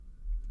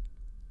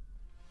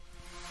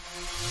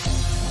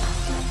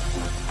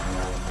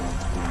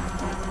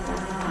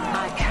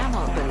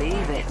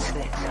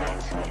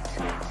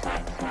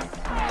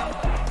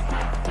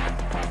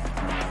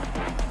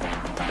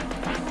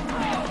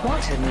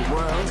in the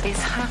world is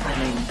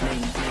happening?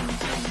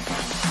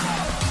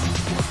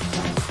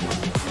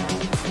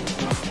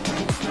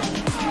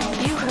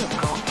 You have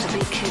got to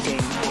be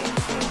kidding.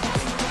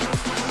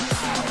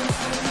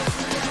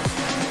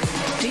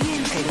 Do you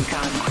think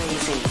I'm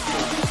crazy?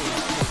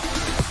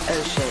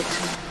 Oh shit.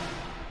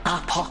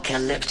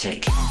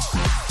 Apocalyptic.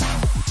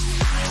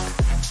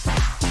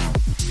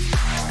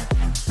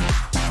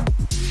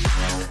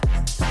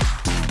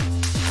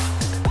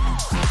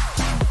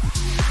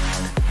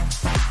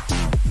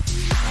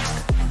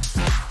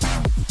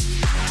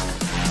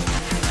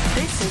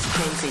 This is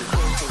crazy.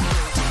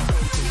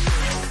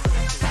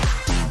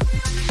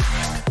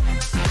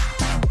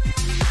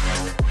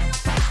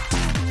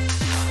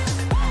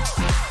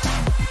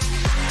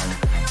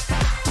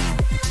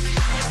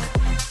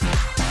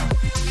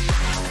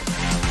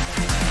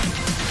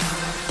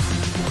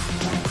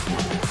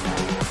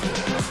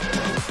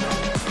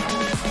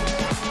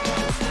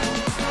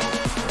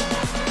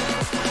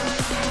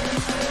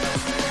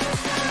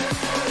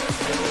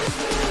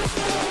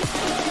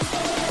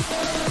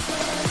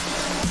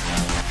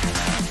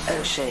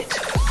 Oh shit.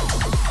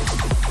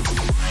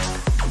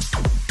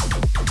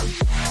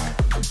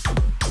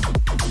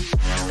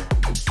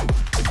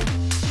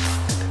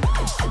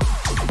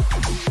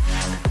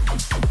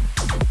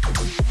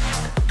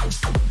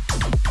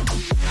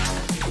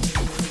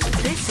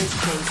 This is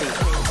crazy.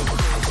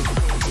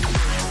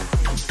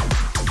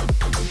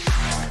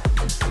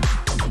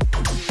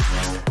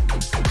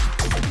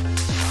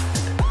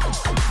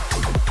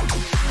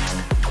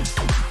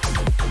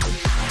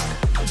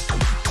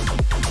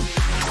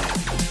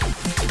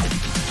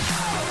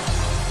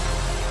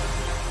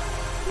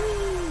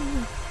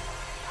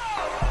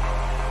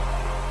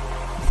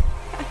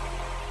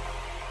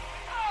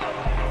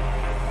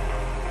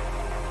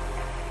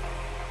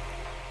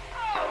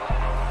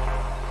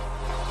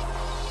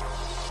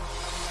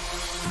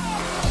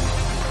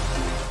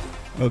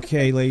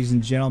 Okay, ladies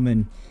and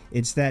gentlemen,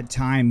 it's that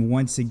time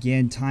once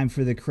again. Time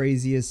for the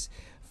craziest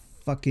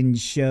fucking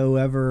show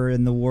ever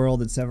in the world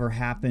that's ever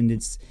happened.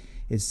 It's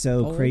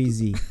so Bold.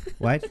 crazy.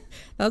 What?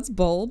 That's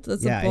bold.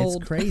 That's Yeah, a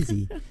bold. it's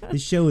crazy.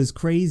 This show is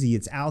crazy.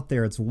 It's out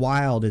there. It's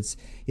wild. It's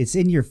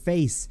in your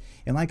face.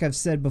 And like I've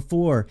said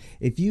before,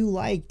 if you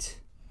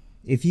liked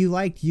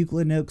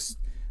Euclid Noakes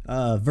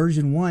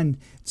version 1,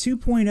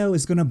 2.0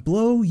 is gonna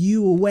blow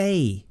you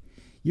away.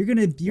 You're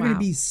gonna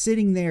be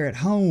sitting there at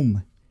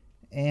home.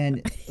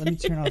 And let me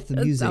turn off the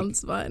That music.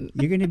 sounds fun.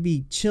 You're going to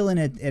be chilling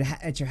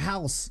at your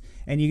house,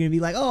 and you're going to be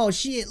like, oh,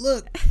 shit,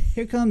 look,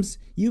 here comes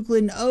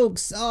Euclid and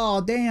Oaks. Oh,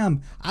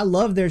 damn. I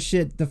love their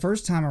shit the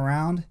first time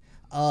around.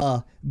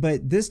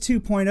 But this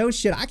 2.0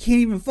 shit, I can't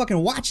even fucking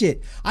watch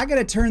it. I got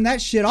to turn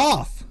that shit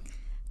off.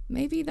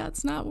 Maybe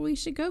that's not what we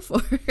should go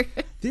for.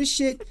 This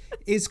shit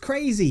is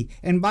crazy.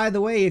 And by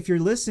the way, if you're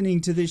listening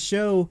to this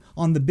show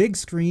on the big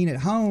screen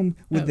at home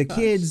with the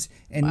kids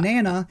and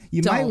Nana,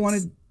 you might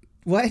want to...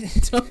 What?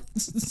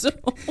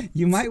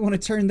 You might want to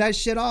turn that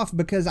shit off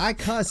because I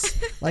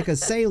cuss like a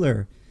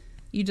sailor.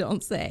 You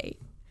don't say.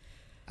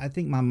 I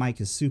think my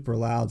mic is super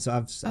loud, so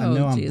I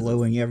know I'm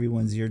blowing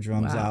everyone's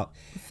eardrums out.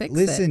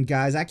 Listen,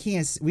 guys,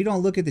 we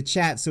don't look at the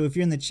chat, so if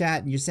you're in the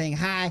chat and you're saying,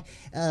 hi,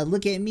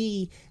 look at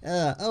me,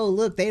 oh,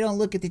 look, they don't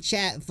look at the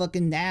chat,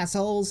 fucking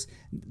assholes.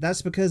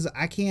 That's because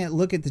I can't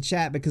look at the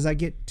chat because I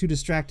get too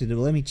distracted.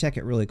 Let me check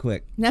it really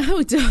quick.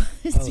 No, don't.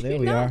 Oh, there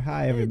we are.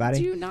 Hi, everybody.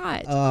 Do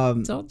not.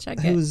 Don't check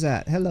it. Who is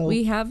that? Hello.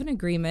 We have an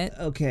agreement.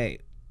 Okay.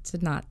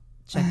 To not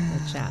check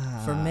the chat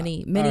for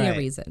many a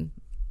reason.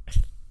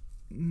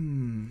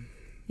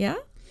 Yeah?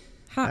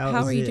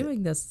 How are you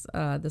doing this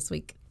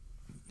week?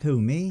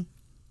 Who, me?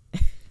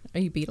 Are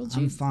you Beetlejuice?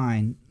 I'm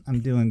fine.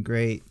 I'm doing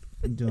great.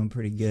 I'm doing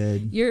pretty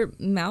good. Your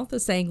mouth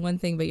is saying one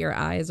thing, but your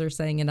eyes are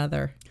saying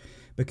another.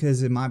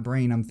 Because in my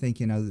brain, I'm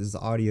thinking, is the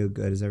audio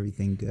good? Is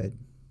everything good?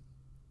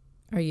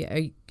 Are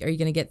you going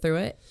to get through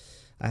it?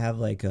 I have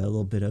like a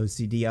little bit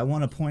OCD. I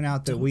want to point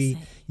out that we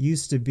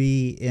used to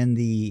be in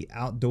the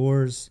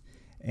outdoors,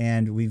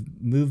 and we've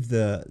moved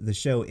the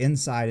show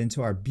inside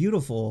into our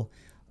beautiful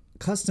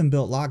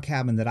custom-built log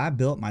cabin that I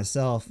built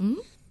myself.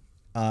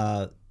 And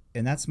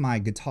that's my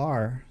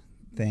guitar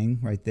thing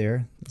right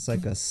there. It's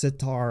like a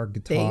sitar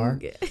guitar.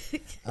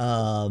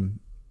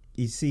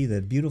 You see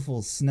the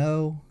beautiful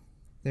snow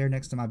there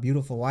next to my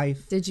beautiful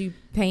wife. Did you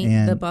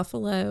paint the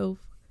buffalo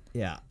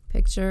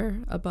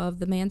picture above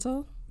the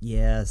mantle?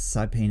 Yes,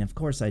 I paint. Of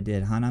course I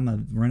did, hon. I'm a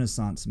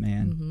Renaissance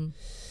man.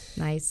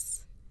 Mm-hmm. Nice.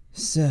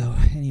 So,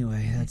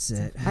 anyway, that's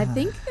it. I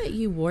think that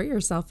you wore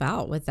yourself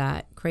out with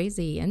that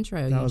crazy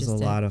intro. That was a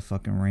lot of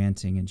fucking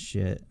ranting and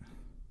shit.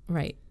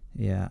 Right.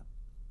 Yeah.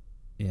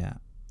 Yeah.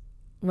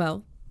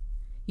 Well,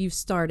 you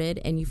started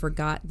and you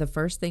forgot the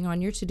first thing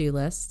on your to-do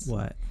list.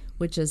 What?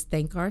 Which is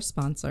thank our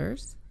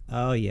sponsors.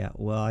 Oh, yeah.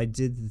 Well, I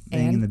did the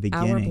thing in the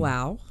beginning. Our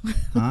blow.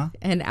 Huh?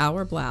 And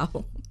our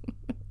blow.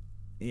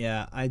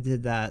 Yeah, I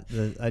did that.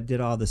 I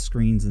did all the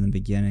screens in the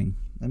beginning.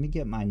 Let me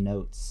get my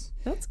notes.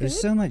 That's good. There's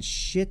so much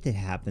shit that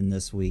happened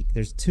this week.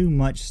 There's too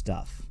much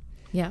stuff.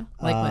 Yeah,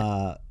 like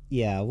what?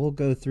 Yeah, we'll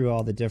go through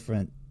all the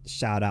different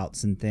shout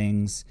outs and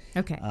things.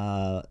 Okay.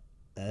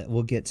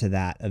 we'll get to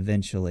that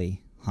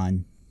eventually,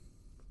 hun.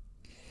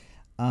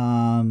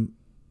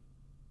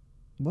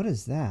 What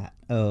is that?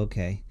 Oh,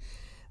 okay.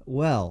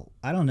 Well,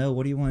 I don't know.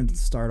 What do you want to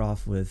start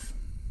off with?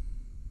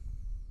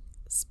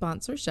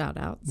 Sponsor shout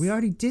outs. We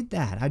already did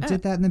that. I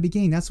did that in the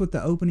beginning. That's what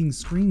the opening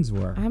screens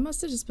were. I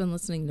must have just been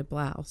listening to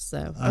Blau.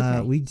 So okay.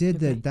 We did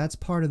that. That's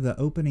part of the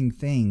opening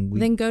thing.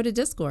 Then go to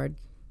Discord.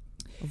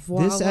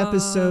 Voila. This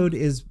episode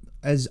is,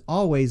 as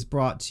always,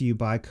 brought to you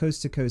by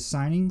Coast to Coast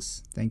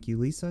Signings. Thank you,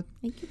 Lisa.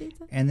 Thank you,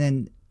 Lisa. And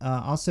then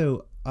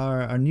also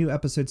our new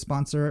episode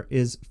sponsor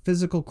is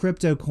Physical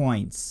Crypto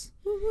Coins.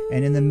 Woo-hoo.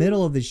 And in the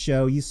middle of the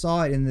show, you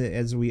saw it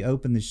as we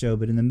opened the show,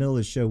 but in the middle of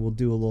the show,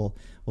 we'll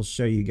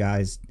show you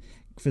guys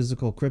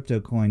physical crypto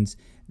coins.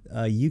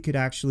 You could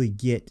actually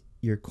get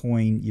your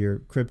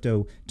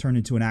crypto turned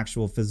into an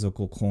actual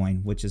physical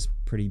coin, which is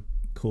pretty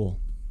cool.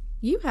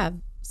 You have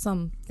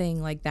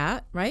something like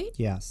that, right?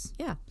 Yes.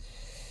 Yeah.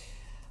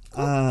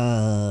 Cool.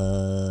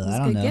 I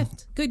don't know.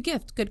 Good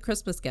gift. Good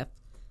Christmas gift.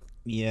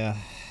 Yeah.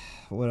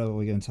 What are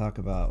we going to talk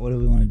about? What do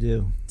we want to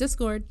do?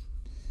 Discord.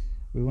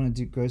 We want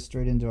to go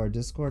straight into our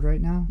Discord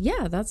right now?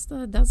 Yeah, that's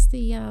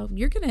the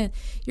you're gonna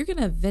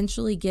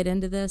eventually get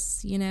into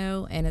this,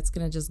 and it's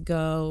gonna just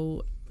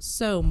go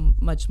so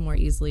much more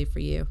easily for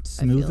you.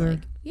 Smoother? I feel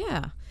like.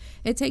 Yeah.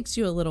 It takes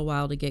you a little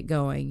while to get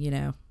going,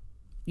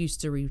 used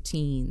to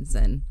routines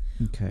and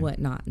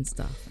whatnot and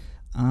stuff.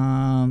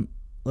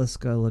 Let's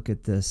go look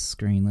at this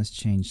screen. Let's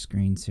change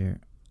screens here.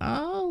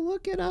 Oh,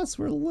 look at us.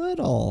 We're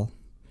little.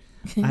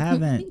 I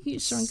haven't You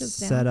shrunk us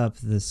set down. up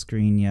the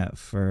screen yet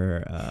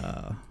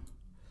for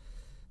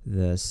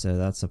this, so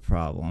that's a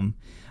problem.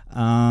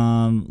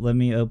 Let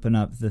me open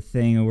up the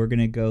thing, and we're going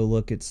to go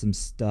look at some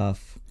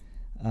stuff.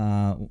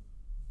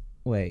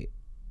 Wait.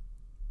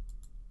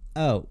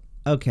 Oh,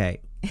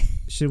 okay.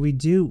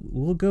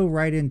 We'll go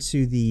right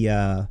into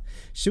the,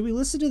 should we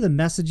listen to the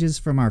messages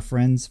from our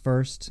friends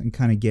first and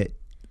kind of get,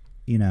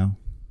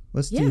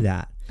 let's do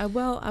that.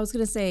 Well, I was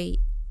going to say,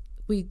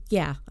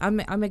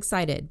 I'm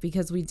excited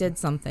because we did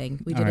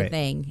something. We did a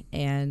thing,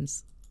 and...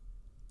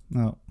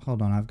 No,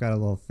 hold on. I've got a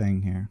little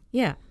thing here.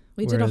 Yeah,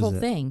 we Where did a is whole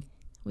it? thing.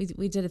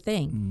 We did a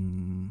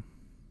thing.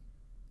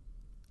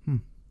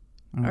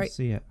 I don't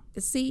see it.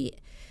 See,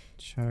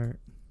 Chart.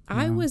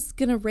 I No. was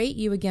going to rate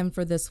you again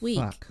for this week.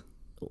 Fuck.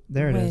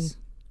 There it is.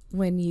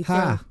 When you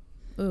Ha!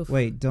 Oof.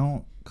 Wait,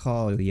 don't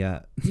call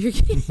yet.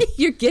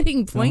 You're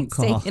getting points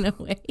call. taken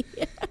away.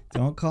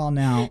 Don't call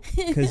now,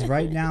 because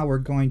right now we're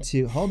going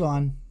to... Hold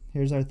on.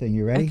 Here's our thing.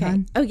 You ready,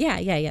 hon? Oh,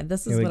 yeah.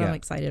 This is Here we what go. I'm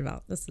excited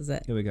about. This is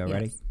it. Here we go. Yes.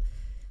 Ready?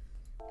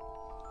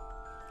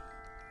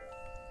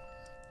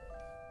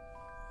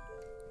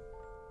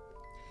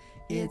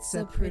 It's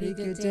a pretty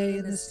good day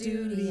in the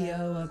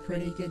studio, a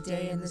pretty good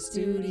day in the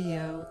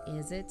studio.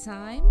 Is it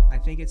time I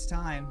think it's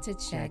time to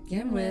check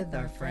in with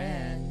our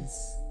friends?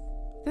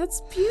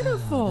 That's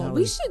beautiful. That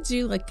We was- should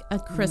do like a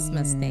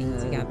Christmas thing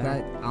together.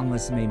 That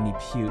almost made me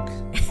puke.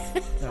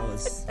 That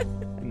was...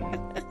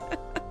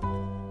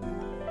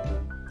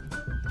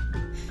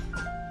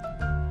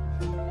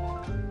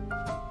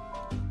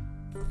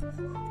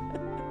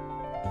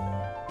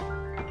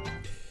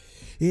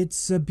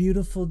 It's a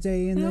beautiful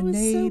day in That the was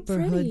so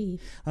neighborhood. pretty.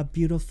 A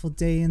beautiful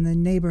day in the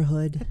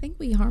neighborhood. I think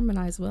we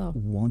harmonize well.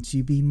 Won't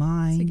you be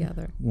mine?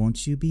 Together.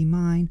 Won't you be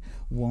mine?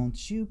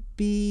 Won't you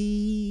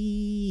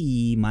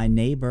be my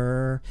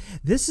neighbor?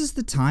 This is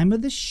the time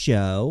of the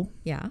show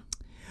Yeah.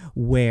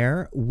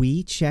 where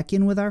we check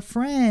in with our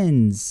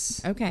friends.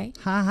 Okay.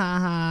 Ha ha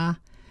ha.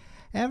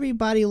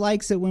 Everybody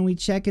likes it when we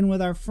check in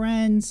with our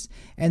friends.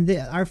 And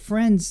our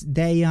friends,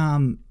 they,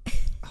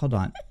 hold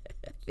on.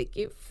 I think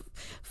you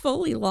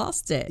fully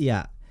lost it.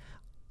 Yeah.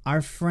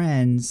 Our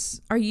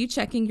friends, Are you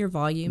checking your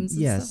volumes?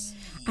 And yes.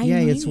 stuff? I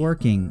Yay, knew it's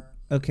working.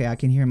 Okay, I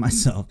can hear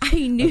myself.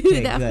 I knew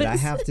Okay, that good. was I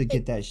have to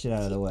get that shit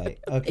out of the way.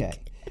 Okay.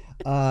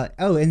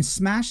 And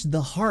smash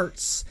the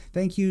hearts.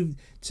 Thank you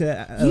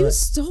to You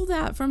stole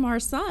that from our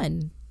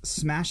son.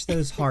 smash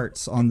those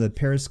hearts on the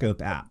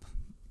Periscope app.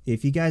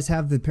 If you guys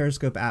have the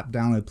Periscope app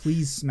download,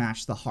 please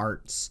smash the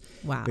hearts.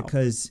 Wow.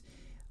 Because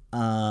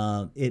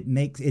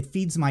it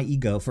feeds my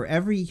ego. For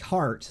every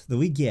heart that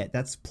we get,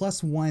 that's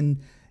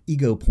 +1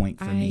 ego point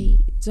for me.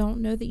 I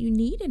don't know that you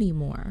need any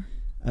more.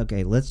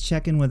 Okay, let's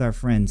check in with our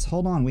friends.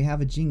 Hold on, we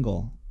have a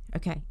jingle.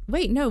 Okay.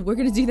 Wait, no, we're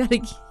going to do that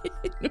again.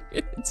 We're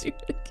gonna do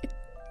it again.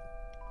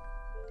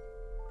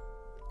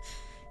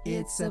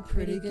 It's a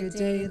pretty good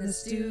day in the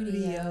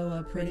studio,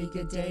 a pretty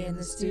good day in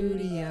the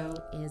studio.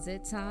 Is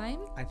it time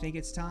I think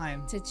it's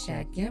time to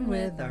check in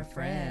with our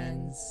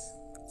friends?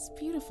 It's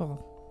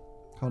beautiful.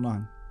 Hold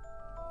on.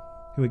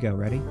 Here we go.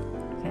 Ready?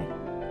 Okay.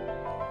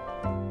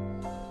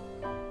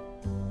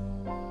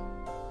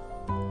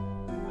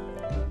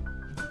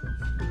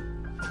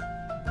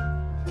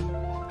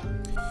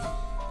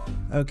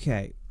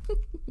 Okay.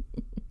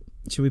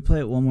 Should we play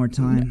it one more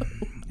time?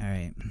 No. All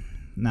right.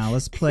 Now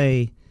let's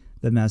play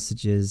the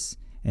messages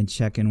and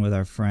check in with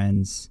our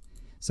friends.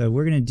 So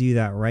we're going to do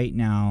that right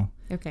now.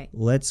 Okay.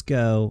 Let's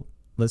go.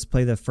 Let's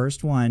play the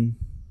first one.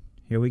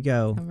 Here we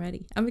go. I'm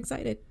ready. I'm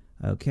excited.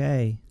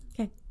 Okay.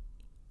 Okay.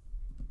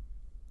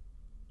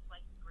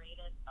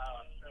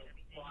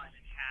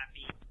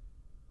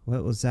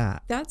 What was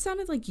that? That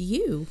sounded like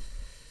you.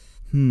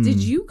 Did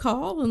you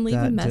call and leave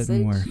a message?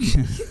 Didn't work.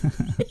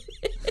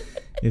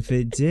 If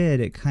it did,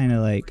 it kind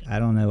of like, I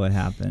don't know what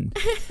happened.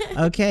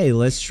 Okay,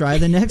 let's try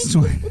the next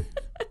one.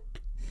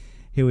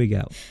 Here we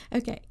go.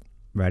 Okay.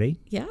 Ready?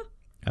 Yeah.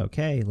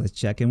 Okay, let's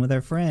check in with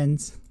our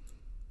friends.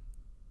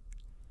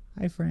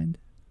 Hi, friend.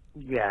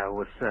 Yeah,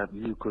 what's up,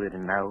 Euclid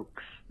and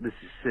Oaks? This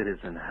is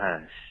Citizen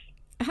Hush.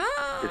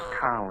 Hi. Just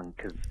calling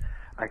because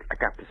I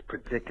got this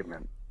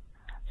predicament.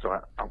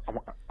 So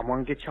I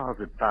want to get y'all's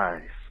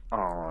advice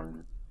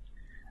on.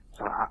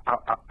 So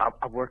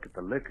I work at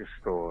the liquor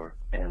store,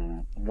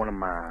 and one of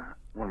my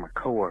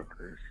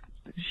coworkers,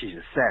 she's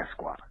a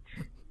Sasquatch.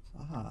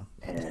 Ah,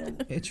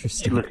 and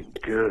interesting. She's looking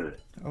good.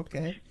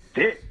 Okay.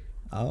 Thick.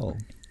 Oh.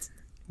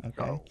 Okay.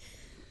 So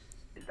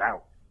it's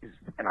out.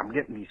 And I'm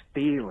getting these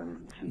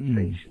feeling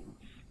sensations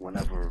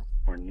whenever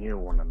we're near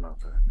one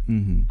another.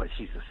 Mm-hmm. But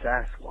she's a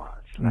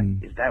Sasquatch.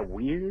 Like, is that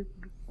weird?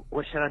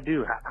 What should I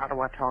do? How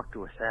do I talk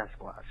to a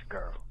Sasquatch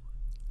girl?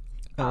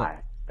 Bye.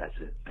 That's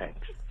it.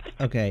 Thanks.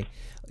 Okay,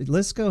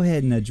 let's go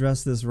ahead and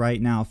address this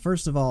right now.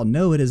 First of all,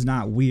 no, it is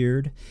not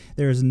weird.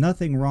 There is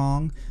nothing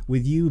wrong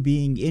with you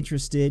being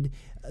interested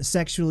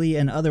sexually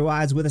and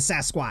otherwise with a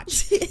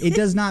Sasquatch. It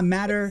does not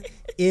matter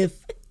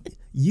if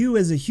you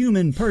as a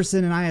human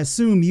person, and I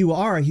assume you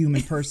are a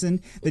human person,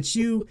 that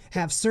you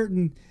have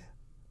certain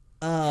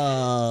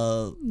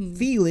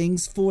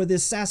feelings for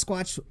this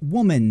Sasquatch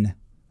woman.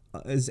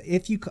 Is a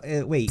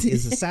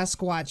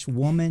Sasquatch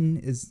woman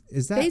is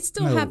that They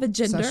still have a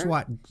gender.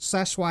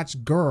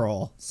 Sasquatch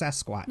girl,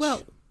 Sasquatch.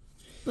 Well,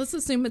 let's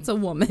assume it's a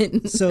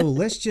woman. So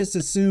let's just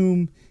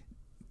assume.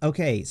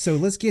 Okay, so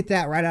let's get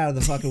that right out of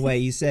the fucking way.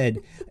 You said,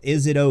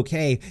 "Is it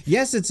okay?"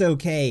 Yes, it's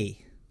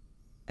okay.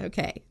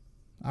 Okay.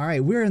 All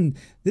right,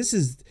 this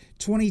is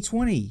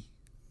 2020.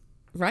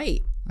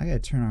 Right. I gotta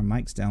turn our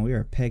mics down. We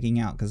are pegging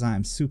out because I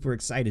am super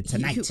excited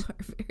tonight. You are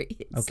very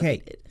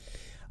excited.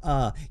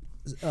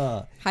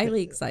 Okay.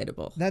 Highly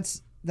excitable.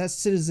 That's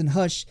Citizen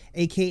Hush,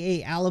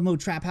 aka Alamo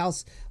Trap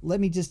House.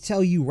 Let me just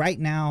tell you right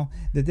now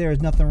that there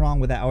is nothing wrong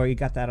with that. Or you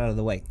got that out of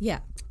the way. Yeah.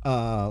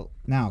 Now,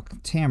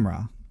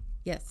 Tamra.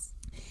 Yes.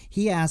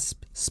 He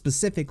asked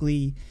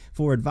specifically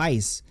for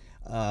advice.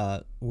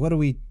 What do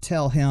we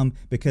tell him?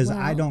 Because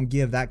I don't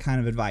give that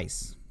kind of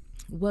advice.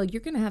 Well,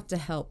 you're going to have to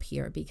help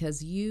here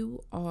because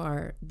you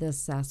are the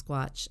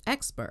Sasquatch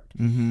expert.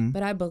 Mm-hmm.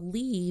 But I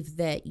believe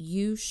that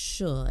you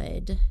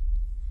should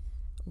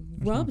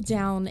rub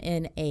down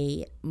in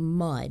a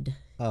mud.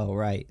 Oh,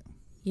 right.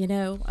 You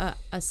know,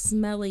 a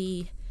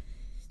smelly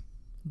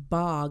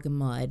bog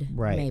mud,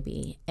 right.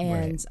 maybe.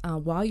 And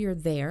while you're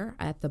there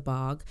at the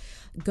bog,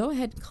 go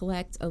ahead and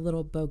collect a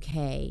little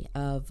bouquet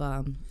of,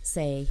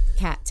 say,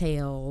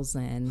 cattails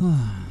and,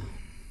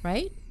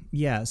 right?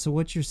 Yeah, so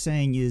what you're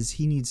saying is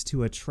he needs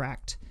to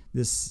attract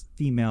this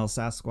female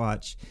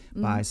Sasquatch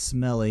by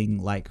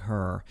smelling like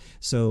her.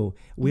 So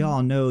we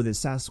all know that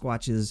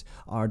Sasquatches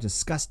are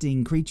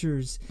disgusting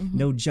creatures,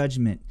 no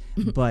judgment,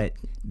 but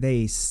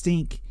they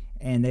stink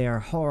and they are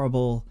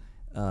horrible,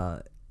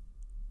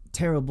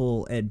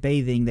 terrible at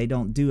bathing. They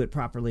don't do it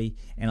properly,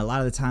 and a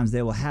lot of the times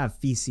they will have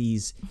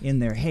feces in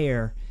their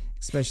hair.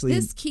 Especially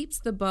this keeps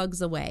the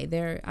bugs away.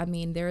 There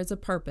is a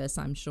purpose,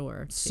 I'm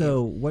sure.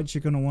 So what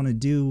you're going to want to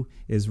do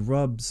is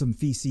rub some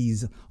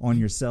feces on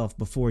yourself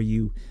before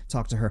you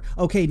talk to her.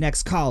 Okay,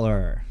 next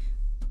caller.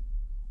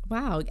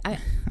 Wow. Okay.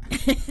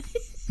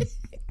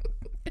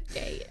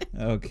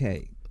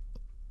 Okay.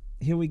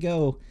 Here we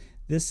go.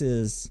 We're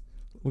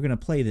going to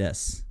play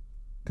this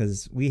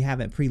because we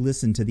haven't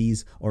pre-listened to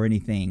these or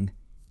anything.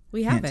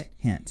 We haven't.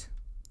 Hint.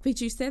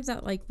 But you said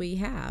that like we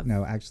have.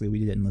 No, actually, we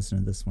didn't listen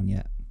to this one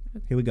yet.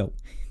 Here we go.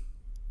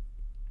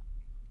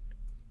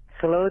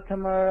 Hello,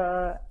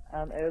 Tamara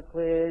and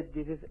Euclid.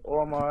 This is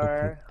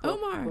Omar.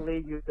 Omar.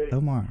 Hopefully you're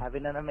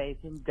having an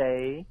amazing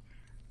day,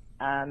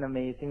 an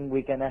amazing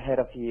weekend ahead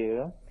of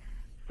you.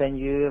 Send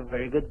you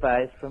very good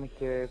vibes from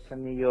here,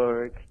 from New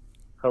York.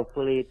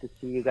 Hopefully to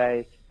see you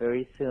guys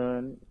very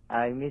soon.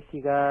 I miss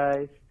you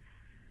guys.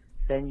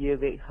 Send you a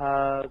big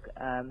hug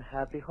and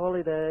happy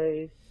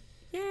holidays.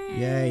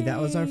 Yay, that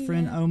was our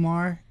friend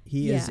Omar.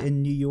 He is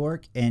in New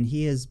York, and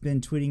he has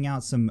been tweeting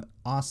out some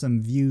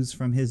awesome views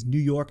from his New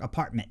York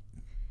apartment.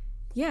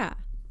 Yeah.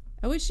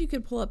 I wish you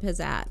could pull up his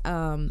at.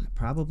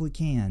 Probably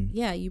can.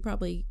 Yeah, you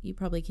probably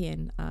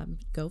can.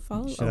 Go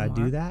follow Should Omar. I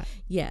do that?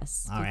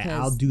 Yes. All right,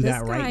 I'll do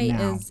that right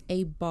now. This guy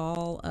is a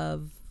ball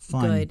of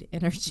fun. Good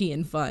energy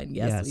and fun.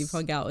 Yes, we've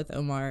hung out with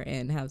Omar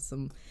and have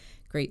some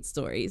great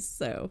stories.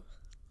 So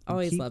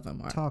always love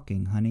Omar.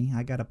 Talking, honey.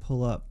 I got to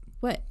pull up.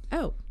 What?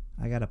 Oh.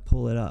 I got to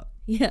pull it up.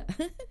 Yeah.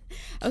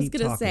 I was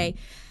going to say,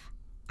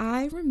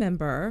 I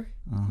remember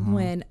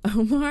when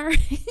Omar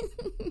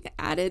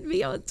added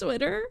me on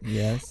Twitter.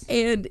 Yes.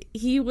 And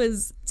he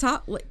was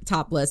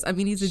topless. I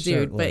mean, he's a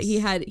dude, but he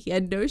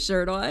had no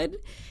shirt on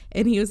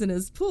and he was in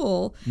his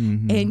pool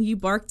and you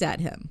barked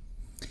at him.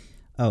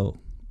 Oh,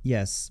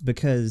 yes,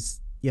 because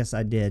yes,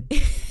 I did.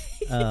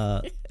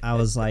 I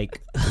was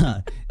like,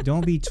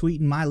 don't be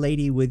tweeting my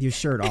lady with your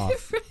shirt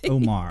off, right.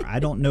 Omar. I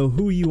don't know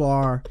who you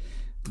are.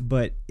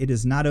 but it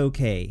is not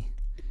okay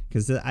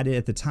because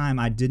at the time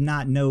I did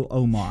not know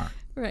Omar.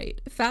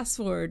 Right. Fast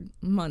forward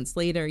months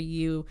later,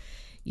 you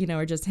know,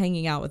 are just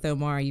hanging out with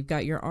Omar. You've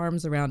got your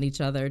arms around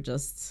each other,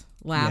 just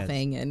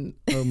laughing. Yes. And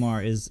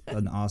Omar is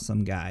an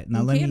awesome guy.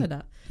 Now in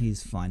Canada.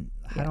 He's fun.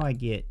 How do I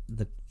get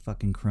the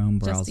fucking Chrome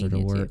browser to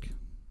work?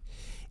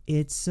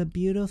 It's a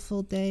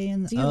beautiful day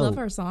in the... Do you love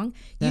our song?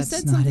 You that's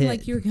said not something it.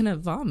 like you were going to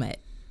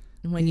vomit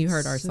when you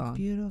heard our It's a song.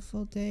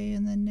 beautiful day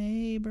in the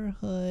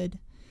neighborhood.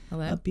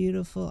 Hello? A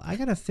beautiful... I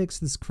gotta fix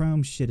this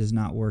Chrome shit is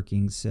not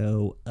working,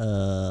 so,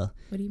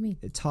 What do you mean?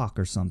 talk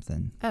or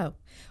something. Oh,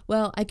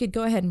 well, I could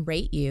go ahead and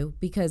rate you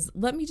because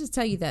let me just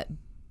tell you that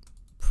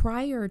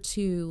prior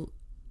to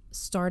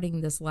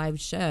starting this live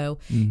show,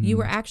 you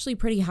were actually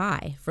pretty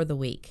high for the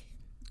week.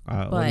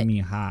 What do But- you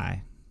mean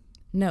high?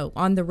 No,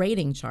 on the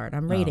rating chart,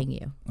 I'm rating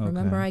you.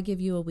 Remember okay. I give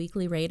you a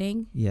weekly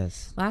rating?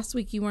 Yes. Last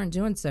week you weren't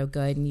doing so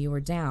good and you were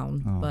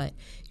down, but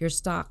your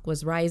stock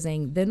was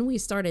rising. Then we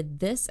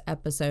started this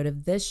episode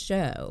of this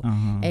show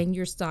and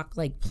your stock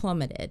like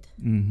plummeted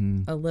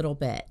a little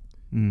bit.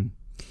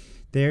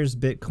 There's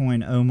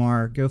Bitcoin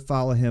Omar. Go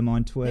follow him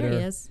on Twitter. There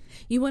he is.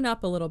 You went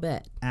up a little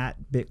bit. At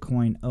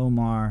Bitcoin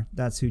Omar.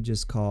 That's who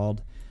just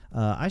called.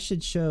 I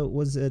should show,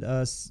 was it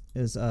us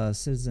as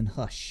Citizen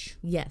Hush?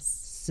 Yes.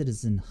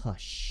 Citizen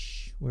Hush.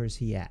 Where's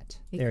he at?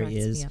 He There he cracks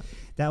me is.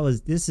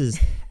 up. This is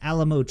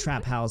Alamo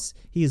Trap House.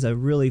 He is a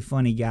really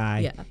funny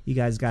guy. Yeah. You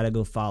guys got to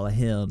go follow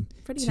him.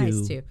 Pretty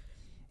nice too.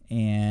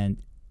 And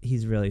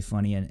he's really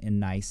funny and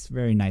nice.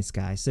 Very nice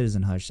guy.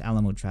 Citizen Hush,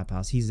 Alamo Trap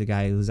House. He's the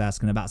guy who's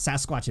asking about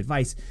Sasquatch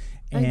advice.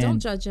 And And don't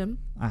judge him.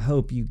 I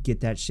hope you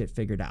get that shit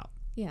figured out.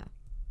 Yeah.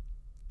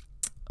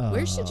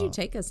 Where should you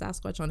take a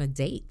Sasquatch on a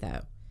date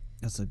though?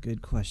 That's a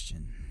good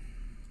question.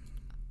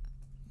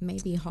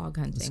 Maybe hog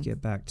hunting. Let's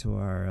get back to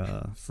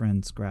our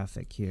friend's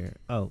graphic here.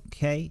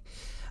 Okay.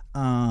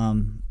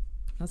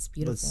 That's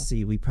beautiful. Let's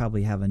see. We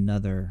probably have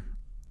another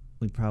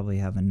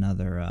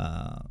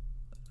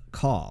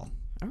call.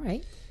 All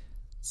right.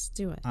 Let's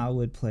do it. I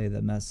would play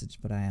the message,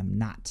 but I am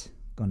not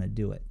gonna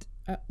do it.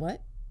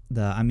 What?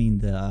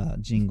 The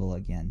jingle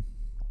again.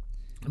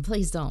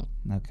 Please don't.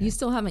 Okay. You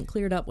still haven't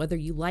cleared up whether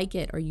you like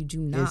it or you do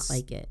not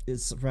like it.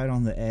 It's right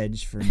on the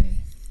edge for me.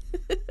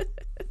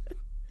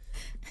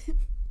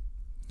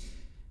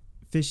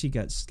 Fishy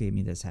Guts gave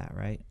me this hat,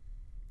 right?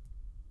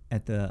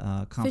 At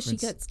the conference. Fishy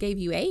Guts gave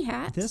you a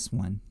hat. This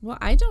one. Well,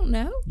 I don't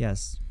know.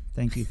 Yes.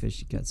 Thank you,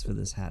 Fishy Guts, for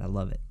this hat. I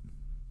love it.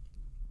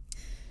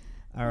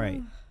 All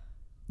right.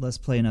 Let's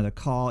play another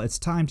call. It's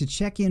time to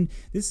check in.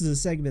 This is a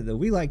segment that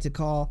we like to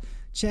call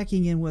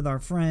checking in with our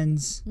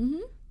friends. Mm-hmm.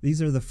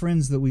 These are the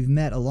friends that we've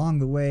met along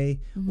the way.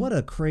 Mm-hmm. What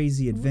a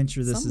crazy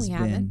adventure this has been.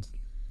 Haven't.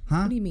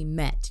 Huh? What do you mean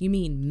met? You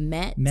mean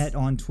met? Met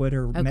on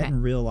Twitter, Okay. met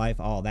in real life,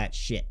 all that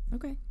shit.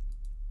 Okay.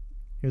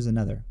 Here's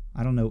another.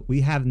 I don't know.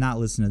 We have not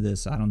listened to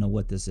this, so I don't know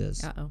what this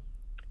is. Uh-oh.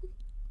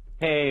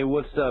 Hey,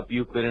 what's up,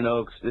 Euclid and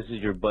Oaks? This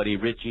is your buddy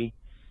Richie.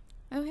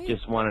 Oh, hey.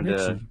 Just wanted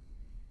to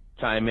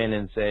chime in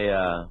and say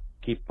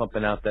keep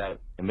pumping out that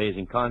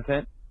amazing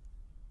content.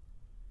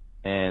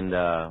 And,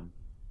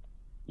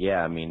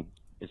 yeah, I mean,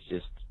 it's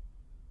just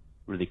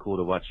really cool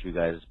to watch you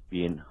guys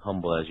being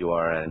humble as you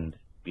are and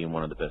being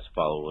one of the best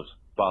follows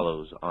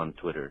on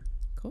Twitter.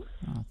 Cool.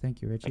 Oh,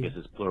 thank you, Richie. I guess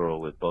it's plural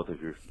with both of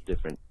your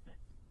different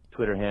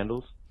Twitter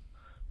handles.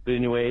 But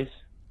anyways,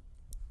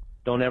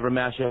 don't ever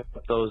mash up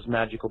those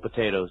magical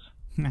potatoes.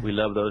 We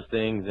love those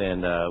things,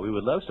 and we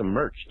would love some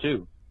merch,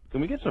 too.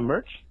 Can we get some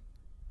merch?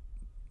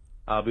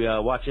 I'll be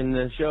watching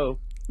the show.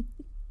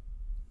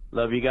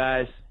 Love you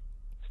guys.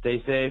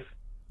 Stay safe,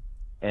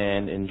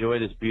 and enjoy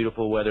this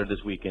beautiful weather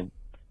this weekend.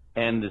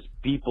 And this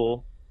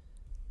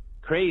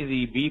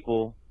crazy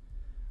Beeple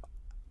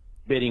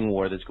bidding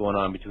war that's going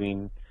on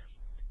between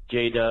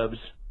J-Dubs,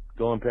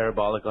 going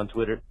parabolic on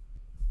Twitter,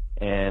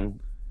 and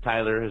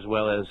Tyler, as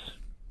well as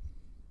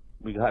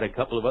we got a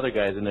couple of other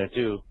guys in there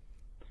too.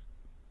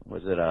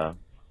 Was it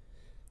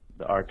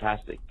the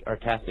Artastic, I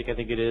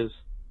think it is.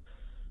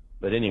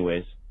 But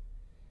anyways,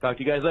 talk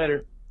to you guys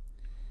later.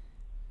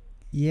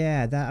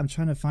 Yeah, that I'm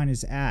trying to find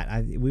his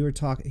at. We were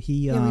talking.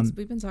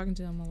 We've been talking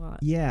to him a lot.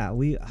 Yeah,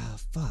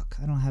 fuck.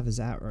 I don't have his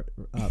at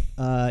up.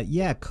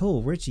 Yeah,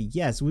 cool, Richie.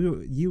 Yes,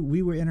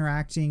 we were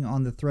interacting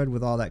on the thread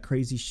with all that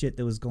crazy shit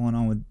that was going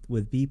on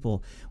with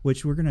Beeple,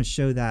 which we're gonna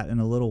show that in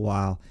a little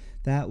while.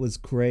 That was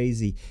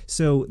crazy.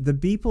 So the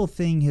Beeple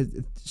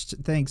thing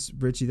thanks,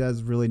 Richie. That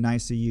was really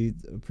nice of you.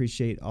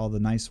 Appreciate all the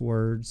nice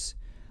words.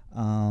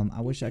 I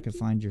wish I could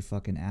find your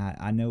fucking at.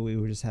 I know we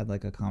just had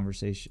like a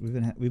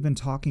conversation. We've been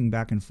talking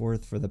back and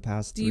forth for the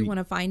past. Do you want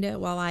to find it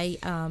while I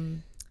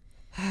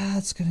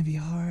It's gonna be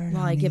hard.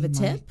 while I give a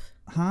tip?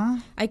 Huh?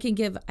 I could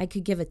give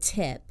a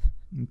tip.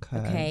 Okay.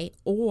 Okay.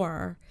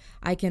 Or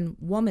I can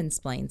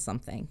woman-splain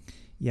something.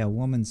 Yeah,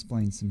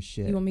 woman-splain some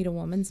shit. You want me to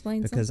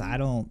woman-splain because something? I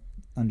don't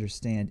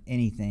understand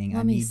anything.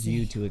 Let I me need see.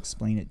 you to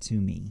explain it to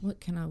me. What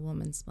can I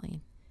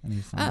woman-splain? Let me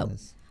find Oh,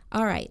 this.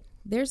 all right.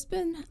 There's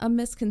been a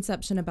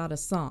misconception about a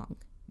song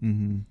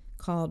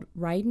called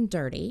Ridin'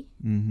 Dirty.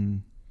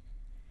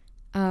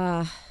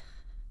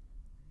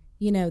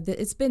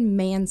 it's been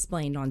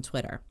mansplained on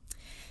Twitter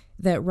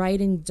that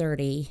riding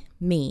dirty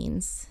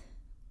means,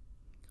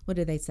 what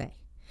did they say?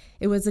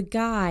 It was a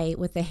guy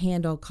with a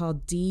handle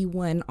called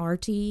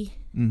D1RT,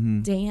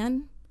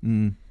 Dan.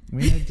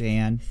 We know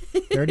Dan.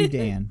 Dirty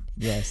Dan,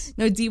 yes.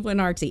 No,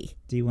 D1RT.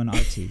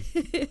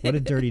 D1RT. What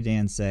did Dirty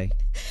Dan say?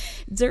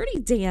 Dirty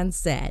Dan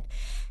said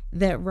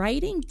that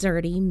riding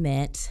dirty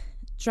meant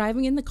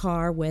driving in the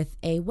car with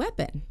a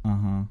weapon.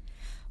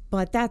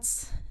 But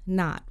that's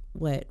not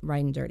what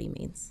riding dirty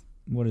means.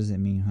 What does it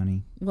mean,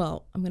 honey?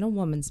 Well, I'm going to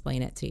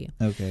woman-splain it to you.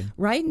 Okay.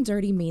 Riding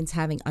dirty means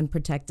having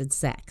unprotected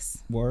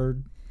sex.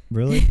 Word?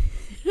 Really?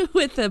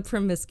 With a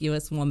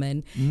promiscuous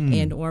woman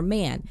and or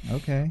man.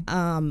 Okay.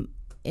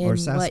 Or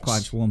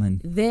Sasquatch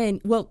woman.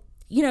 Then,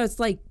 it's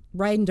like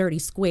riding dirty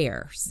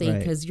square, see,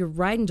 because you're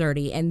riding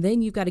dirty, and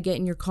then you've got to get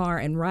in your car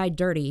and ride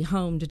dirty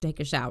home to take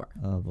a shower.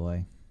 Oh,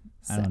 boy.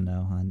 I don't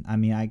know, hon. I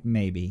mean,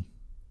 maybe.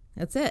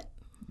 That's it.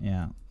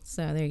 Yeah.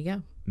 So there you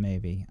go.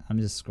 Maybe. I'm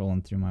just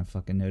scrolling through my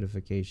fucking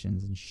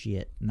notifications and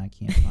shit, and I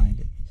can't find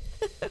it.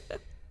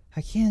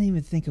 I can't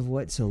even think of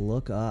what to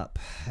look up.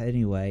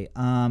 Anyway,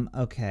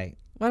 okay.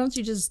 Why don't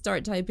you just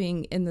start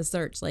typing in the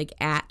search, like,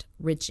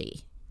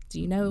 @Richie? Do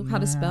you know how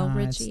to spell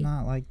Richie? It's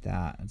not like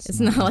that. It's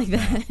not like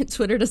that.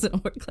 Twitter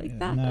doesn't work like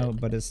that. No,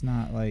 but it's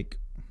not like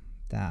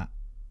that.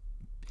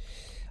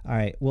 All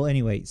right. Well,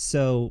 anyway,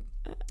 so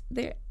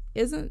there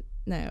isn't.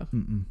 No.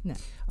 No.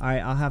 All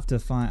right. I'll have to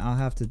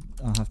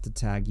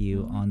tag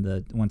you on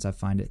the once I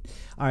find it.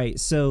 All right.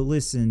 So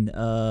listen,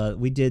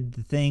 we did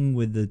the thing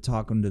with the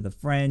talking to the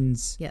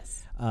friends.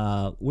 Yes.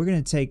 We're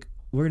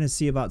gonna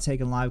see about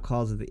taking live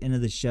calls at the end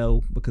of the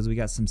show because we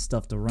got some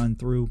stuff to run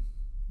through.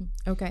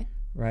 Okay.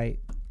 Right.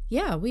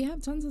 Yeah, we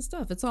have tons of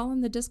stuff. It's all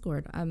in the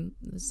Discord.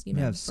 We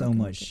have so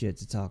much shit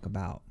to talk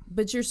about.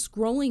 But you're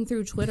scrolling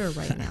through Twitter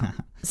right now,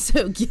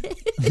 so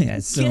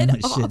get so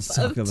much shit to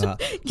talk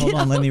about. Hold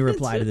on, let me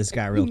reply to this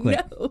guy real quick.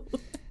 No.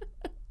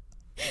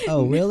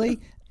 Oh, really?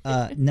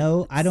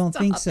 No, I don't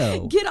think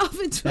so. Get off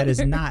of Twitter. That is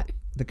not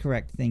the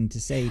correct thing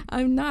to say.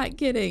 I'm not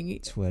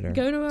kidding. Twitter.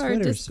 Go to our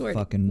Twitter's Discord.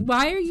 Fucking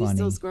Why are you funny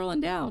still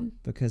scrolling down?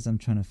 Because I'm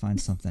trying to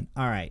find something.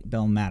 All right,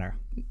 don't matter.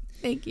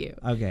 Thank you.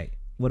 Okay,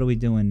 what are we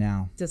doing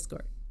now?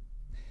 Discord.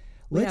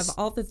 We have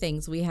all the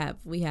things. We have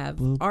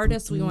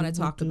artists we want to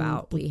talk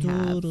about. We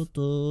have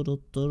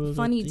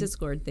funny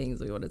Discord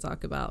things we want to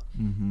talk about.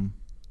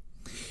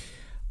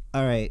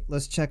 All right,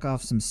 let's check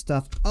off some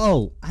stuff.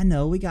 Oh, I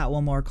know. We got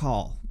one more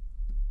call.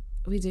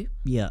 We do?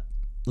 Yeah.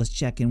 Let's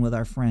check in with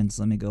our friends.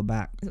 Let me go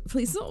back.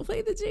 Please don't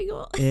play the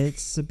jingle.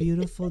 It's a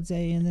beautiful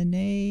day in the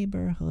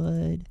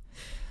neighborhood.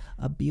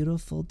 A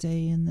beautiful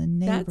day in the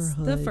neighborhood. That's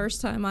the first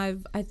time I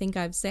think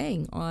I've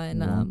sang on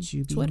Won't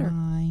you be Twitter.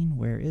 Mine?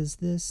 Where is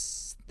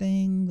this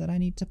thing that I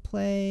need to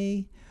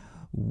play?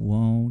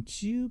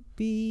 Won't you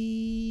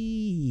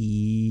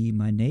be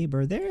my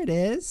neighbor? There it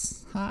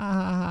is. Ha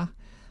ha ha.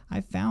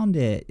 I found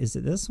it. Is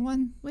it this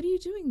one? What are you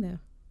doing though?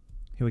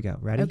 Here we go.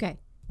 Ready? Okay.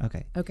 Go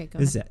ahead.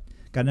 This is it.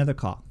 Got another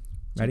call.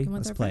 Ready? Checking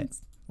with Let's our play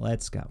friends. it.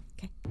 Let's go.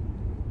 Okay.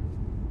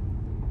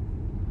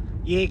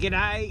 Yeah,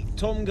 g'day.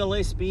 Tom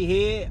Gillespie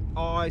here.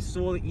 I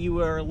saw that you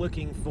were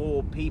looking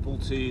for people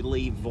to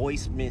leave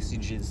voice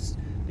messages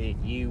that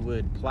you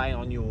would play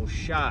on your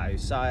show.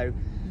 So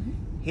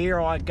here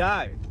I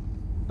go.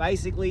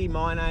 Basically,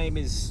 my name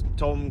is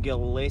Tom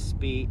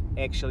Gillespie.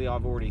 Actually,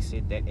 I've already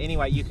said that.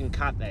 Anyway, you can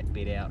cut that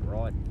bit out,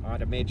 right?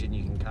 I'd imagine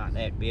you can cut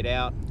that bit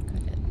out.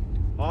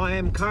 I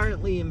am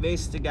currently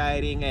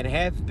investigating and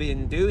have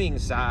been doing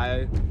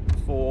so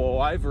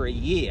for over a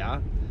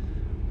year.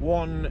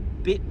 One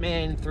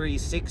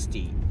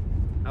Bitman360,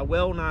 a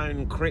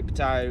well-known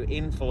crypto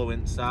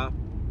influencer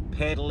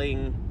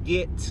peddling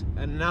yet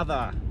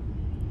another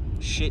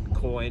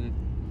shitcoin,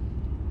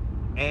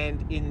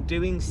 and in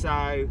doing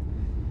so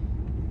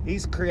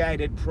he's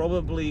created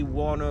probably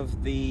one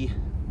of the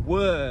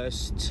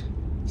worst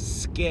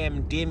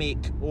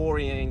scamdemic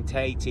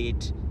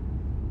orientated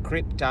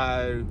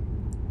crypto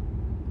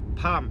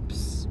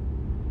pumps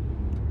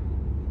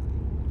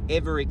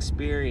ever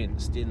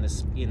experienced in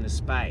the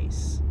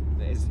space,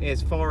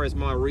 as far as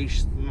my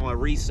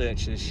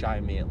research has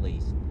shown me, at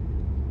least.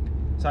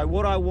 So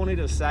what I wanted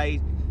to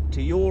say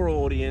to your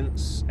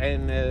audience,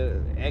 and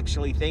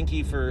actually thank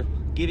you for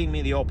giving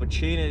me the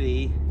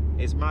opportunity,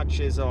 as much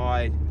as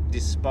I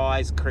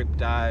despise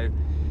crypto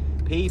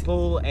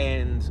people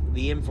and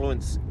the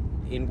influence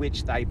in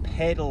which they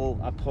peddle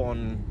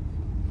upon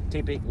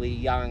typically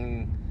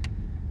young,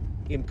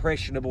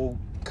 impressionable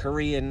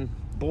Korean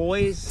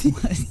boys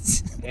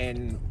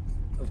and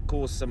of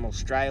course some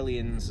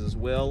Australians as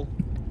well.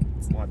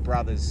 My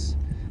brother's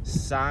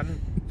son,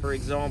 for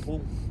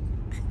example.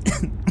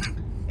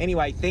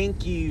 Anyway,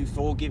 thank you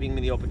for giving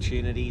me the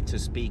opportunity to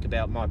speak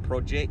about my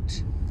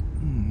project.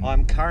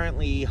 I'm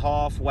currently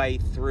halfway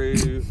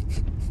through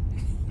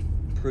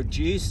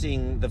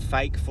producing the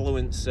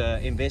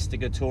Fakefluencer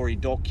investigatory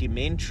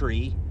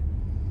documentary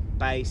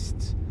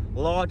based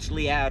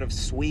largely out of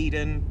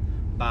Sweden,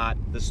 but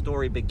the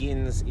story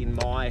begins in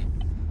my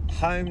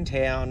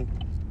hometown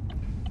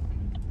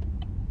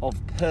of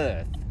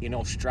Perth in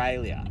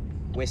Australia.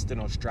 Western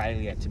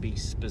Australia to be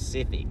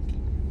specific.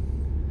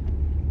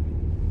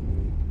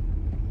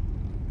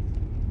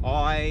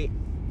 I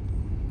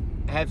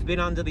have been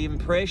under the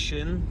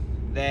impression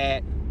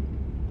that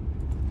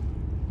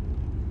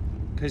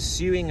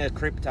pursuing a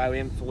crypto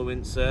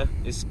influencer,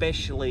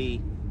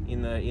 especially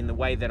in the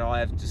way that I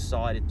have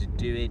decided to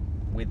do it,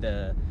 with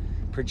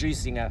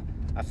producing a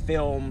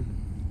film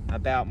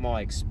about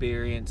my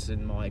experience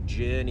and my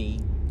journey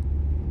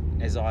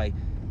as I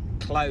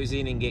close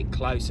in and get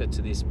closer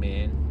to this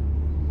man.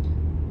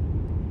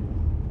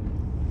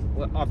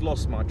 Well, I've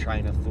lost my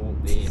train of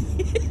thought there.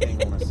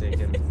 Hang on a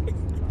second.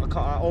 I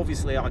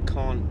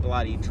can't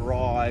bloody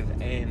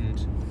drive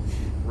and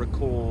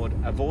record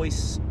a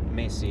voice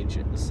message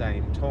at the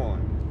same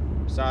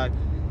time. So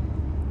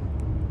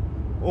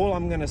all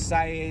I'm going to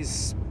say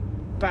is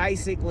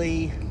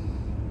basically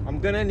I'm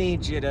going to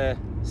need you to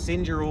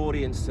send your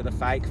audience to the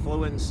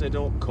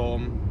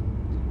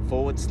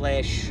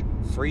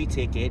fakefluencer.com/free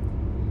ticket,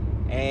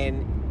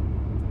 and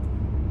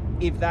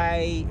if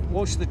they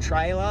watch the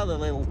trailer, the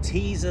little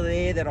teaser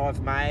there that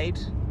I've made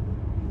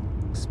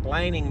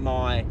explaining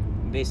my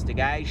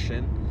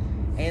investigation,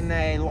 and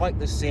they like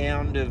the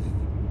sound of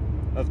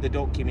the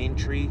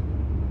documentary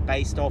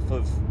based off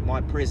of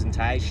my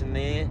presentation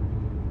there,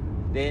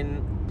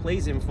 then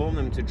please inform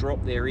them to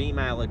drop their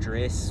email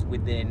address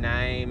with their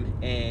name,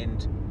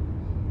 and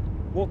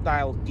what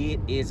they'll get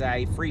is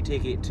a free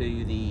ticket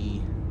to the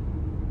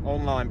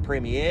online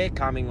premiere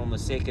coming on the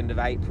 2nd of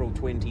April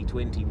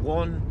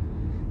 2021.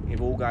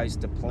 If all goes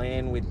to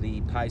plan with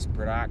the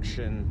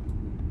post-production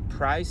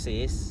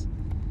process.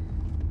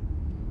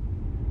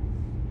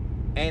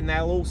 And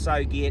they'll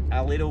also get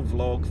a little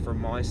vlog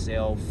from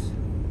myself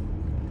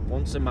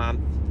once a month,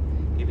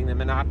 giving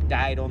them an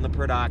update on the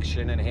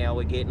production and how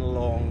we're getting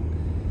along,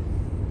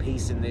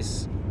 piecing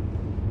this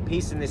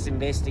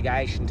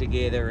investigation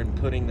together and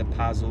putting the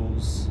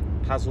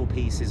puzzle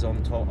pieces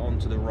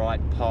onto the right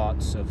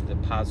parts of the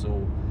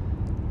puzzle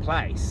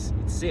place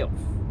itself.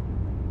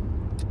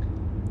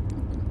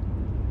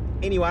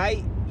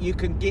 Anyway, you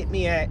can get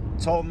me at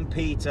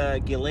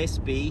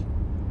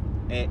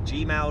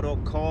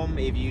tompetergillespie@gmail.com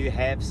if you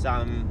have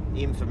some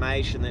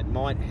information that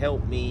might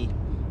help me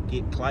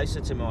get closer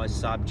to my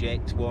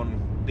subject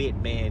on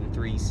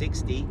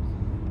Bitman360.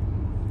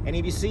 And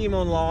if you see him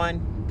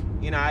online,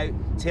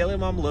 tell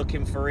him I'm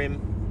looking for him.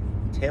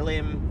 Tell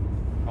him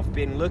I've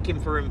been looking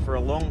for him for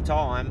a long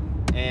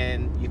time,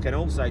 and you can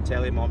also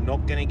tell him I'm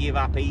not going to give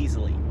up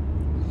easily.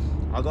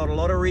 I've got a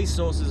lot of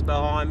resources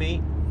behind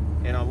me,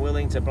 and I'm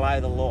willing to blow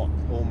the lot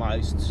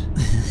almost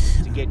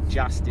to get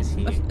justice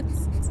here.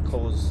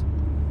 Because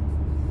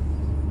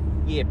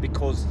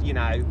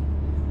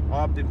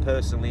I've been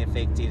personally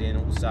affected, and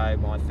also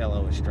my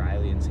fellow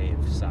Australians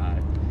have. So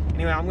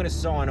anyway, I'm going to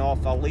sign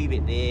off. I'll leave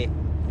it there.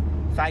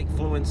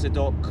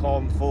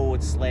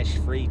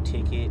 fakefluencer.com/free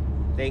ticket.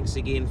 Thanks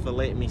again for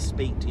letting me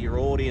speak to your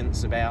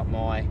audience about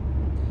my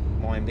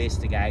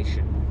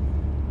investigation.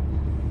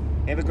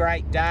 Have a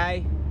great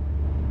day,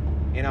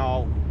 and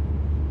I'll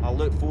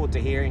look forward to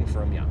hearing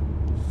from you.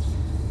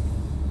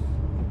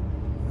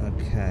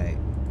 Okay.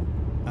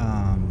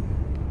 How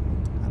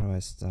do I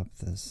stop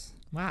this?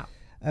 Wow.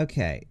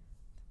 Okay.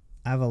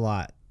 I have a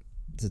lot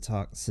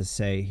to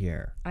say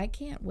here. I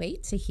can't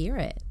wait to hear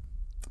it.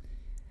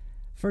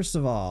 First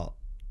of all,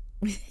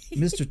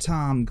 Mr.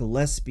 Tom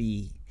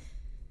Gillespie,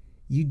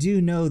 you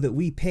do know that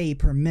we pay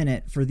per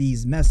minute for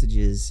these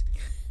messages.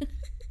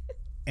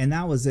 And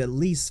that was at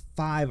least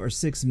 5 or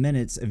 6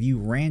 minutes of you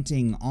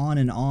ranting on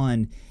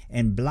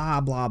and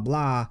blah, blah,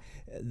 blah.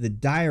 The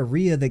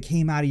diarrhea that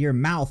came out of your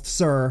mouth,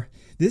 sir.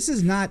 This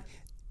is not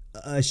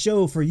a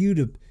show for you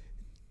to...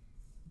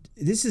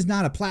 This is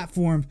not a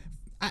platform...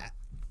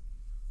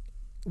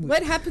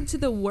 What happened to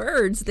the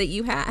words that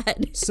you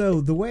had?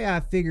 So the way I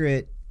figure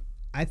it,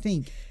 I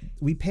think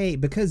we pay...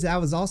 Because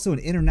that was also an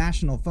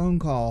international phone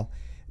call,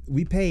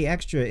 we pay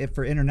extra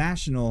for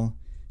international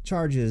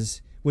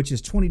charges, which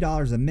is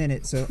 $20 a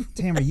minute. So,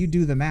 Tamara, you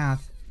do the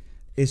math.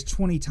 It's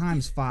 20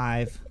 times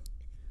 5.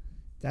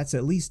 That's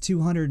at least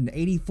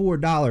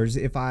 $284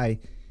 if I...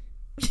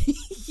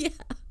 Yeah.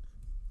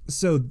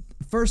 So,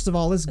 first of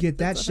all, let's get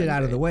that shit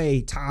out of the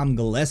way, Tom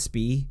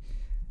Gillespie.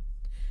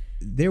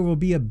 There will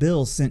be a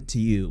bill sent to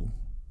you.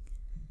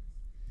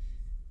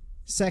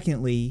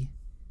 Secondly...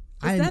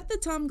 Is that the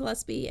Tom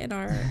Gillespie in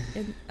our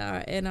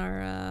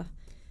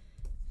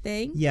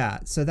thing? Yeah,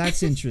 so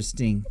that's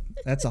interesting.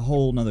 That's a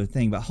whole nother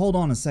thing. But hold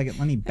on a second.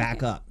 Let me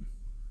back up.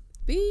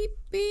 Beep,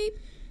 beep.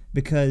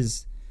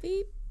 Because,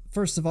 beep.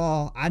 First of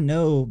all, I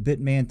know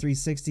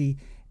Bitman360,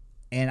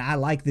 and I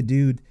like the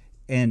dude,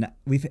 and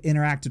we've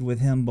interacted with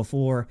him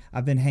before.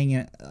 I've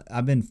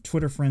been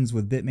Twitter friends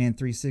with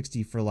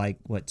Bitman360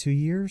 for 2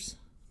 years,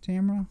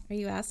 Tamara? Are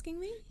you asking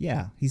me?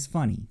 Yeah, he's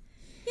funny.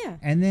 Yeah.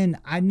 And then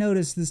I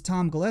noticed this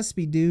Tom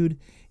Gillespie dude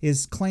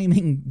is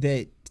claiming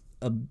that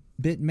a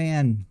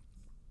Bitman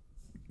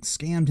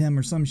scammed him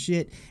or some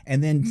shit,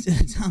 and then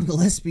Tom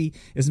Gillespie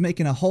is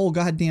making a whole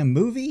goddamn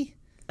movie,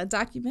 a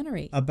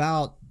documentary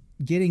about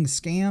getting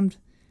scammed,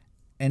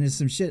 and it's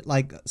some shit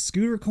like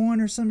Scooter Coin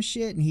or some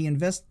shit, and you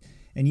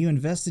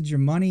invested your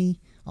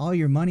money, all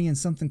your money, in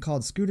something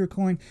called Scooter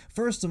Coin.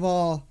 First of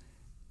all,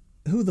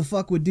 who the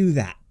fuck would do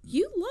that?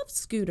 You love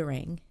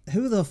scootering.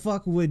 Who the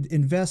fuck would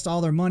invest all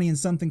their money in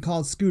something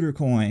called Scooter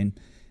Coin?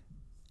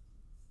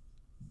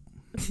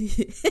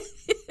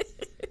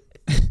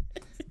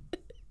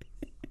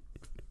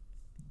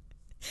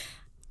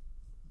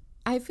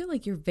 I feel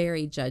like you're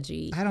very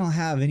judgy. I don't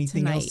have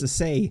anything else to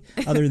say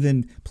other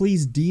than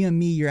please DM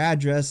me your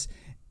address,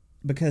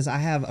 because I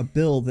have a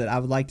bill that I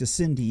would like to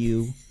send to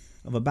you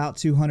of about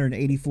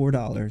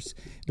 $284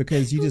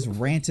 because you just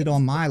ranted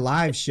on my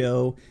live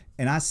show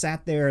and I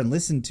sat there and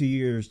listened to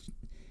your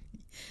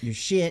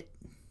shit.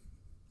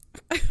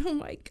 Oh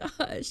my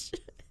gosh.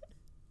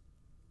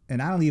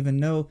 And I don't even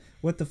know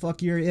what the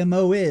fuck your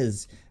MO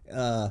is.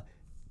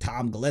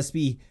 Tom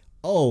Gillespie,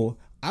 oh,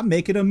 I'm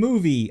making a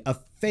movie, a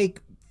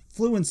fake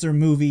influencer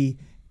movie,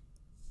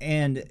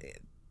 and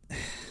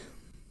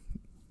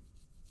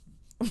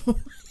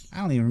I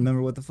don't even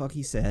remember what the fuck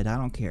he said. I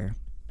don't care.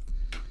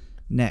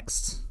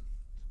 Next.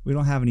 We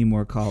don't have any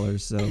more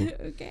callers, so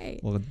okay.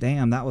 Well,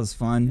 damn, that was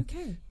fun.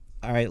 Okay.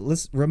 All right,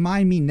 let's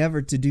remind me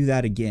never to do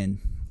that again.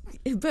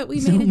 But we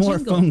made no a more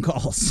jingle. phone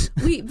calls.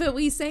 But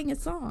we sang a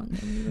song.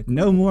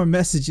 No more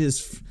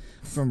messages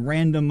from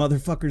random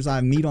motherfuckers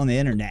I meet on the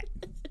internet.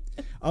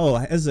 Oh,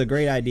 this is a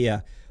great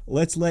idea.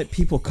 Let's let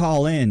people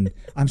call in.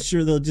 I'm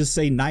sure they'll just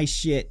say nice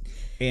shit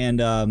and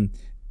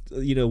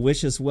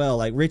wish us well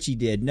like Richie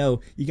did.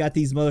 No, you got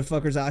these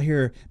motherfuckers out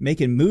here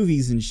making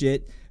movies and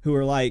shit who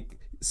are like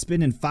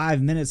spending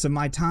 5 minutes of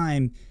my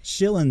time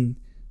shilling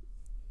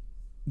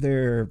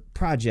their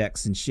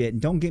projects and shit.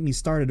 And don't get me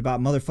started about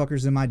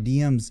motherfuckers in my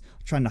DMs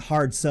trying to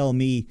hard sell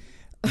me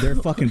their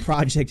fucking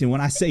project, and when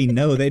I say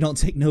no, they don't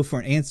take no for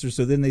an answer,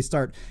 so then they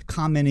start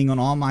commenting on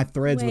all my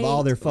threads with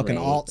all their fucking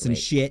alts and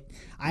shit.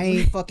 I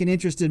ain't fucking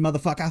interested,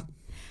 motherfucker.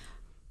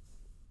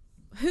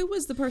 Who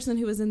was the person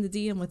who was in the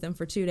DM with them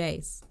for 2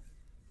 days?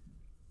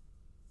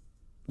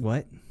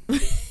 What?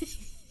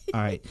 All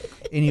right.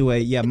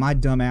 Anyway, yeah, my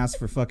dumb ass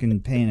for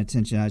fucking paying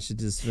attention. I should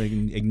just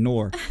fucking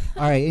ignore.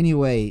 All right.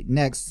 Anyway,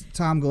 next,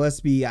 Tom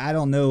Gillespie. I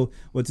don't know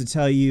what to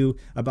tell you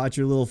about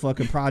your little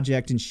fucking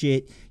project and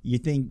shit. You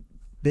think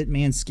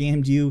Bitman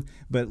scammed you,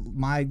 but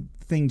my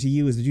thing to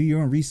you is to do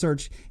your own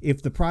research.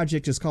 If the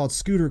project is called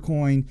Scooter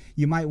Coin,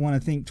 you might want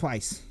to think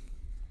twice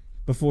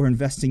before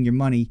investing your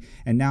money.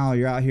 And now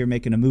you're out here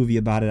making a movie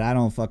about it. I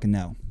don't fucking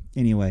know.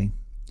 Anyway,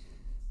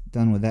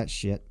 done with that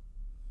shit.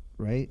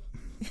 Right?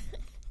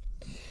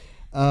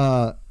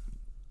 That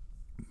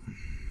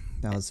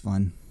was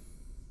fun.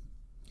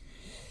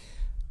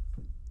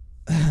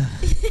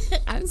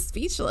 I'm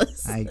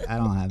speechless. I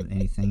don't have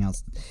anything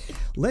else.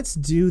 Let's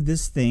do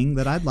this thing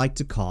that I'd like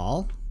to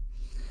call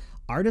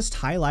Artist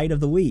Highlight of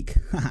the Week.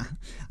 I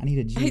need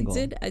a jingle.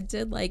 I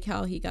did like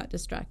how he got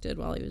distracted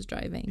while he was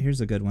driving.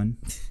 Here's a good one.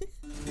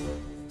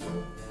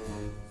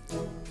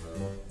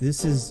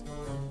 This is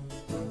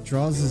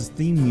Draws'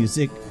 theme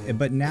music,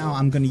 but now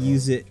I'm going to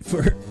use it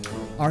for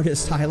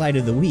Artist Highlight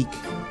of the Week.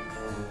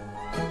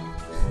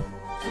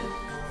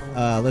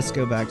 Let's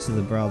go back to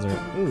the browser.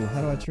 Ooh,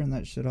 how do I turn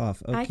that shit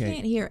off? Okay. I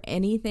can't hear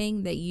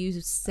anything that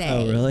you say.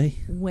 Oh, really?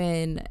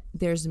 When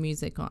there's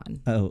music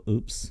on. Oh,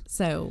 oops.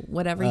 So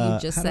whatever you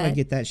just how said. do I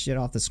get that shit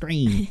off the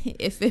screen?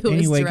 If it was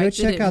anyway, go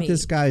directed check at out me.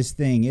 this guy's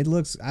thing. It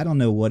looks, I don't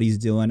know what he's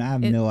doing. I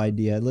have no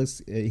idea. It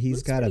looks, he's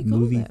looks got a pretty cool,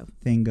 movie though.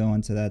 thing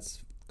going, so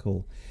that's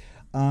cool.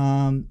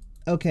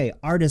 Okay,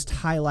 Artist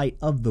Highlight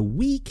of the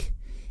Week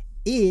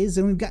is,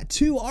 and we've got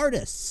two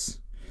artists.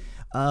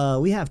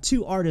 We have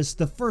two artists.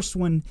 The first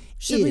one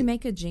Should we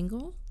make a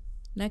jingle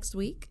next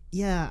week?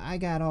 Yeah, I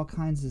got all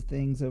kinds of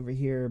things over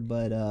here,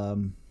 but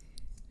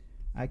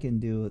I can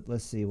do it.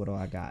 Let's see, what do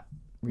I got?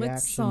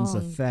 Reactions, what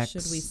song effects.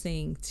 should we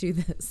sing to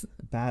this?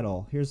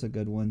 Battle. Here's a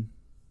good one.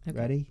 Okay.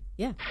 Ready?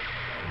 Yeah.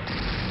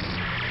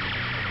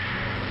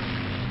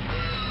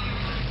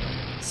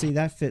 See,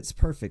 that fits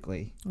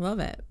perfectly. Love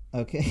it.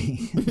 Okay.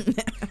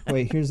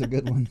 Wait, here's a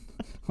good one.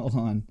 Hold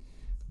on.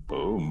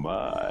 Oh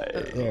my.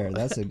 There,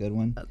 that's a good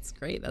one. That's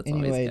great. That's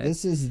Anyway, always good.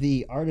 this is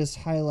the artist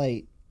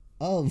highlight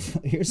of.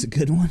 Here's a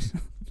good one.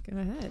 Go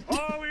ahead.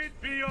 Oh, it'd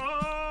be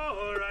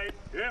alright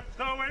if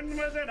the wind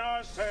was in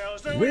our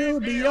sails. We'll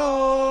be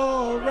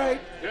alright.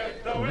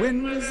 If the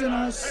Wind was in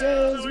our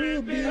sails.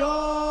 We'll be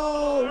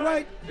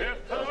alright.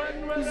 If the wind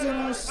Was in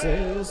our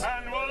sails.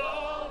 and we'll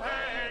all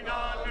hang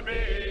on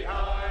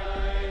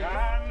behind,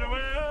 and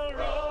we'll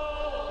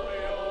roll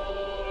the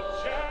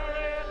old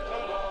chariot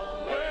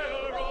along.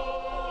 We'll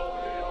roll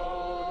the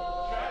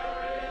old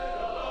chariot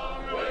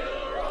along.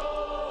 We'll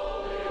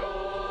roll the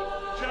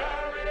old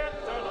chariot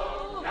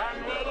along,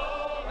 and we'll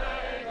all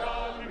hang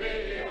on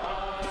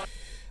behind.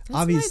 That's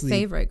Obviously- my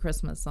favorite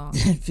Christmas song.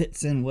 It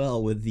fits in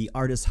well with the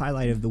artist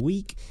highlight of the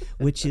week,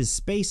 which is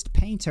Spaced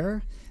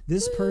Painter.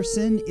 This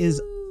person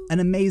is an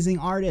amazing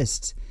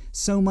artist.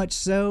 So much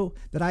so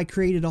that I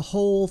created a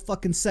whole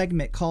fucking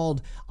segment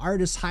called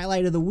Artist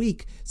Highlight of the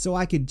Week so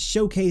I could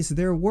showcase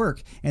their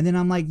work. And then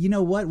I'm like, you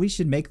know what? We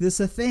should make this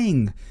a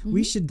thing.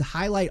 We should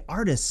highlight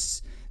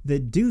artists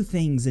that do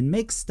things and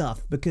make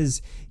stuff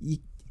because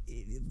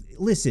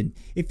listen,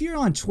 if you're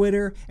on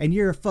Twitter and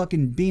you're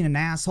fucking being an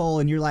asshole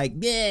and you're like,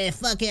 yeah,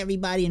 fuck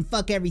everybody and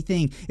fuck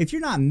everything, if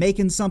you're not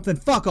making something,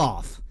 fuck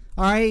off.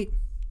 All right?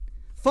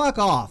 Fuck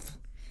off.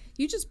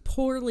 You just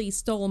poorly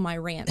stole my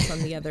rant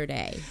from the other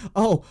day.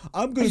 Oh,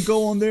 I'm going to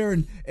go on there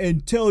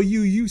and tell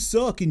you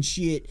suck and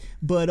shit,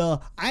 but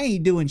I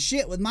ain't doing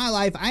shit with my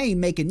life. I ain't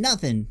making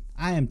nothing.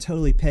 I am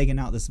totally pegging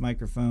out this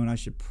microphone. I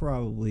should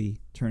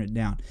probably turn it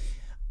down.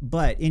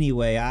 But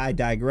anyway, I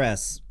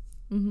digress.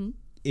 Mm-hmm.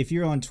 If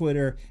you're on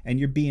Twitter and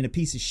you're being a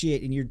piece of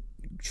shit and you're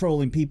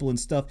trolling people and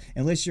stuff,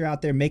 unless you're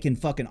out there making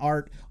fucking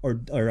art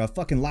or a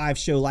fucking live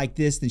show like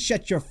this, then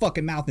shut your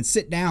fucking mouth and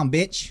sit down,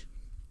 bitch.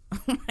 Oh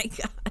my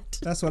God.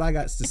 That's what I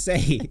got to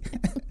say.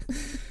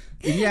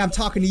 Yeah, I'm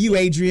talking to you,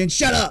 Adrian.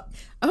 Shut up.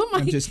 Oh my.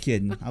 I'm just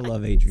kidding. I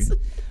love Adrian.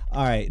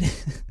 All right.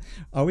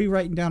 Are we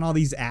writing down all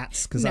these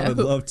ats? Because I would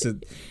love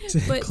to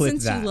but clip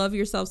since that. you love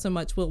yourself so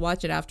much, we'll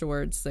watch it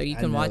afterwards so you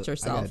can watch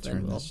yourself.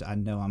 I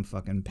know I'm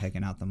fucking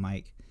pegging out the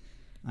mic.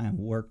 I am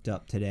worked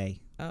up today.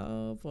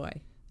 Oh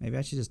boy. Maybe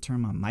I should just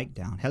turn my mic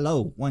down.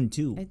 Hello, 1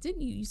 2. I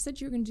didn't. You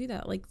said you were going to do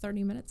that like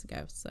 30 minutes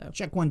ago. So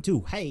check 1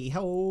 2. Hey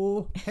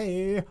ho,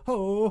 hey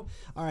ho.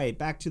 All right,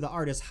 back to the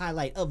artist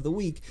highlight of the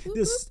week.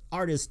 This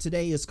artist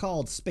today is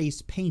called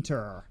Space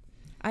Painter.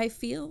 I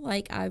feel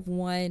like I've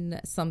won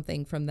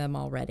something from them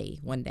already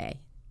one day.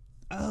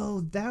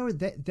 Oh,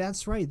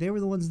 that's right. They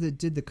were the ones that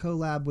did the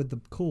collab with the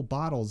cool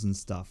bottles and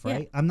stuff,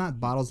 right? Yeah. I'm not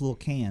bottles, little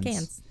cans.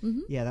 Cans. Mm-hmm.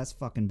 Yeah, that's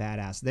fucking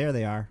badass. There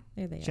they are.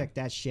 There they are. Check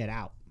that shit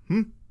out.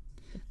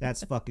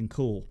 That's fucking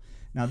cool.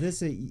 Now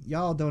this,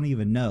 y'all don't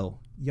even know.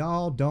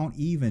 Y'all don't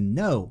even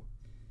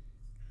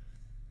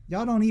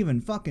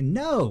fucking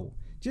know.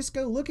 Just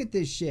go look at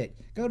this shit.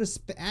 Go to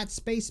at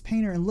Space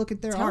Painter and look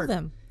at their art.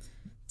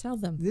 Tell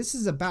them. This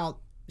is about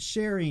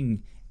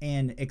sharing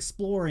and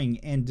exploring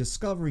and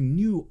discovering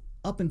new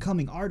up and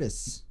coming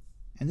artists.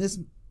 And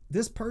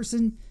this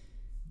person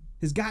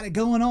has got it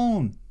going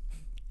on.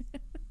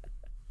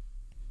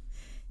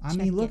 I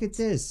mean, look at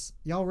this.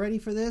 Y'all ready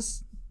for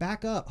this?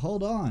 Back up.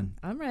 Hold on.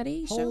 I'm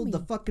ready. Hold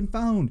the fucking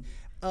phone.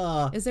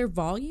 Is there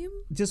volume?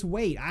 Just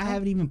wait. I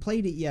haven't even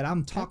played it yet.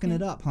 I'm talking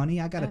it up, honey.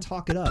 I got to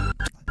talk it up.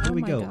 Here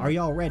we go. God. Are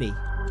y'all ready?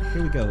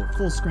 Here we go.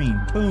 Full screen.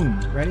 Boom.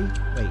 Ready?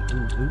 Wait.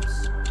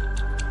 Oops.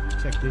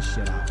 Check this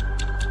shit out.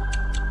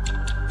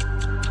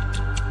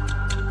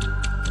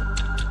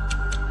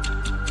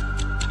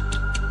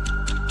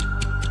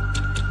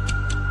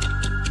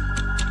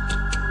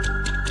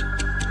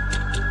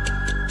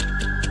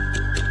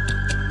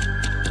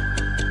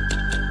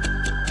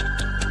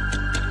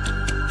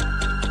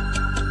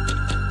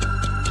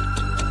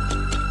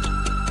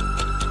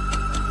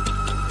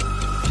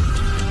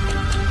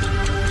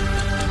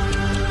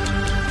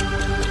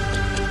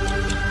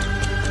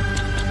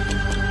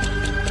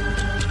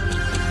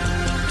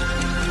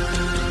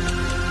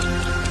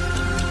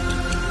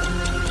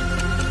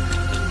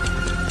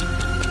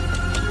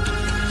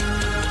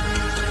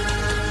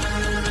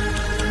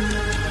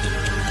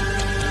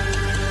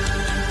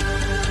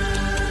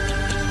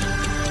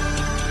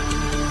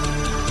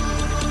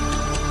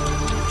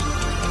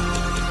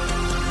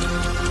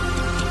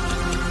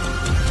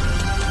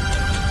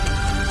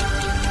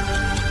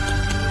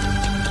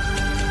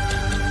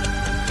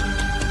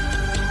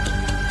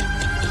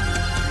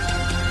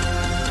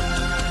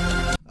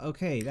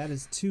 Okay, that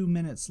is 2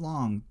 minutes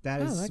long.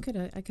 That is. I could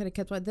have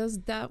kept one.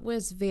 That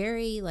was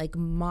very like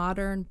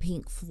modern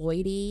Pink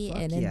Floyd-y,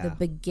 and in the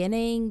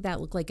beginning that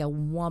looked like a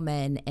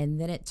woman,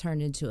 and then it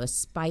turned into a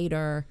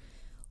spider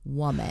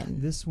woman.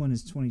 This one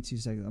is 22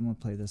 seconds. I'm gonna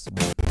play this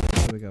one.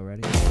 Here we go.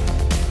 Ready?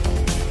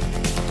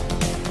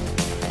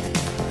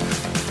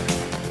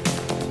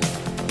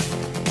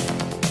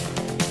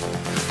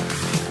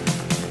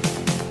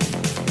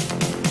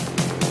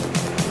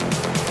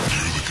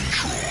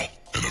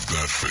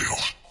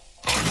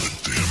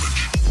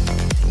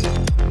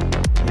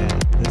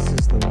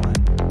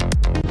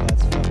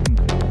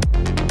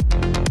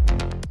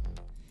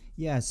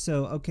 Yeah,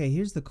 so, okay,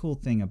 here's the cool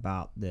thing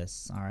about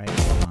this, all right?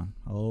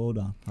 Hold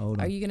on.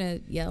 Are you going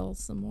to yell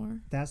some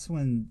more? That's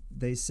when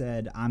they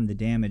said, I'm the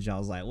damage. I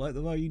was like, what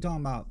are you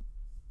talking about?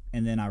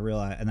 And then I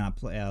realized, and then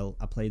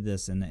I played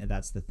this, and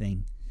that's the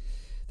thing.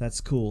 That's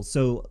cool.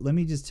 So let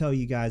me just tell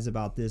you guys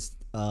about this.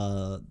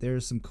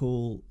 There's some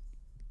cool,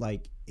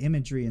 like,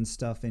 imagery and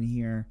stuff in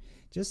here.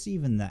 Just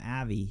even the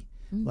Avi.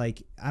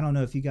 Like, I don't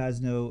know if you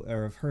guys know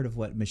or have heard of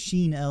what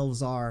machine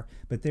elves are,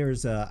 but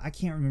there's I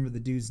can't remember the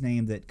dude's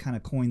name that kind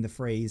of coined the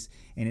phrase,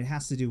 and it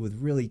has to do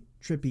with really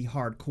trippy,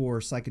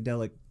 hardcore,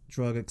 psychedelic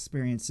drug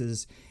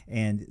experiences.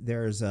 And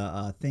there's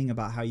a thing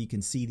about how you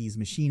can see these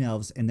machine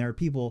elves, and there are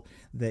people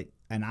that,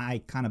 and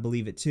I kind of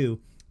believe it too,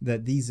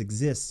 that these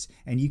exist,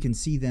 and you can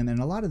see them. And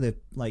a lot of the,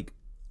 like,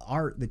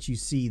 art that you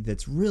see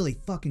that's really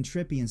fucking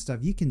trippy and stuff,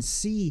 you can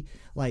see,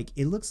 like,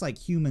 it looks like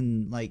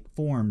human-like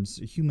forms.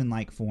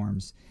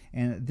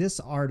 And this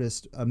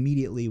artist,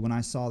 immediately when I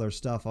saw their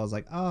stuff, I was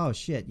like, oh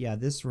shit, yeah,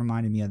 this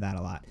reminded me of that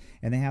a lot.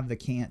 And they have they're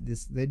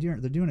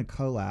doing a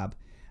collab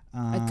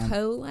A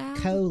collab?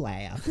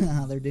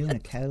 Collab. They're doing a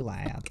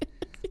collab.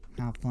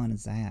 How fun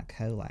is that?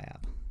 Collab.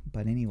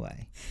 But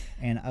anyway,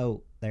 and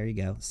oh, there you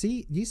go.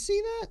 See, do you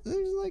see that?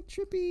 There's like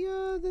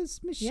trippy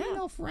this machine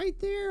elf right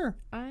there.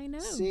 I know.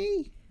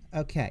 See?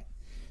 Okay.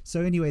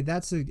 So anyway,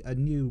 that's a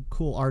new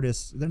cool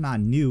artist. They're not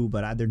new,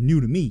 but they're new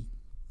to me.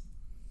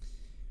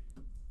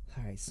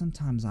 All right,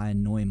 sometimes I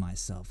annoy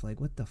myself.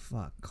 Like, what the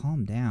fuck?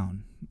 Calm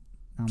down.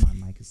 Now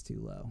my mic is too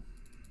low.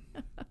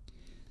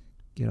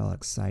 Get all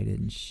excited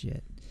and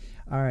shit.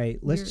 All right,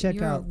 let's check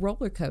you're out a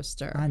roller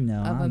coaster. I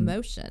know. Of I'm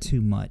emotion.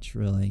 Too much,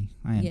 really.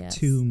 I am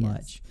too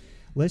much.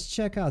 Let's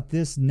check out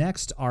this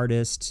next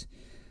artist.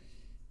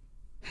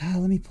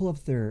 Let me pull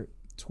up their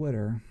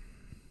Twitter.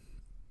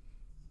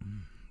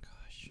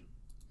 Gosh.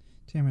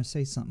 Tamara,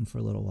 say something for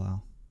a little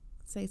while.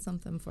 Say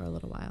something for a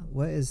little while.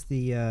 What is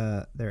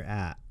the their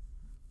at?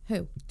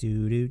 Who?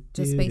 The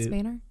Space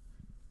Painter?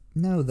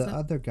 No, the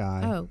other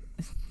guy. Oh.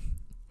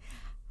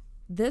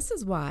 This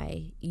is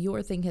why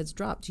your thing has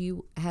dropped.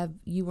 You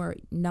are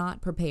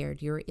not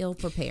prepared. You're ill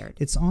prepared.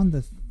 It's on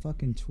the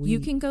fucking tweet. You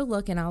can go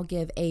look, and I'll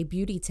give a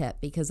beauty tip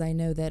because I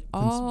know that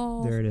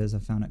all. There it is. I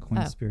found it.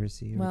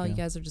 Conspiracy. Well, you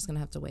guys are just gonna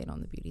have to wait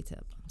on the beauty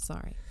tip. I'm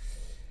sorry.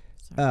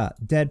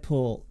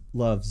 Deadpool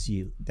loves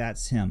you.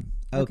 That's him.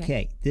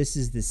 Okay. This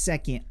is the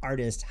second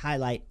artist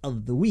highlight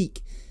of the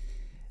week.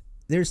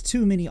 There's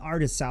too many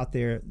artists out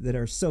there that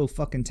are so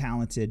fucking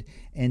talented,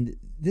 and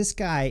this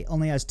guy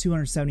only has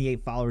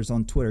 278 followers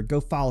on Twitter. Go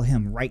follow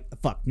him right the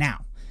fuck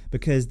now,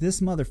 because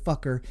this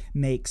motherfucker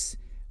makes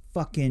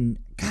fucking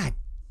god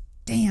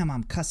damn.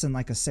 I'm cussing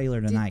like a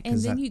sailor tonight. And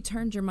then you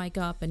turned your mic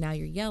up, and now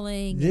you're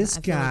yelling. This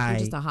I feel guy like you're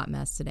just a hot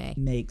mess today.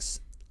 Makes,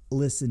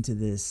 listen to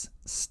this,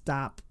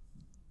 stop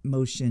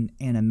motion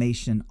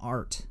animation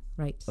art.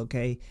 Right.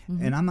 Okay,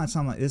 and I'm not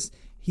talking about this.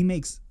 He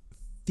makes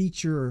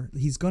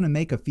he's going to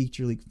make a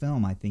feature length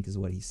film, I think is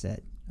what he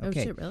said. Okay.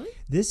 Oh shit, really?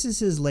 This is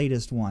his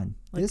latest one.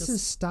 Like this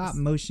is stop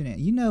motion.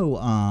 You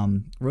know,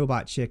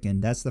 Robot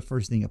Chicken. That's the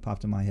first thing that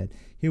popped in my head.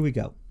 Here we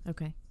go.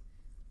 Okay.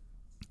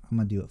 I'm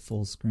going to do it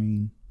full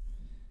screen.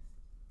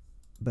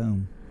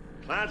 Boom.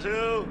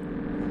 Klaatu!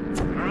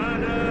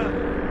 Miranda!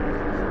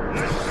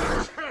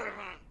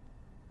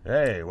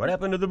 Hey, what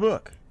happened to the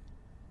book?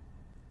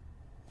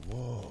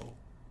 Whoa.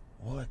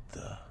 What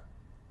the...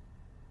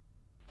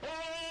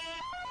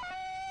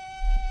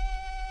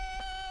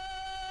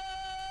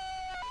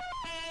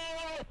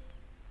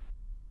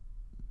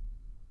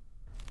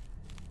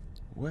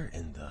 Where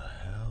in the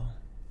hell?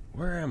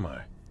 Where am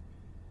I?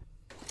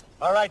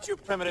 All right, you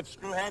primitive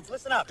screwheads,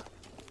 listen up.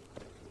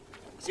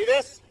 See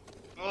this?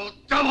 Oh,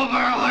 double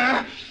barrel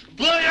here!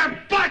 Blow your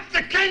butts!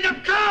 The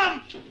kingdom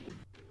come!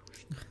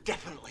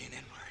 Definitely an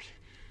N-word.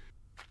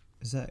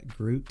 Is that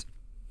Groot?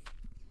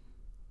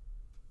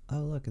 Oh,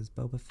 look, it's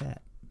Boba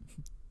Fett.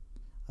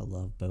 I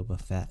love Boba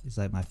Fett. He's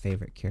like my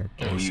favorite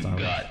character. Oh, you've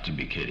got to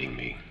be kidding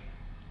me.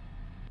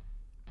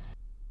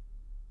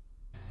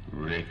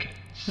 Rick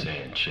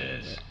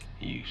Sanchez,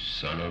 you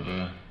son of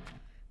a...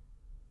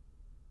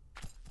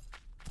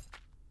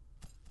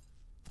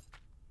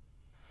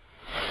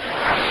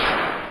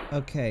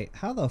 Okay,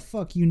 how the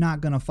fuck you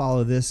not gonna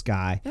follow this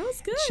guy? That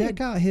was good.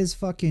 Check out his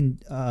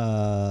fucking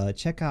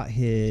check out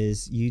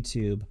his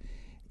YouTube.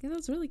 Yeah, that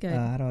was really good.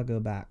 How do I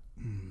go back?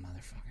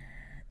 Motherfucker.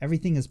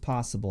 Everything is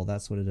possible.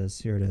 That's what it is.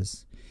 Here it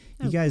is.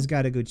 You guys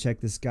got to go check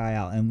this guy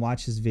out and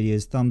watch his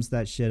videos. Thumbs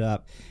that shit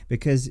up,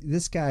 because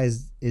this guy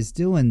is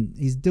doing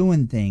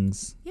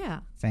things.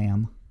 Yeah.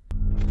 Fam.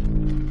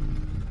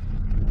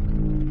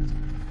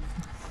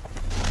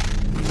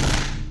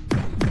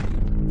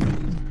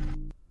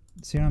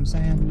 See what I'm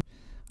saying?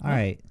 All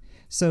right.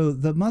 So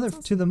two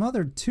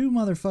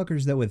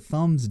motherfuckers that would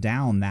thumbs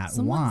down that.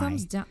 Someone why?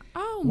 thumbs down.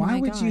 Oh my God. Why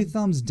would you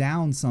thumbs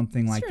down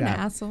something like You're that?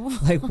 an asshole.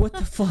 Like, what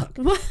the fuck?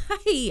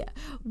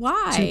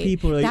 Why? Two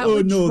people are like, that oh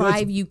would no,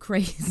 drive you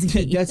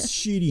crazy. That's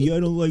shitty.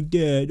 I don't like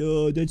that.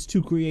 Oh, that's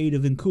too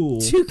creative and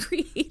cool. Too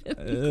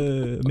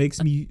creative.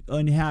 Makes me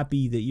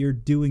unhappy that you're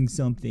doing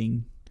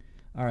something.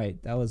 All right,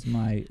 that was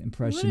my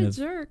impression of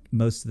jerk.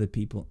 Most of the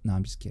people. No,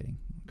 I'm just kidding.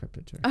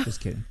 Crypto jerk.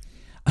 Just kidding.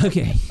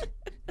 Okay.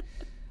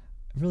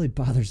 It really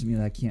bothers me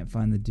that I can't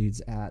find the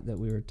dude's at that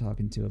we were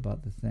talking to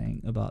about the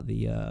thing, about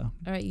the... All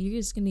right, you're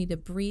just going to need to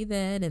breathe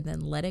in and then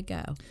let it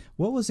go.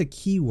 What was a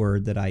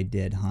keyword that I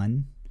did,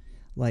 hun?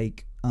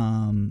 Like,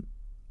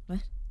 What?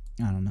 I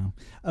don't know.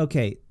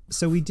 Okay,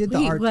 so we did the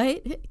Wait, art...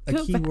 what? A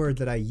Go keyword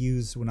that I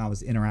used when I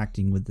was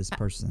interacting with this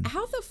person.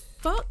 How the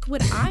fuck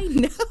would I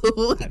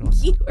know? I don't know.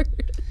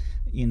 Keyword.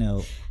 You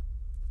know,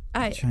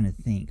 I'm trying to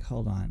think.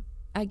 Hold on.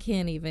 I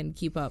can't even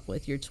keep up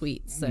with your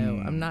tweets, so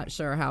I'm not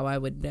sure how I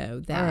would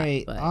know that. All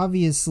right, but.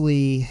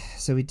 obviously,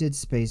 so we did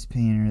Space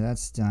Painter.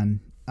 That's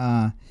done.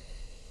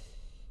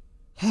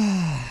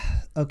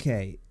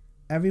 Okay,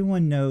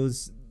 everyone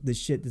knows the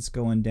shit that's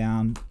going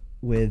down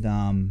with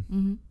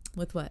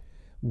With what?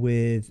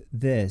 With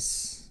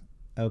this.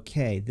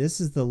 Okay,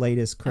 this is the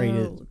latest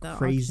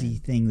crazy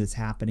thing that's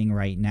happening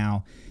right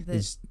now.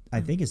 I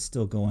think it's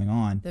still going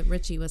on. That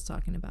Richie was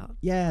talking about.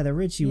 Yeah, that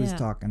Richie was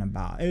talking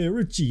about. Hey,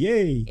 Richie,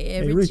 hey.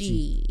 Hey,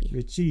 Richie.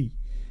 Richie.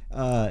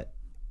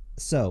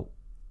 So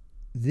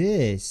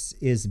this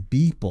is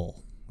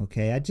Beeple.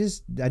 Okay,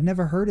 I'd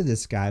never heard of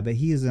this guy, but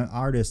he is an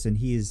artist and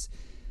he's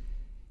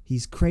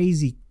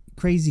crazy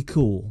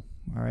cool.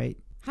 All right.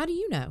 How do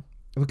you know?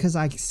 Because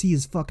I see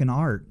his fucking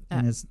art,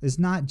 and it's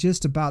not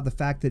just about the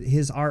fact that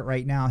his art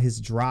right now, his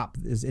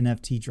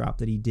NFT drop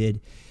that he did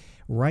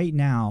right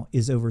now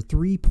is over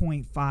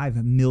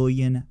 $3.5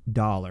 million.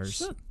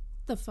 Shut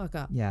the fuck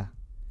up. Yeah.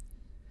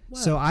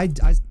 Whoa. So I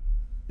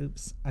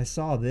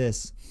saw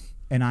this,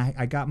 and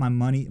I got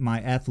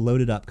my F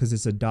loaded up because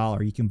it's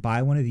 $1. You can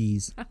buy one of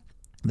these.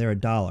 They're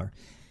 $1.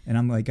 And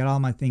I'm like, got all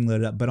my thing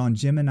loaded up. But on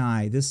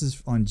Gemini, this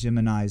is on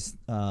Gemini's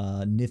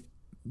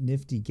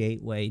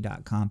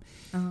niftygateway.com.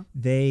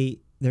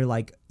 They're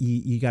like,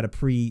 you got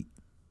to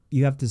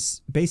you have to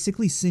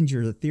basically send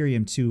your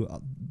Ethereum to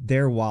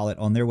their wallet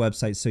on their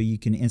website so you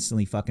can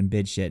instantly fucking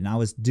bid shit. And I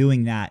was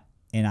doing that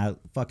and I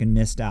fucking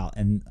missed out.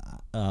 And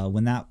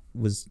when that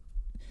was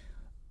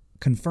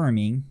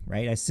confirming,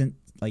 right, I sent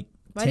like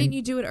Why didn't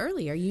you do it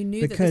earlier? You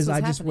knew because that this was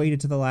I just happening.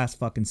 waited to the last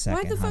fucking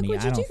second. Why the fuck honey.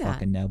 would you I don't do that?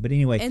 fucking know. But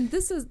anyway, And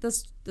this is the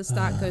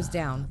stock goes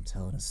down. I'm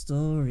telling a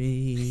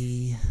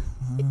story.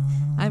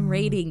 I'm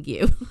rating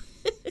you.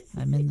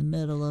 I'm in the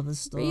middle of a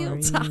story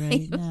Real time.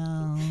 right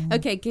now.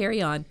 Okay,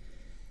 carry on.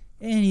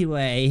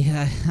 Anyway,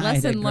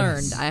 Lesson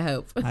learned, I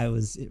hope. I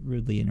was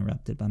rudely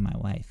interrupted by my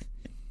wife.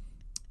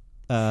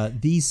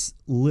 These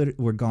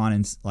were gone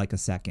in like a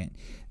second.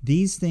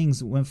 These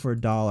things went for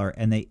 $1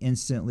 and they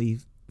instantly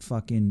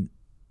fucking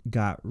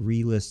got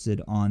relisted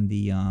on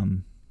the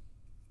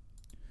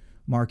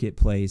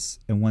marketplace,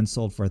 and one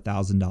sold for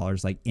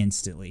 $1,000 like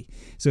instantly.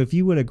 So if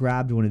you would have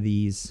grabbed one of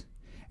these,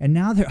 and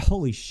now they're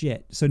holy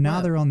shit. So now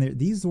they're on there.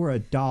 These were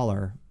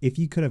 $1 if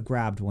you could have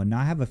grabbed one.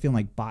 Now I have a feeling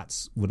like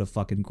bots would have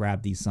fucking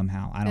grabbed these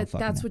somehow. I don't fucking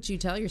That's know. what you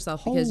tell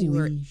yourself because you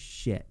were Holy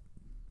shit.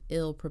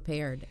 ill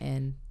prepared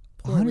and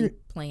poorly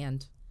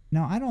planned.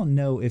 Now I don't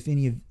know if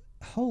any of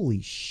holy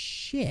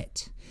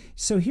shit.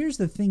 So here's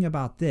the thing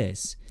about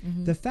this.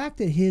 The fact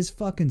that his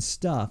fucking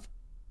stuff,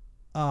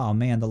 oh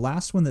man, the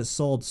last one that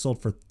sold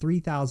for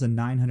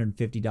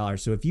 $3,950.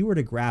 So if you were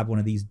to grab one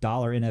of these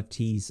dollar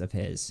NFTs of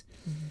his,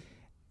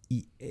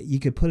 you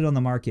could put it on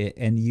the market,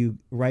 and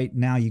right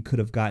now you could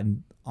have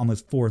gotten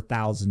almost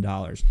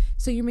 $4,000.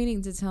 So you're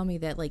meaning to tell me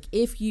that like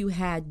if you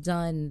had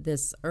done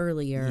this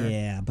earlier,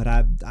 Yeah, but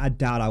I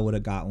doubt I would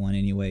have got one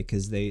anyway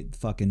because they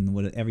fucking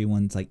would.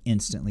 Everyone's like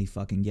instantly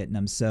fucking getting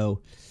them.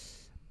 So,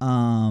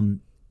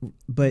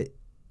 but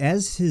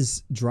as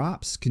his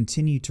drops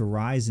continue to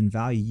rise in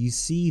value, you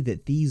see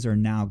that these are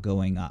now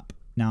going up.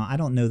 Now, I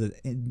don't know that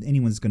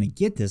anyone's going to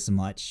get this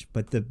much,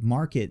 but the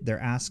market they're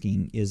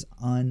asking is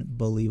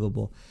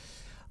unbelievable.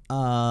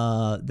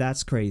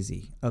 That's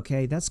crazy.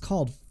 Okay, that's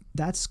called.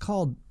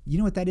 You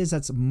know what that is?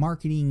 That's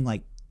marketing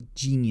like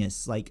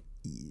genius. Like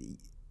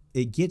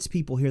it gets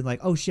people here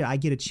like, oh shit, I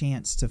get a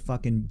chance to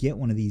fucking get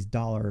one of these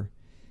dollar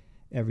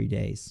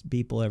everydays,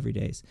 Beeple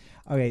everydays.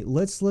 Okay,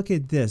 let's look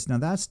at this. Now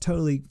that's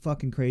totally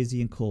fucking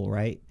crazy and cool,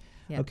 right?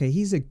 Yep. Okay,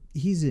 he's a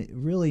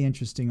really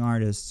interesting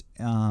artist,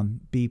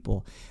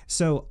 Beeple.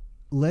 So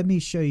let me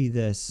show you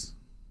this.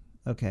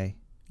 Okay.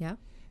 Yeah.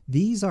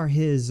 These are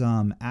his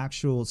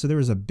actual. So there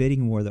was a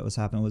bidding war that was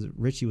happening. Was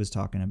Richie was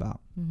talking about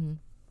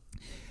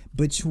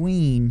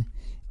between.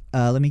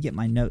 Let me get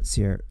my notes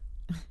here.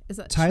 Is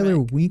that Tyler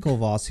Shrek?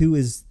 Winklevoss, who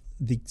is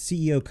the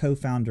CEO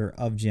co-founder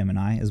of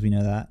Gemini, as we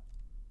know that.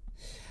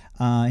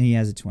 He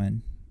has a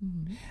twin.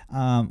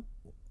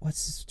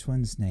 What's his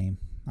twin's name?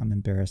 I'm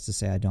embarrassed to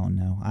say I don't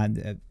know.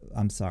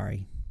 I'm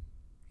sorry.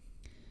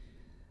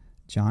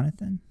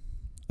 Jonathan?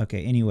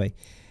 Okay, anyway.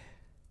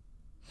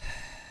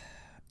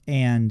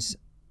 And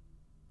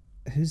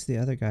who's the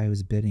other guy who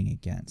was bidding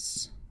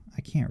against?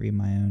 I can't read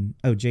my own.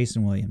 Oh,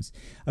 Jason Williams.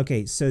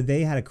 Okay, so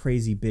they had a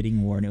crazy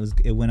bidding war, and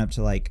it went up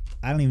to like,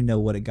 I don't even know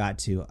what it got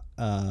to.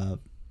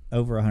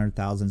 Over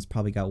 100,000. It's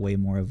probably got way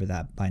more over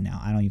that by now.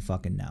 I don't even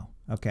fucking know.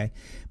 Okay,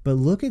 but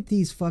look at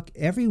these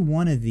every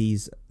one of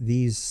these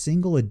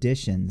single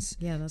editions.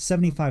 Yeah, that's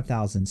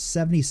 75,000,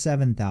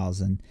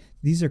 77,000.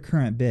 These are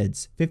current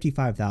bids.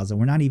 55,000.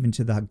 We're not even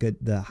to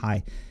the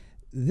high.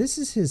 This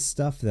is his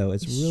stuff though.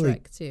 It's really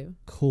Shrek too.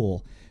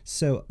 cool.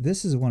 So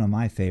this is one of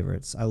my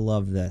favorites. I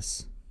love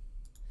this.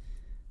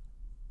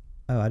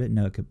 Oh, I didn't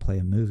know it could play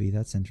a movie.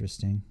 That's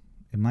interesting.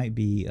 It might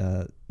be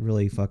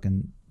really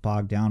fucking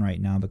bogged down right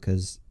now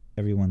because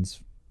everyone's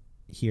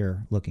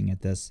here looking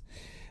at this.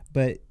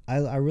 But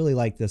I really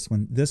like this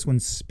one. This one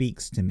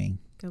speaks to me.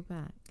 Go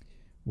back.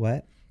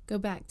 What? Go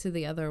back to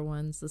the other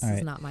ones. This All is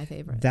right. not my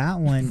favorite. That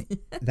one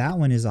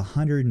is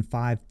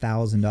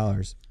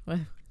 $105,000. Wow.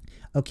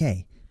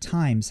 Okay.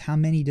 Times how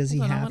many does he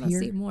Hold on, I have want to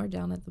here? see more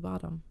down at the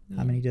bottom.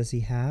 How many does he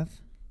have?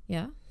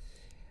 Yeah.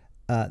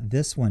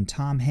 This one,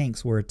 Tom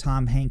Hanks, where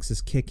Tom Hanks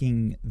is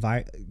kicking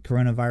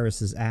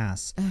coronavirus's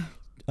ass.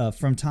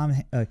 From Tom.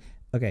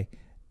 Okay.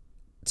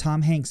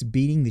 Tom Hanks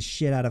beating the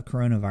shit out of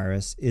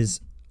coronavirus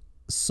is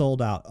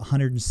sold out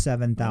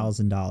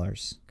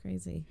 $107,000.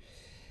 Crazy.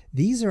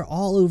 These are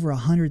all over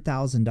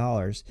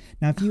 $100,000.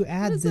 Now, if you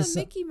add What is this, that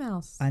Mickey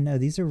Mouse? I know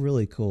these are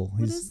really cool. What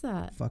He's is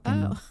that? Fucking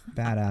Oh.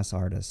 badass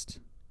artist.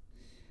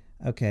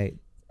 Okay,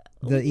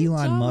 the Look at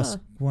Elon Jabba. Musk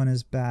one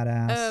is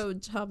badass. Oh,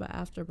 Jabba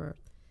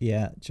Afterbirth.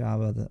 Yeah,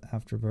 Jabba the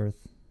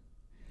Afterbirth.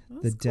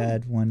 That's The cool.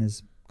 Dead one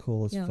is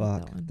cool as Yeah, I like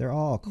fuck. that one. They're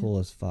all cool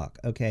as fuck.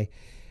 Okay,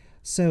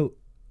 so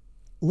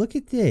look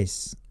at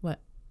this. What?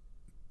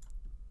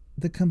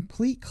 The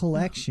complete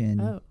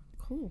collection Oh,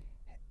 cool.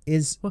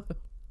 is Whoa.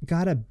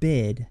 got a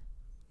bid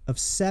of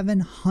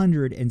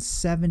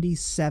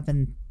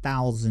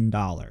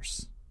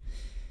 $777,000.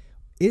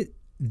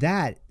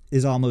 That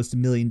is almost $1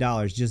 million,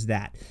 just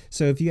that.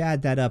 So if you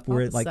add that up,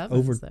 we're All at the like sevens,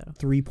 over though.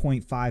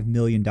 $3.5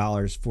 million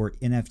for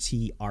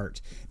NFT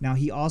art. Now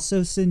he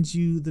also sends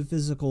you the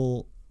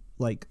physical,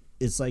 like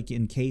it's like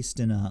encased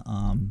in a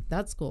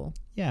That's cool.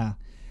 yeah.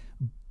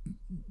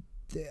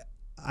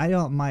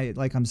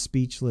 I'm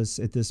speechless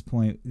at this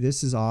point.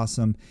 This is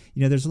awesome.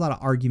 You know, there's a lot of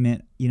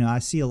argument. You know, I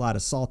see a lot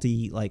of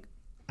salty, like,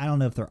 I don't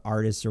know if they're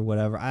artists or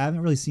whatever. I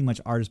haven't really seen much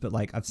artists, but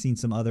like I've seen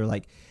some other,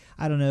 like,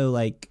 I don't know,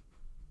 like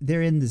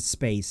they're in this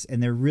space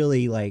and they're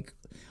really like,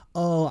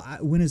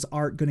 when is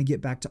art going to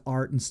get back to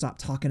art and stop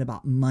talking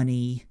about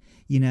money?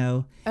 You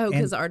know? Oh, And-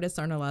 because artists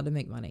aren't allowed to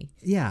make money.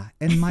 yeah.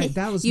 And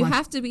that was You my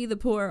have to be the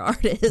poor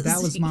artist.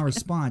 that was my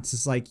response.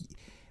 It's like,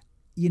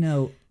 you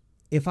know,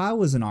 if I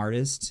was an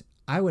artist,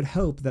 I would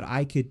hope that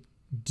I could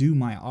do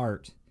my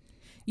art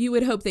You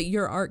would hope that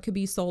your art could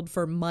be sold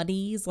for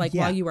monies, like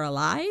Yeah. while you were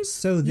alive.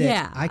 so that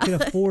yeah. I could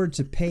afford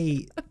to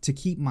pay to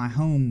keep my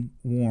home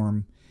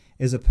warm,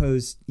 as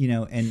opposed, you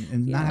know,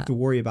 and not Yeah. have to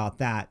worry about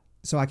that.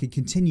 So I could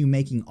continue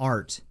making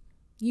art.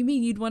 You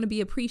mean you'd want to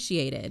be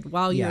appreciated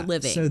while you're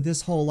living? So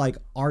this whole like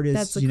artist,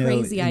 That's a you know,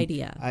 crazy and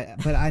idea.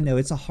 but I know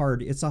it's a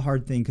hard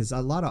thing because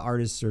a lot of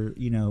artists are,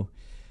 you know,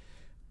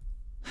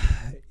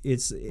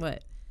 it's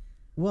What?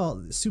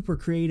 well, super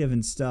creative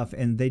and stuff,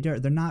 and they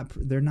don't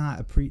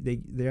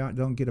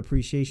get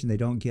appreciation. They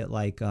don't get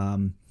like,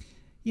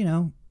 you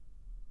know,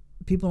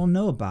 people don't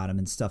know about them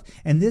and stuff.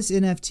 And this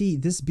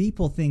NFT, this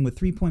Beeple thing with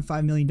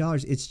 $3.5 million,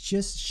 it's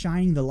just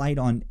shining the light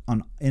on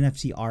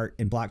NFT art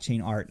and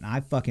blockchain art, and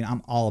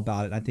I'm all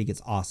about it. I think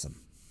it's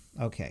awesome.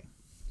 Okay.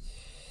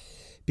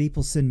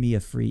 Beeple, send me a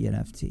free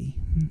NFT.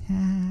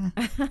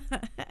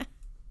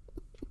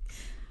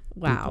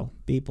 Wow.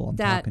 Beeple, I'm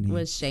That talking to you.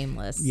 was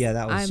shameless. Yeah,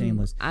 that was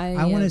shameless. I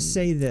want am- to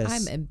say this.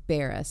 I'm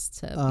embarrassed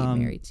to be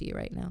married to you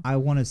right now. I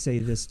want to say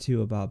this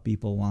too about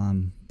Beeple while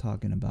I'm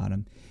talking about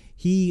him.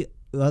 The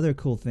other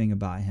cool thing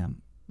about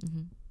him,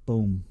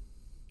 boom.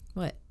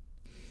 What?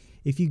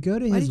 If you go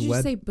to Why his did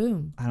you say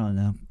boom? I don't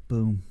know,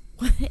 boom.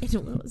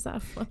 What was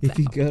that about? If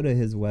you go to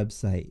his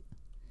website,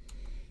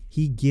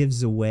 he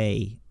gives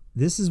away.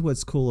 This is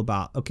what's cool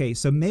about. Okay,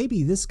 so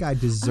maybe this guy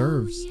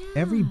deserves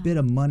every bit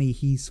of money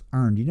he's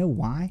earned. You know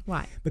why?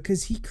 Why?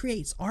 Because he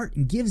creates art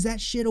and gives that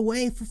shit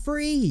away for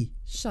free.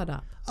 Shut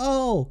up.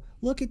 Oh,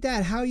 look at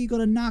that. How are you going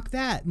to knock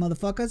that,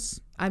 motherfuckers?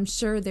 I'm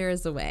sure there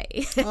is a way.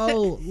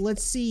 Oh,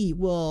 let's see.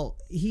 Well,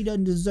 he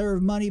doesn't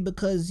deserve money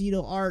because, you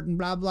know, art and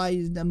blah, blah,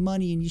 is the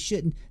money and you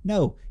shouldn't.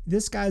 No,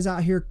 this guy's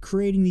out here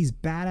creating these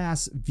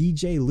badass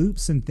VJ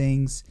loops and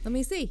things Let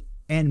me see.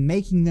 and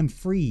making them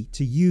free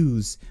to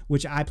use,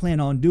 which I plan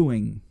on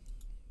doing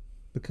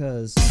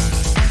because,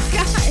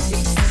 Guys,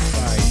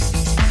 sorry.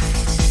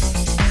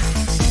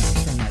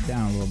 Turn that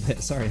down a little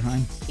bit. Sorry,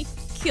 hon. he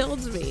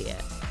killed me.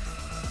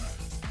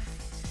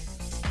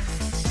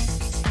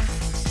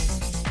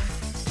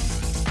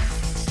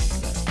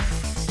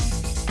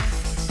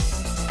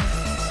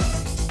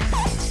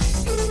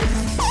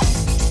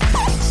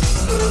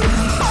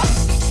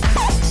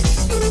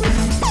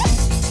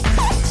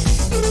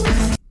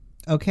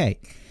 Okay.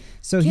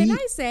 So Can he.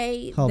 I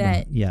say Hold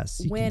that on.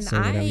 Yes, you when can say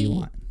whatever you I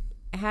want.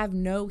 have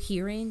no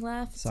hearing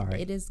left,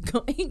 Sorry. it is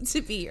going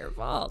to be your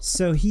fault.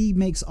 So he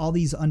makes all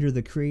these under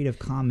the Creative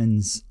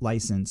Commons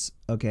license.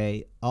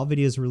 Okay, all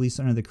videos are released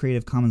under the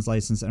Creative Commons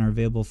license and are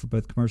available for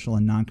both commercial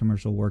and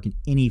non-commercial work in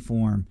any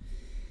form.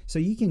 So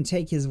you can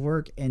take his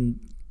work and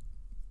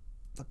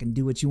fucking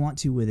do what you want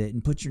to with it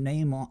and put your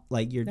name on.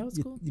 Like That was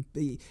cool.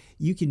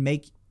 You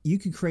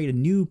can create a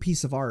new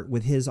piece of art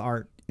with his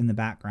art in the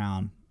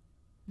background.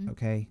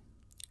 Okay.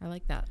 I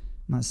like that.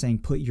 I'm not saying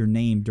put your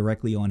name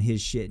directly on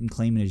his shit and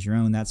claim it as your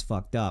own. That's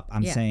fucked up.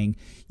 I'm Yeah. saying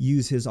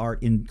use his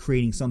art in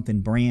creating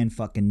something brand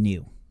fucking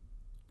new.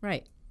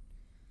 Right.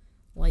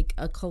 Like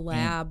a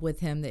collab with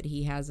him that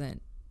he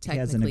hasn't He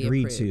hasn't technically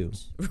agreed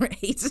approved.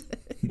 Right.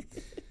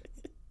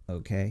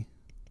 Okay.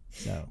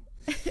 So,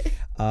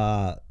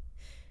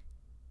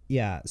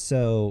 yeah.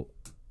 So,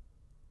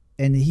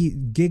 and he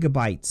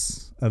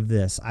gigabytes of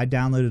this. I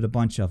downloaded a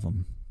bunch of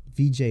them.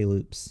 VJ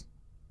loops.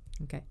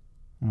 Okay.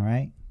 All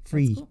right.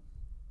 Free. cool.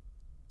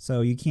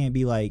 So you can't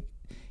be like,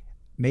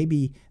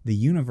 maybe the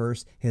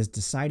universe has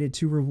decided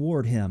to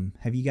reward him.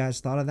 Have you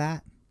guys thought of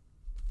that?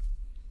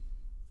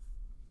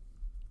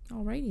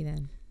 Alrighty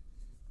then.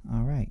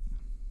 All right.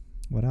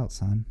 What else,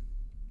 hon?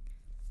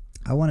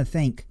 I want to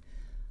thank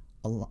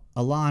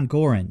Alon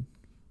Gorin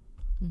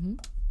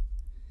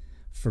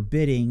for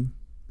bidding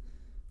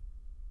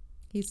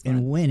He's fun.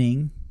 and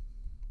winning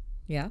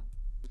Yeah.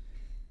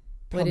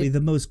 probably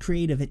the most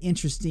creative and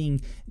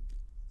interesting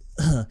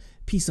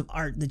piece of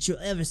art that you'll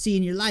ever see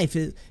in your life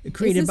is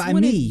created Is this by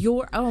one me. of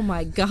your? Oh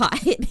my God.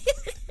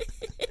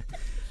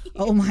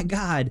 Oh my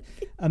God.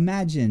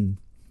 Imagine,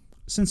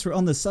 since we're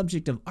on the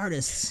subject of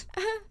artists,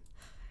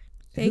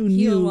 Thank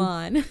you,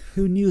 Alon.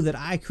 who knew that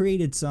I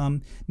created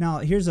some? Now,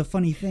 here's a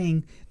funny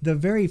thing. The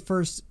very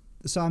first,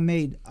 so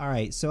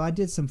I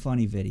did some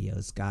funny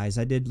videos, guys.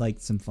 I did like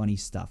some funny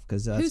stuff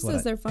because that's Who what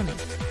says they're funny?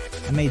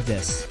 I made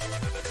this.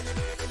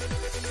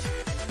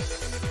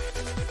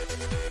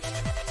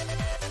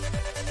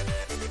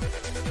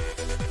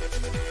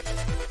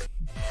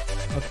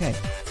 Okay.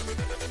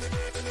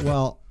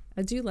 Well,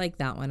 I do like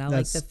that one. I like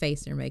That's- the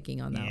face you're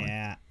making on that one.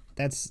 yeah,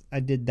 I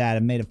did that. I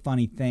made a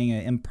funny thing.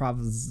 I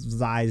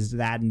improvised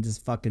that and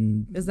just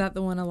fucking. Is that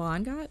the one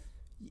Alon got?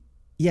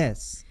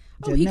 Yes.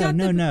 Oh, he got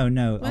the-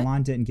 No. What?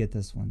 Alon didn't get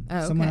this one.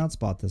 Oh, Someone okay. else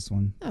bought this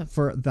one Oh.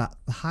 for the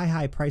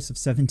high price of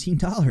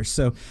 $17.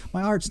 So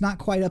my art's not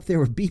quite up there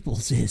with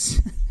Beeple's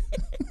is.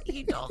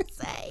 You don't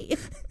say.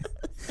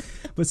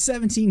 But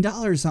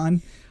 $17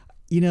 on,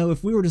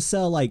 if we were to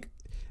sell like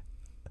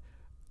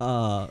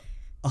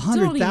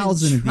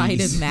 100,000 of Don't even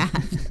these. try to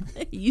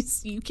math.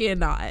 you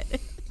cannot.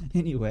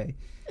 Anyway,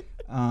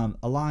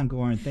 Alon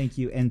Gorin, thank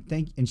you,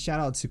 and shout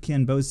out to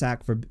Ken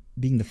Bosak for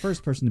being the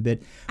first person to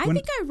bid. I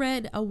think I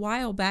read a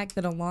while back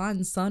that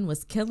Alon's son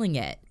was killing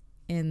it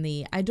in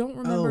the. I don't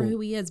remember Oh. who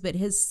he is, but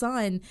his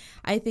son,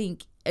 I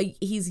think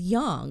he's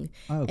young,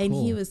 Oh, and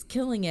he cool. was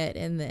killing it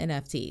in the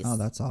NFTs. Oh,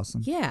 that's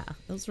awesome. Yeah,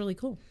 that was really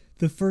cool.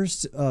 The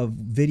first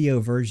video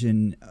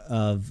version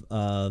of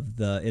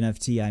the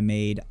NFT I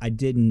made, I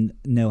didn't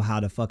know how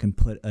to fucking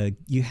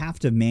you have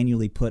to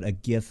manually put a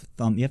GIF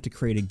you have to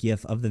create a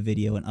GIF of the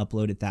video and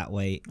upload it that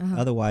way.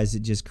 Otherwise,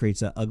 it just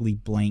creates an ugly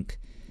blank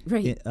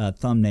Right.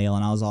 thumbnail,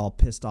 and I was all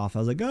pissed off. I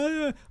was like, oh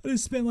yeah, I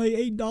just spent like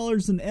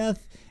 $8 in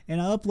ETH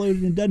and I uploaded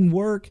and it doesn't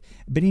work.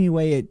 But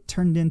anyway, it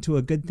turned into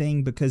a good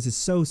thing because it's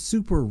so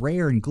super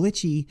rare and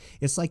glitchy.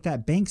 It's like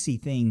that Banksy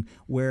thing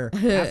where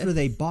after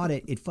they bought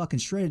it, it fucking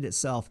shredded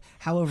itself.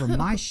 However,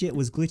 my shit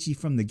was glitchy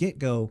from the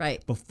get-go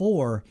Right.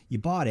 before you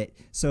bought it.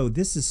 So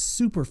this is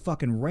super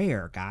fucking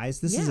rare,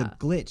 guys. This is a Yeah.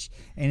 glitch,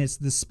 and it's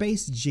the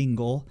space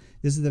jingle.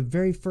 This is the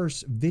very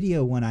first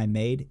video one I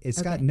made.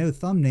 It's got Okay. no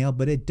thumbnail,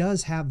 but it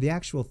does have the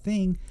actual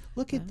thing.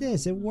 Look at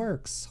this. It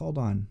works. Hold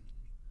on.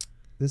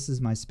 This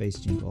is my space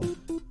jingle.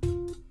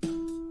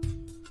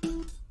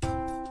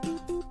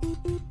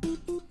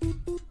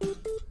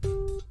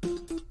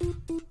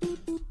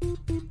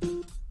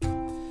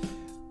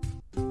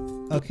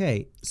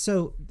 Okay,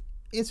 so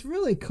it's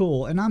really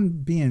cool, and I'm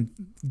being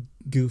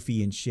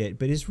goofy and shit,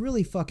 but it's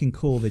really fucking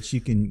cool that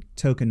you can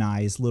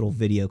tokenize little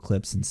video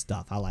clips and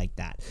stuff. I like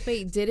that.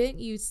 Wait, didn't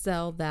you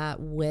sell that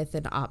with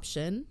an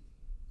option?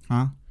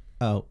 Huh?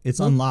 Oh, it's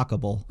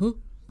unlockable.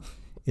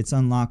 It's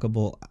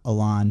unlockable,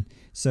 Alon.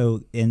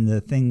 So, and the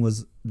thing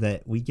was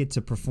that we get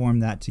to perform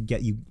that to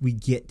get you. We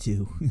get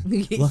to.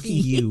 Lucky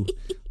you.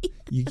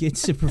 You get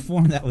to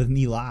perform that with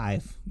me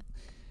live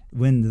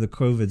when the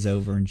COVID's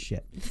over and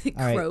shit.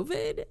 All right.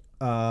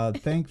 COVID?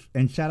 Thanks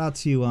and shout out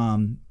to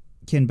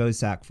Ken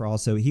Bosak for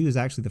also. He was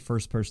actually the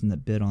first person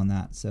that bid on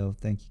that. So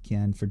thank you,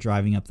 Ken, for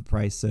driving up the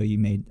price. So you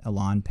made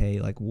Alon pay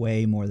like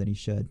way more than he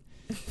should.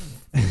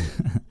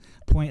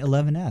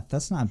 0.11 ETH.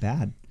 That's not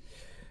bad.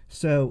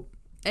 So.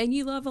 And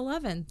you love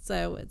 11,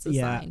 so it's a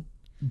sign.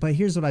 But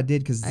here's what I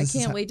did because I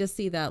can't wait to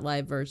see that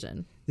live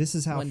version. This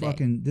is how one day.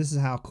 this is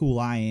how cool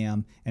I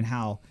am and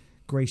how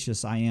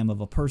gracious I am of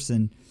a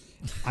person.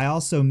 I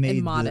also made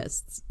And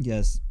modest.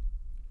 Yes.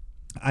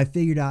 I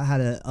figured out how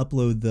to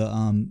upload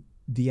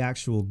the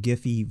actual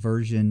Giphy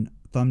version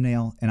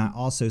thumbnail, and I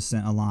also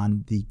sent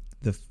Alon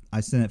I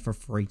sent it for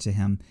free to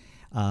him,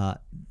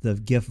 the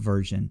GIF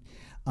version.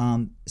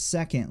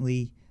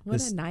 Secondly,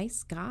 What a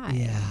nice guy.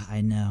 yeah,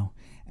 I know.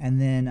 And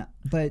then,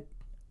 but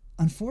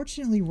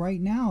unfortunately,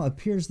 right now, it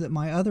appears that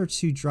my other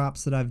two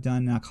drops that I've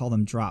done, and I call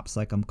them drops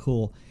like I'm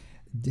cool,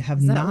 have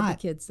Is that what not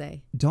the kids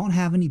say? don't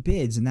have any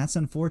bids, and that's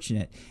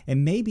unfortunate.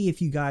 And maybe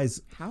if you guys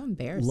How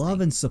embarrassing.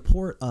 love and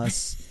support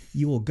us,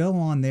 you will go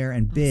on there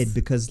and bid,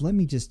 because let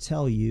me just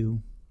tell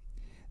you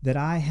that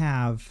I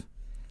have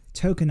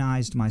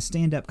tokenized my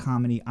stand-up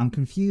comedy. I'm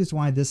confused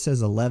why this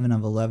says 11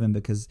 of 11,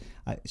 because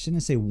I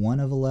shouldn't say 1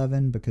 of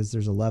 11, because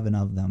there's 11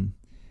 of them.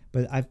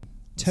 But I've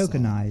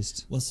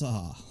tokenized. What's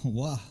up?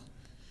 What?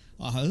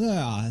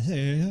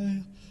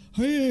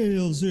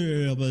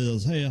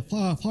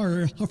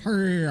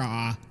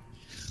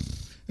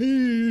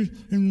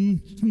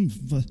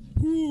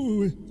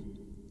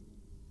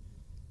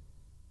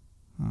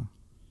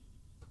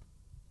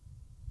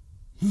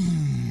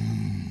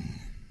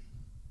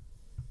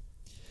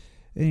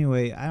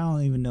 Anyway, I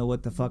don't even know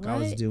what the fuck I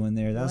was What doing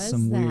there. That's was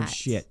some weird that?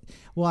 shit.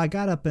 Well, I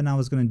got up and I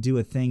was going to do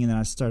a thing, and then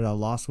I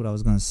lost what I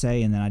was going to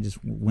say, and then I just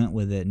went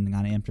with it and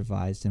kind of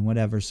improvised and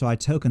whatever. So I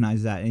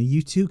tokenized that, and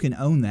you too can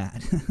own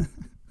that.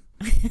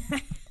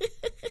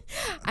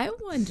 I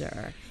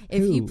wonder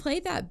if you Who?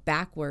 played that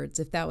backwards,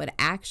 if that would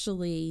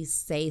actually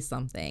say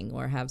something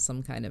or have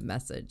some kind of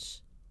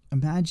message.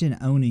 Imagine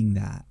owning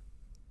that.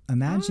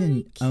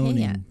 Imagine I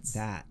owning can't.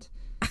 that.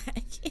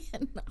 I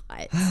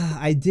cannot.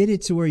 I did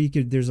it to where you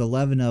could. There's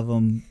 11 of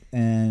them,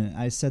 and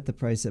I set the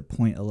price at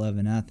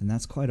 0.11th, and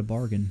that's quite a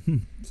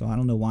bargain. So I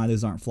don't know why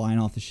those aren't flying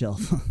off the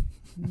shelf.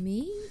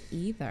 Me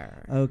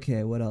either.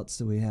 Okay, what else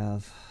do we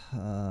have?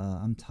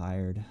 I'm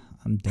tired.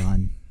 I'm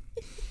done.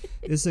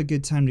 This is a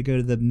good time to go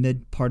to the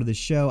mid part of the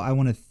show. I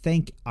want to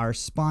thank our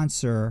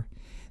sponsor,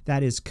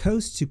 that is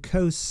Coast to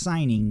Coast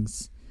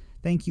Signings.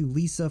 Thank you,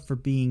 Lisa, for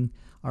being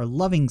our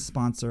loving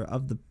sponsor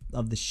of the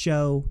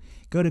show.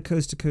 Go to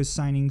Coast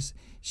Signings.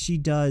 She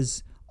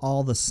does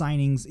all the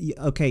signings.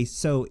 Okay,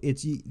 so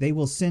they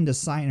will send a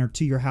signer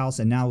to your house,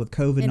 and now with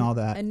COVID and all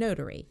that, a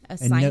notary, a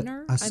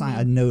signer,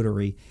 a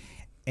notary.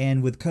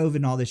 And with COVID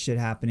and all this shit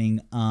happening,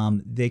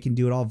 they can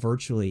do it all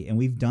virtually. And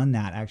we've done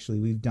that, actually.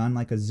 We've done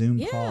like a Zoom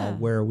call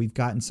where we've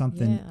gotten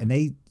something and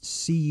they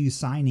see you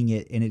signing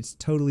it, and it's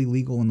totally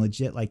legal and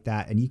legit like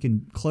that. And you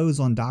can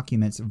close on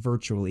documents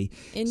virtually.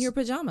 in your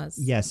pajamas.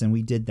 Yes, and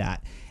we did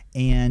that.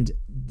 And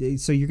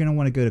so you're going to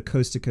want to go to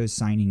Coast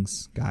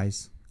Signings,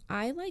 guys.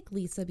 I like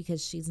Lisa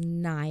because she's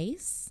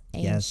nice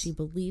and she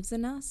believes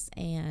in us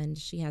and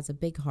she has a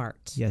big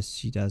heart. Yes,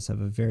 she does have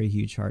a very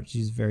huge heart.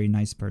 She's a very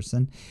nice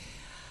person.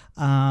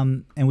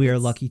 And we are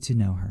lucky to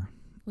know her.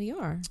 We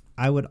are.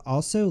 I would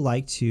also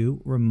like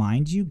to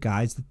remind you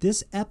guys that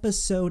this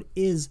episode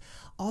is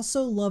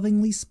also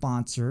lovingly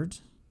sponsored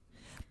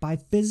by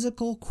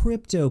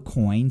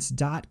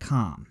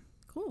physicalcryptocoins.com.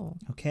 Cool.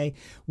 Okay.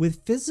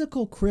 With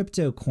physical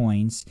crypto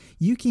coins,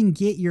 you can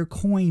get your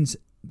coins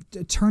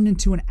turned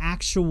into an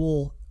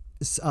actual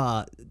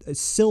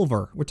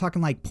silver. We're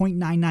talking like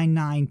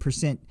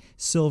 0.999%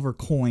 silver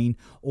coin,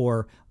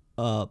 or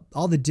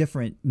all the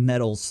different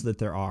metals that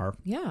there are.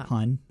 Yeah.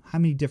 Hun, how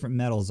many different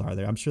metals are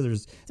there? I'm sure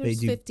there's they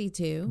do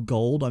 52.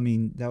 Gold. I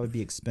mean, that would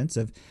be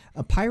expensive.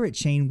 A pirate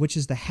chain, which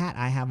is the hat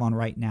I have on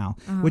right now,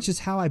 which is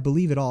how I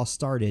believe it all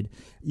started.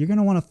 You're going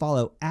to want to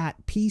follow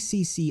at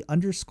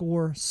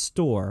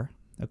PCC_store.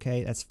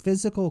 Okay, that's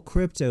physical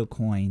crypto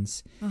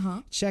coins.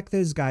 Check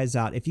those guys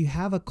out. If you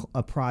have a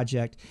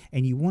project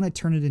and you want to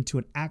turn it into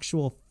an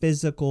actual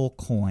physical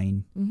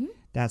coin,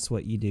 that's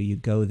what you do. You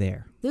go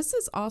there. This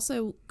is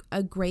also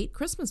a great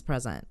Christmas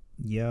present.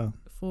 Yeah.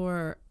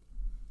 For,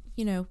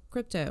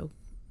 crypto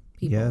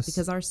people. Yes.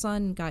 Because our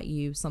son got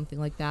you something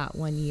like that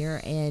one year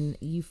and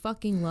you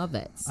fucking love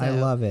it. So, I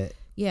love it.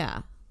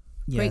 Yeah.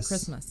 Yes. Great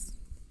Christmas.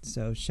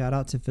 So shout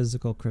out to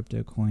Physical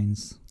Crypto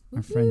Coins.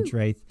 Our friend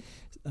Draith.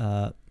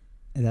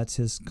 That's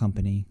his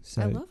company.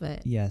 So I love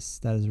it. Yes,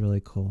 that is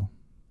really cool.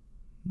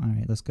 All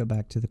right, let's go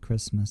back to the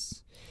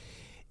Christmas.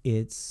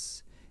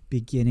 It's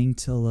beginning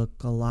to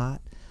look a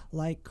lot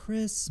like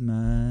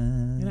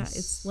Christmas.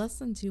 It's less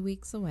than 2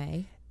 weeks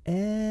away.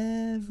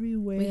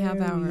 Everywhere we have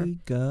our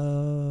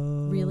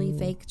go. really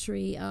fake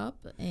tree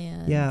up,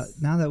 and yeah.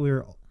 Now that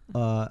we're,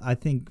 I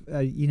think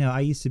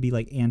I used to be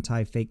like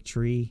anti-fake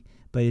tree,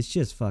 but it's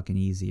just fucking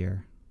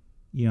easier.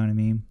 You know what I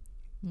mean?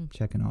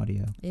 Checking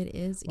audio. It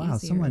is wow,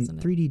 easier. Someone isn't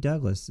it? 3D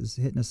Douglas is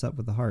hitting us up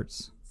with the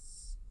hearts.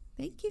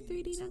 Thank you,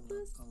 3D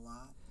Douglas.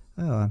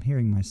 Oh, I'm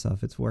hearing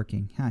myself. It's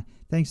working. Hi.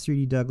 Thanks,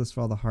 3D Douglas,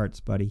 for all the hearts,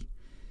 buddy.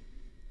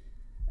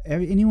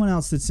 Anyone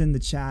else that's in the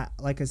chat,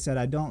 like I said,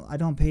 I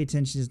don't pay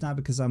attention. It's not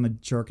because I'm a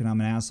jerk and I'm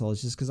an asshole.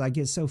 It's just because I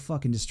get so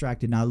fucking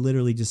distracted, and I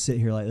literally just sit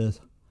here like this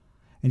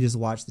and just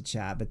watch the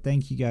chat. But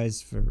thank you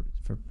guys for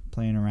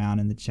playing around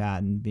in the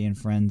chat and being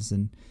friends.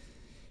 And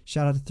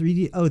shout out to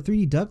 3D. Oh,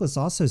 3D Douglas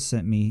also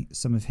sent me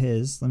some of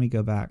his. Let me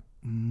go back.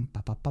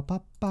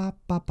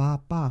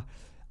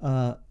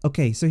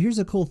 Okay, so here's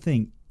a cool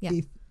thing.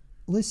 Yeah.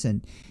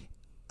 Listen,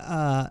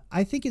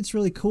 I think it's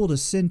really cool to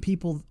send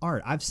people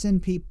art. I've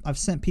sent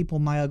people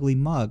my ugly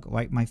mug,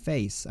 like my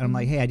face, and I'm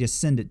like, hey, I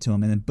just send it to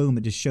them, and then boom,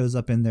 it just shows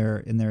up in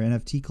their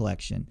NFT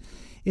collection.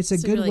 It's a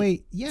good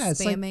way. Yeah,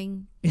 it's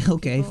spamming. Like,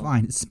 okay, people.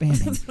 fine, it's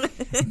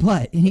spamming.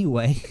 But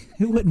anyway,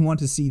 who wouldn't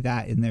want to see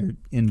that in their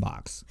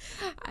inbox?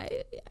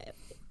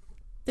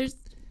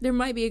 There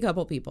might be a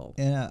couple people.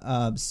 Anyway,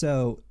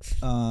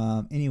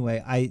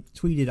 I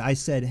tweeted. I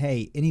said,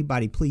 "Hey,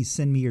 anybody, please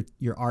send me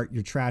your art,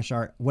 your trash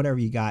art, whatever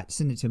you got.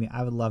 Send it to me.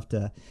 I would love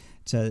to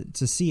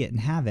see it and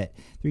have it."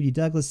 3D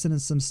Douglas sent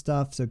us some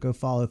stuff, so go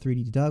follow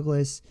 3D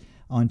Douglas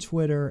on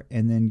Twitter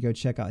and then go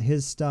check out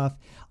his stuff.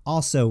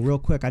 Also, real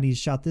quick, I need to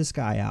shout this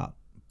guy out.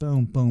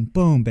 Boom, boom,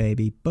 boom,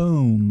 baby,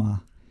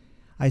 boom.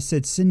 I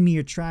said, send me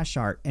your trash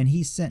art, and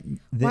he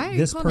sent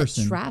this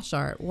person. It trash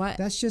art? What?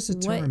 That's just a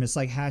term. It's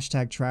like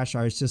hashtag trash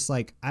art. It's just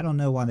like, I don't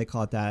know why they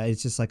call it that.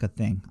 It's just like a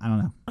thing. I don't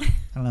know. I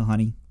don't know,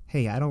 honey.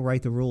 Hey, I don't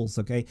write the rules,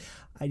 okay?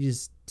 I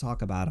just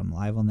talk about them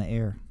live on the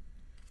air.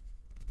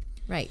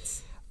 Right.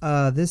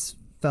 This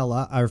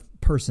fella or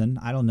person,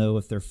 I don't know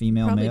if they're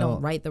female, probably male.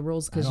 Don't write the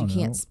rules because you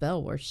can't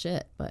spell worth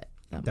shit, but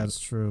that's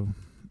true.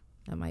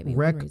 That might be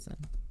one reason.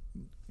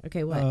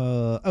 Okay,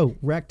 what?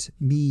 Wrecked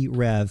Me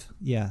Rev.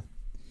 Yeah.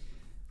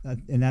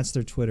 And that's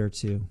their Twitter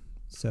too.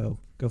 So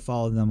go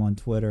follow them on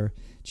Twitter.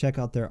 Check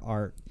out their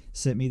art.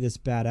 sent me this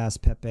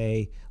badass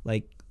Pepe,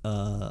 like,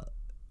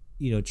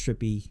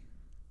 trippy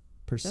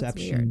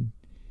perception. weird.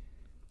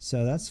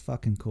 So that's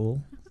fucking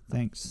cool.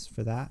 Thanks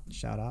for that.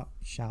 Shout out.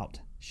 Shout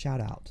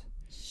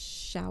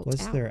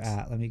What's out. their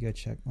at? Let me go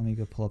check. Let me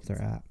go pull up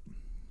their app.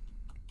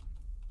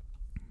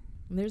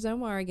 There's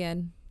Omar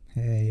again.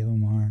 Hey,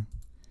 Omar.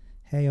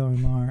 Hey,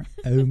 Omar.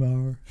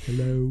 Omar.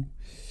 Hello.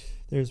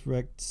 There's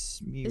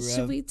Rex.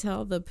 Should we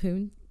tell the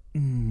poutine?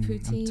 I'm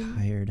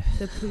tired.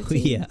 The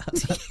poutine? Yeah.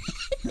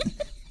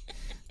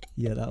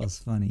 Yeah, that was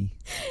funny.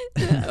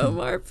 The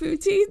Omar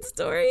poutine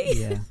story?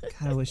 Yeah.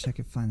 God, I wish I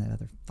could find that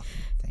other fucking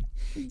thing.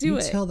 Do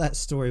it. Tell that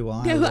story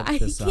while I No, look I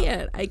this up.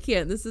 can't. I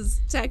can't. This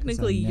is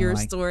technically I know your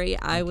I story.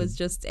 I was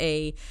just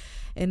an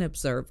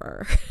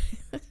observer.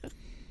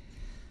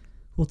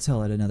 We'll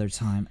tell it another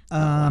time.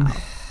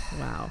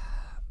 Wow.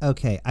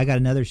 Okay, I got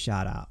another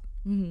shout out.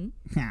 Mm-hmm.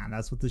 Yeah,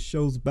 that's what this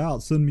show's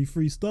about. Send me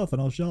free stuff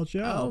and I'll shout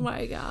you out. Oh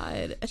my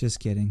God. Just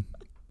kidding.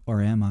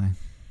 Or am I?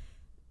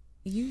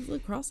 You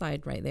look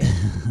cross-eyed right there.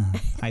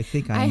 I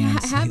think I am.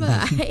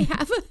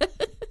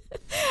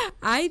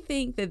 I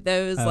think that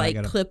those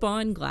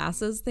clip-on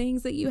glasses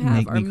things that you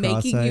have are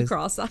making you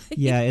cross-eyed.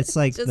 Yeah, it's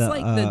like just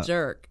like the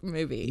Jerk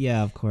movie.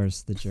 Yeah, of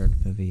course, the Jerk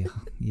movie.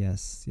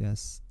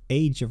 Yes.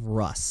 Age of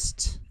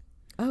Rust.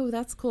 Oh,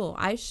 that's cool.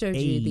 I showed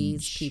you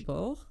these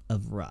people.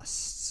 Of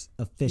Rust.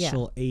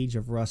 Official Age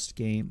of Rust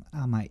game.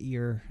 Ah, my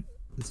ear.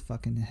 This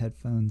fucking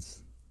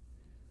headphones.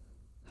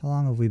 How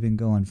long have we been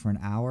going? For an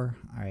hour?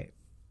 All right.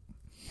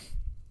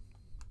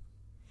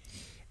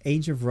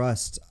 Age of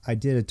Rust. I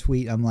did a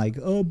tweet. I'm like,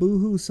 oh,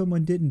 boo-hoo,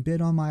 someone didn't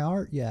bid on my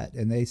art yet.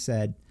 And they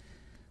said,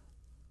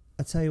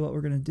 I'll tell you what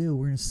we're going to do.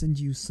 We're going to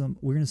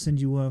send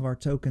you one of our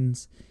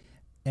tokens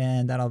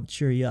and that'll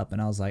cheer you up.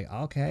 And I was like,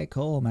 okay,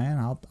 cool, man.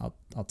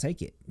 I'll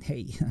take it.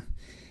 Hey.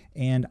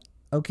 And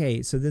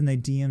okay, so then they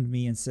DM'd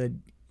me and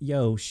said,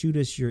 yo, shoot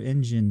us your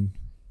engine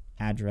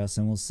address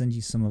and we'll send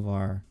you some of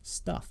our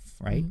stuff,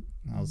 right?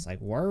 Mm-hmm. I was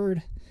like,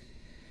 word?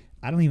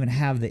 I don't even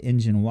have the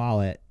engine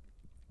wallet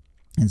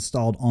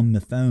installed on my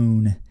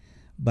phone,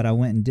 but I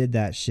went and did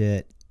that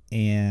shit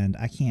and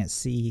I can't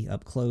see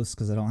up close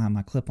because I don't have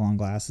my clip-on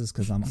glasses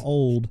because I'm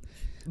old.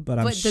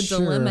 But the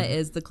dilemma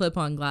is the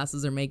clip-on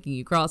glasses are making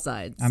you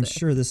cross-eyed. I'm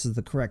sure this is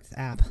the correct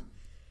app.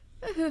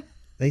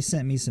 They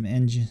sent me some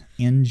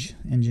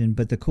engine,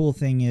 but the cool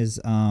thing is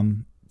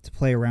to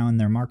play around in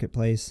their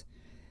marketplace,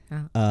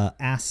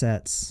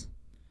 assets.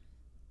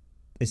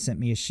 They sent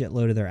me a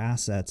shitload of their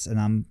assets, and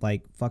I'm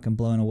like fucking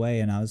blown away.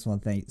 And I just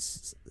want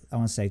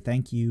to say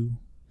thank you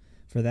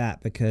for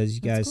that because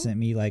you guys sent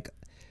me like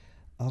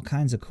all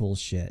kinds of cool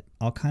shit,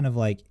 all kind of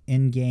like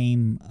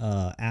in-game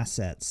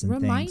assets and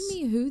Remind things.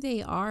 me who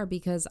they are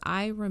because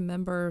I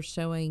remember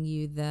showing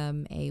you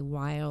them a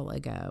while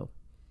ago.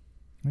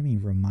 What do you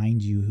mean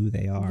remind you who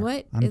they are?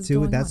 What is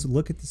going on?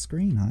 Look at the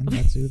screen, hon.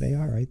 That's who they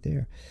are right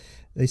there.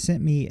 They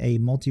sent me a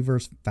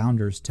Multiverse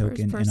Founders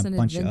token and a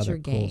bunch of other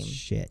cool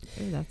shit.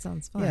 Ooh, that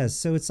sounds fun. Yeah,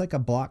 so it's like a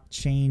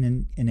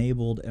blockchain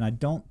enabled, and I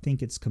don't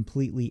think it's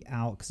completely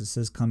out because it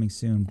says coming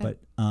soon. But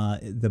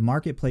the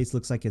marketplace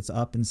looks like it's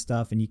up and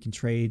stuff, and you can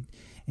trade.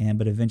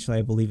 But eventually,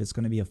 I believe it's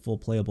going to be a full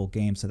playable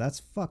game. So that's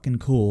fucking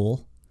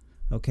cool.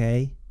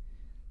 Okay,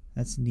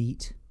 that's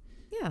neat.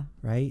 Yeah.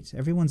 Right.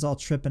 Everyone's all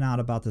tripping out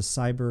about the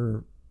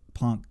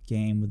Cyberpunk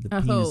game with the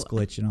penis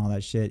glitch and all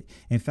that shit.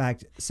 In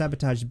fact,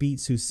 Sabotage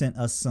Beats, who sent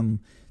us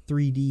some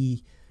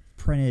 3D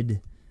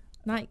printed.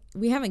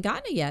 We haven't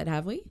gotten it yet,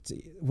 have we?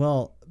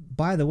 Well,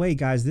 by the way,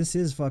 guys, this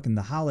is fucking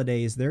the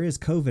holidays. There is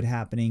COVID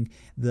happening.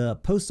 The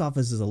post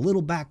office is a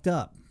little backed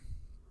up.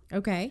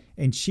 Okay.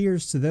 And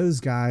cheers to those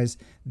guys.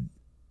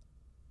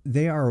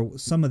 They are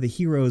some of the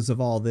heroes of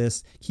all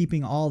this,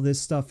 keeping all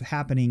this stuff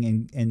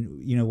happening.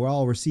 And you know, we're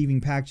all receiving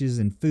packages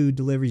and food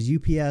deliveries.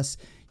 UPS,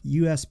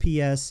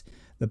 USPS,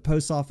 the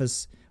post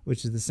office,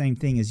 which is the same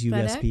thing as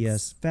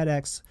USPS,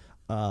 FedEx,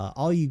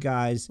 all you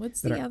guys.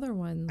 What's the other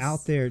ones?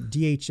 Out there,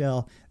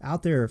 DHL,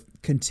 out there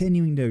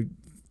continuing to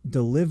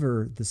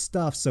deliver the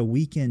stuff so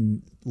we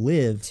can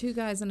live. 2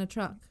 guys in a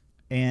truck.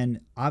 And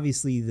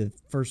obviously the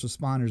first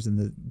responders and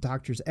the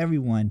doctors,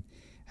 everyone,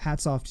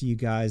 hats off to you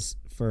guys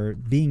for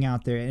being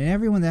out there, and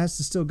everyone that has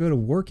to still go to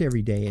work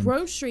every day. And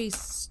grocery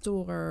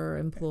store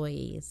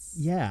employees.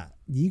 Yeah,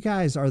 you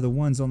guys are the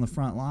ones on the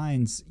front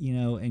lines, you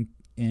know,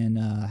 and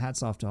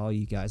hats off to all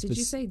you guys. Did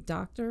you say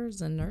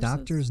doctors and nurses?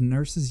 Doctors,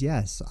 nurses,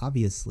 yes,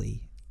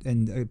 obviously.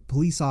 And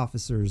police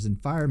officers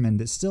and firemen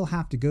that still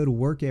have to go to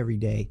work every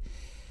day.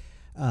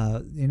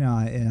 You know,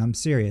 and I'm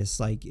serious.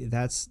 Like,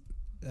 that's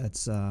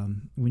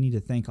we need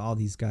to thank all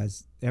these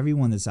guys,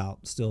 everyone that's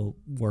out still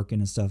working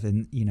and stuff,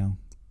 and, you know,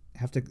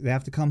 they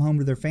have to come home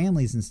to their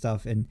families and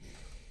stuff. And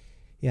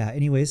yeah,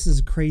 anyway, this is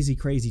a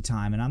crazy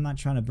time, and I'm not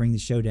trying to bring the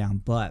show down,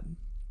 but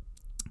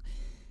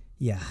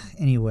yeah,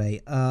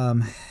 anyway,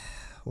 what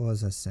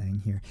was I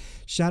saying here?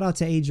 Shout out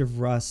to Age of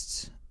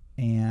Rust,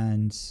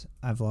 and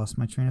I've lost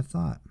my train of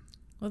thought.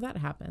 Well, that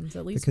happens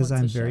at least because once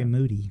I'm a very show.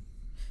 moody.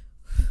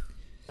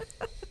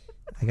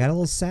 I got a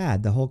little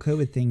sad. The whole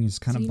COVID thing is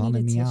kind of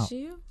bumming me out.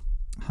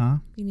 Huh?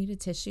 You need a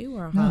tissue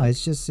or a No, hug?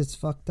 it's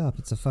fucked up.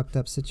 It's a fucked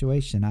up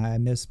situation. I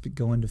miss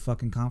going to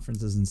fucking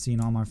conferences and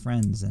seeing all my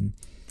friends, and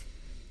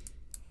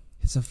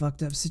it's a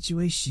fucked up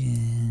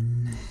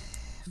situation.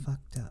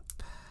 Fucked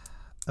up.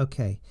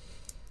 Okay.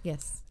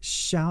 Yes.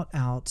 Shout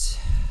out.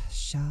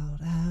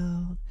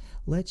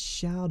 Let's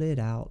shout it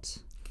out.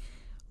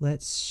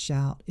 Let's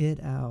shout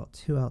it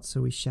out. Who else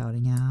are we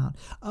shouting out?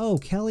 Oh,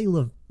 Kelly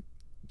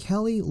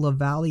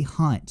LaValle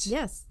Hunt.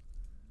 Yes.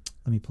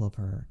 Let me pull up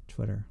her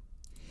Twitter.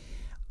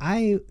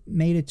 I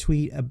made a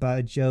tweet about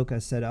a joke. I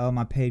said, "Oh,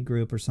 my paid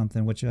group or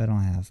something," which I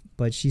don't have.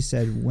 But she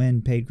said,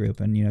 "When paid group?"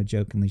 And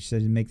jokingly, she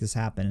said, "Make this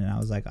happen." And I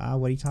was like, "Ah,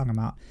 what are you talking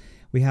about?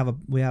 We have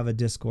a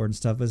Discord and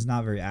stuff, but it's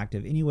not very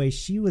active." Anyway,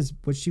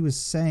 what she was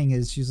saying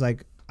is, she's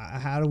like,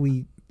 "How do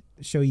we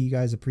show you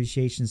guys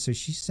appreciation?" So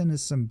she sent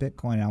us some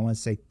Bitcoin. And I want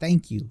to say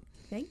thank you.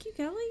 Thank you,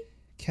 Kelly.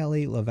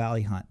 Kelly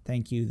LaValle Hunt.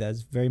 Thank you.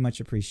 That's very much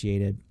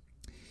appreciated.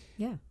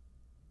 Yeah.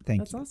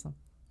 Thank That's you. awesome.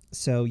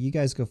 So you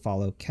guys go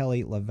follow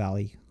Kelly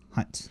LaValle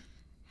Hunt.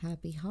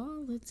 Happy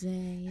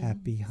holidays.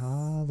 Happy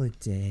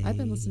holidays. I've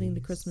been listening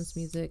to Christmas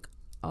music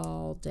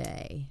all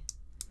day.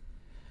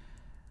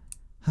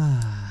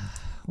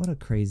 What a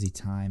crazy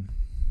time.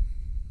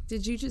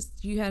 Did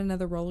you had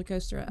another roller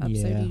coaster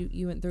episode? Yeah.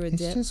 You went through a It's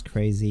dip? just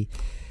crazy.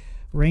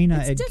 Raina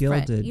It's at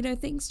different. Gilded.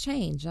 Things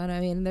change.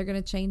 I mean, they're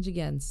going to change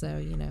again.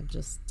 So,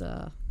 just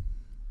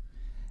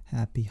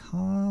Happy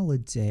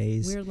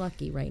holidays. we're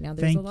lucky right now.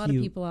 There's Thank a lot you.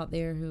 of people out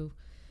there who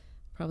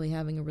probably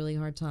having a really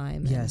hard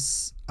time.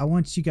 Yes. I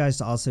want you guys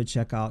to also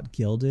check out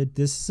Gilded.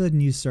 This is a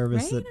new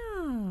service that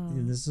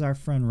Raina. this is our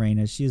friend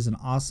Raina. She is an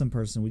awesome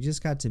person. We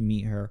just got to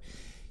meet her.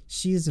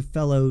 She is a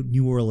fellow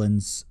New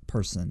Orleans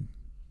person.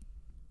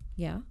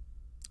 Yeah.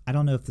 I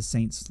don't know if the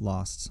Saints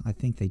lost. I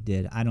think they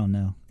did. I don't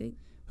know.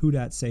 Who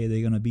dat say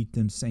they're going to beat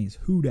them Saints?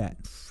 Who dat?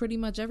 Pretty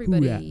much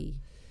everybody.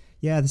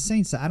 Yeah, the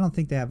Saints, I don't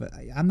think they have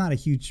I'm not a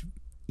huge,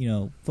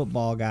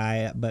 football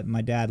guy, but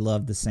my dad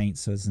loved the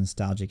Saints, so it's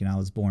nostalgic, and I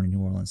was born in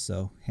New Orleans,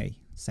 so hey,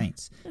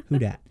 Saints. Who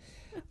dat?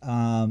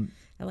 I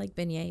like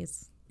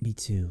beignets. Me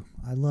too.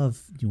 I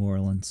love New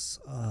Orleans.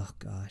 Oh,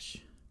 gosh.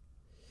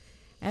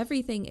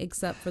 Everything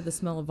except for the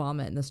smell of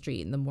vomit in the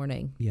street in the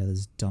morning. Yeah,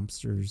 those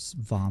dumpsters,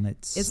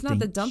 vomits. It's not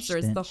the dumpster,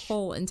 it's the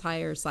whole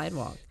entire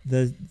sidewalk.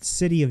 The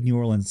city of New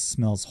Orleans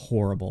smells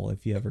horrible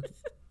if you ever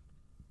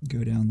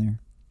go down there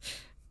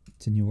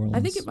to New Orleans. I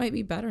think it might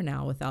be better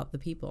now without the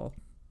people.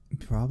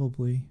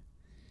 Probably.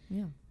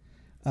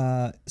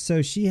 Yeah.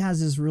 So she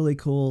has this really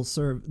cool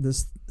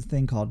this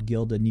thing called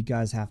Gilded, and you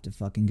guys have to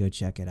fucking go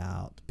check it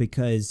out,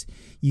 because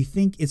you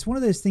think it's one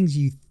of those things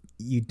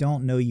you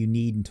don't know you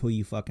need until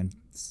you fucking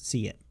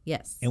see it.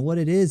 Yes. And what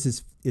it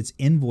is it's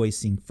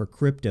invoicing for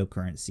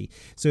cryptocurrency.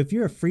 So if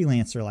you're a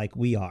freelancer like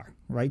we are,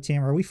 right,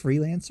 Tam? Are we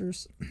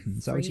freelancers?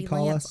 Is that what you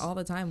call us? All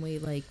the time. We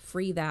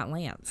free that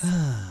lance.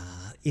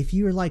 If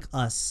you're like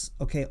us,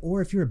 okay,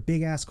 or if you're a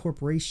big ass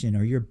corporation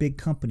or you're a big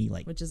company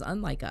which is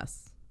unlike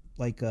us.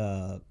 Like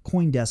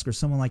CoinDesk or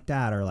someone like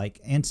that, or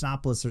like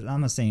Antonopoulos, or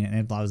I'm not saying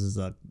Antonopoulos is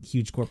a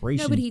huge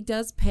corporation. No, but he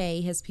does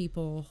pay his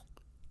people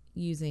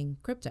using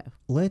crypto.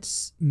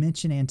 Let's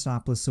mention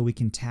Antonopoulos so we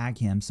can tag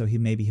him, so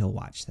maybe he'll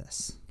watch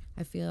this.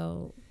 I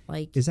feel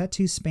like... Is that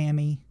too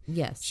spammy?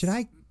 Yes. Should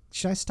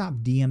I stop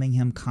DMing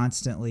him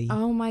constantly?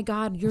 Oh my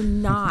God, you're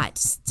not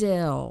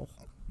still.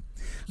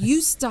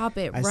 You stop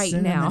it right I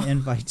sent now. him an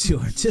invite to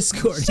our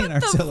Discord and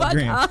our Shut the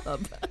Telegram. fuck up.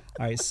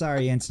 All right,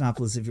 sorry,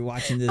 Antonopoulos, if you're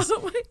watching this,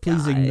 Oh my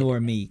please God. ignore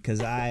me,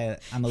 because I'm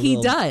a He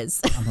little...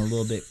 does. I'm a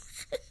little bit...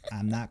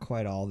 I'm not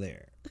quite all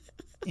there.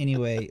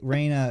 Anyway,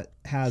 Raina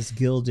has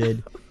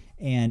Gilded,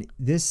 and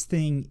this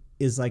thing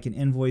is like an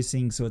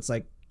invoicing, so it's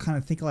like kind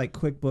of think like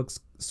QuickBooks,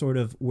 sort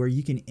of, where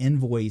you can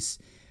invoice.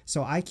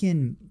 So I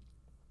can...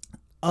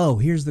 Oh,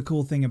 here's the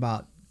cool thing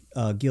about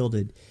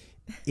Gilded,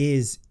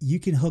 is you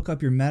can hook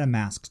up your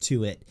MetaMask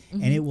to it,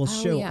 and it will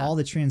show all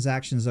the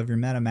transactions of your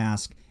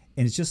MetaMask,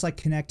 and it's just like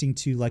connecting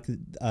to like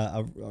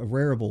a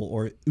Rarible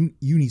or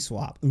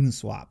Uniswap.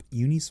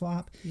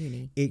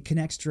 It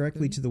connects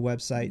directly to the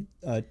website,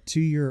 to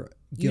your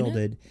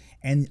Gilded,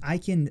 and I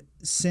can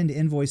send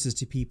invoices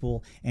to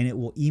people, and it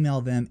will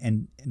email them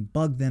and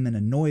bug them and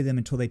annoy them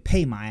until they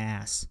pay my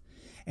ass.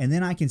 And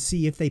then I can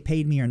see if they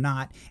paid me or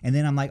not, and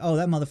then I'm like, oh,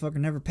 that motherfucker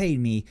never paid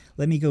me.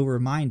 Let me go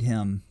remind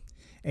him.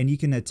 And you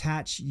can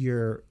attach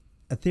your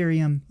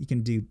Ethereum, you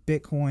can do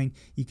Bitcoin,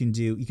 you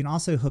can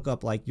also hook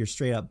up like your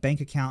straight up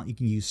bank account. You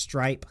can use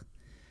Stripe,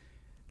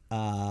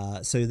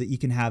 so that you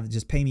can have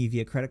just pay me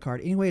via credit card.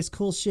 Anyway, it's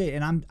cool shit,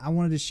 and I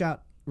wanted to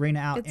shout Raina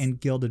out and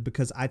Gilded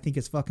because I think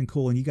it's fucking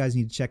cool, and you guys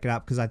need to check it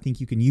out because I think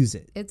you can use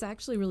it. It's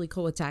actually really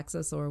cool with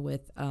Taxus or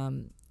with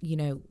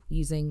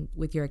using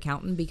with your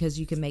accountant, because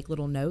you can make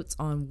little notes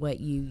on what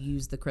you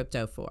use the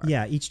crypto for.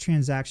 Yeah, each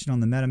transaction on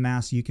the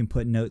MetaMask, you can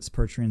put notes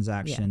per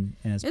transaction,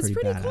 and it's pretty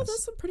pretty badass. cool.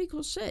 That's some pretty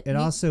cool shit. It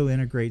also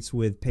integrates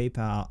with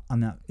PayPal.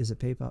 Is it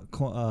PayPal?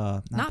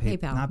 Not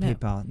PayPal. Not no.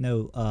 PayPal.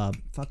 No.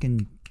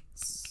 Fucking.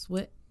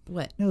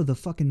 What? No, the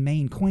fucking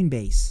main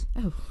Coinbase.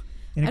 Oh.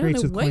 Integrates I don't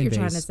know with what Coinbase. you're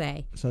trying to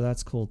say. So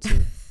that's cool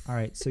too. All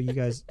right, so you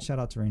guys, shout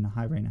out to Raina.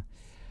 Hi, Raina.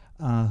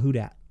 Who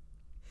dat?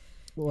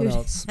 What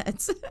else?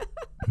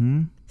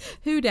 Hmm?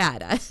 Who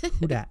dat?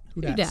 Who dat?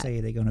 Who dat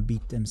say they gonna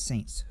beat them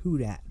Saints? Who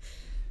dat?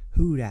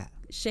 Who dat?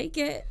 Shake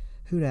it.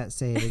 Who dat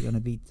say they gonna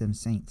beat them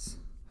Saints?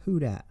 Who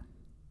dat?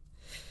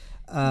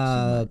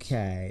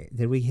 Okay.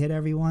 Did we hit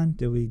everyone?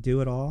 Did we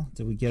do it all?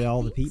 Did we get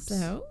all the peeps?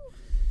 So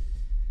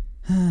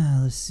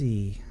Let's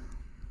see.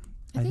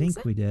 I think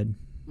so. we did.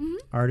 Mm-hmm.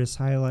 Artist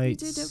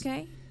highlights. You did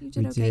okay. You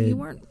did okay. You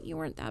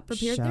weren't that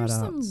prepared. There's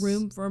some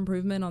room for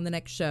improvement on the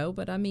next show,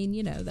 but I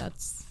mean,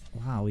 that's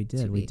wow. We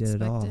did. We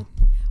did it all.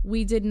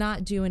 We did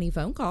not do any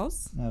phone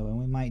calls. No, and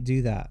we might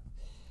do that.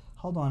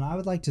 Hold on, I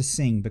would like to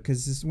sing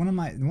because this is one of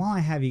my. While I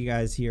have you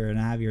guys here and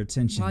I have your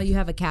attention, while you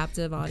have a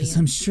captive audience, because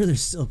I'm sure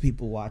there's still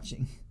people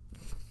watching.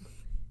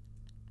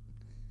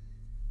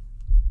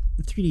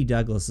 3D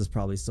Douglas is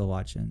probably still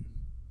watching.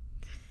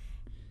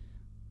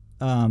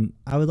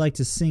 I would like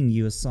to sing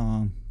you a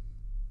song.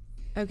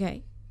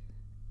 Okay.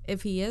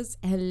 If he is,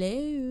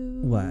 hello.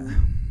 What?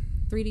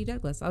 3D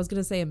Douglas. I was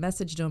gonna say a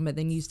message to him, but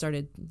then you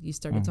started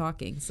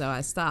talking, so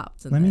I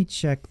stopped. Let me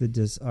check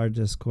our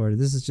Discord.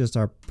 This is just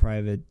our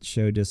private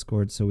show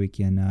Discord, so we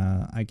can.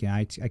 I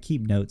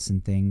keep notes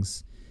and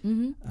things.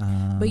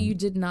 Mm-hmm. But you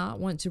did not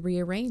want to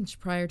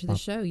rearrange prior to the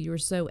show. You were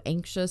so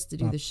anxious to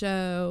do the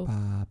show.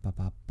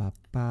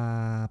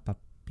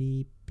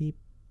 Beep beep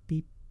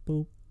beep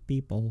boop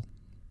beeple.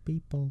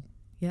 Beeple.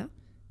 Yeah.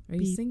 Are you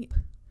beep. singing?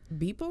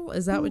 Beeple?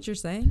 Is that what you're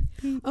saying?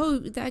 Beep. Oh,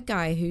 that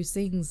guy who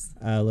sings.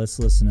 Let's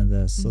listen to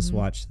this. Mm-hmm. Let's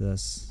watch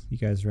this. You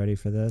guys ready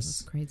for this?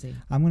 That's crazy.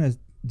 I'm going to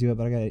do it,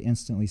 but I got to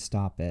instantly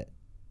stop it.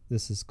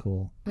 This is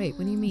cool. Wait,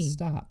 what do you mean?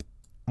 Stop.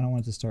 I don't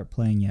want it to start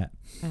playing yet.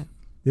 Oh.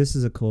 This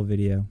is a cool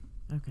video.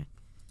 Okay.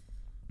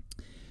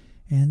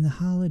 And the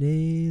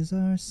holidays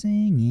are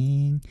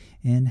singing,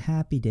 and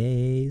happy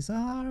days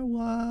are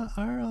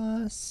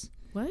us.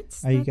 What?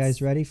 Are you guys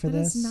ready for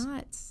this? That is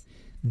not.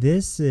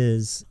 This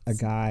is a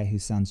guy who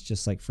sounds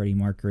just like Freddie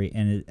Mercury,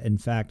 and in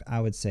fact,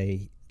 I would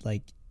say,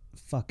 like,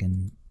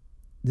 fucking,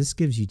 this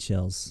gives you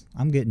chills.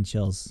 I'm getting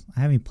chills. I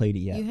haven't played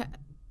it yet.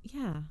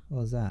 Yeah. What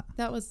was that?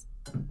 That was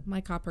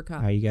my copper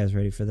cup. Are you guys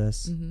ready for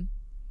this? Mm-hmm.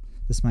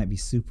 This might be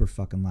super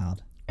fucking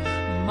loud.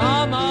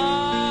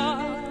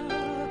 Mama,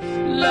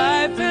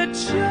 life had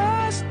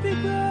just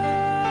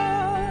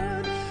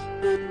begun,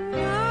 but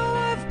now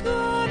I've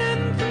gone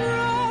and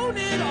thrown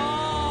it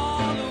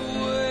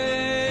all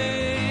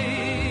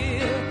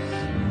away.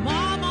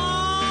 Mama,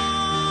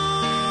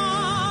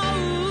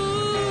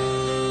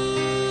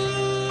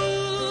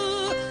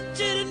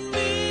 didn't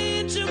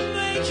mean to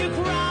make you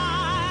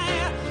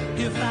cry.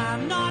 If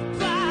I'm not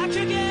back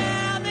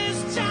again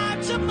this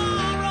time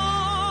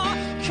tomorrow,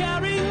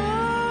 carry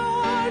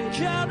on,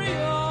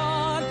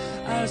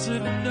 as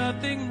if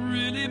nothing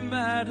really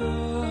matters.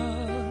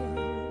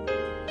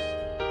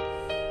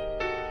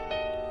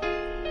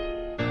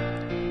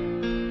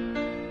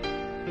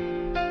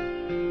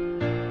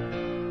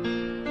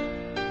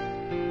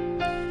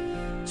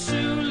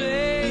 Too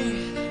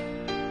late,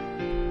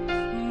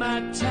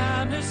 my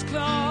time has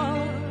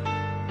come.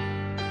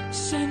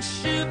 Sent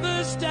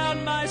shivers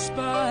down my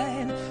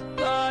spine,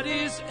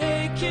 body's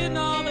aching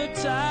all the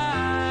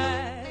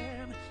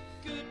time.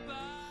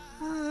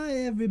 Hi,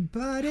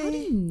 everybody. How do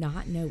you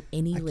not know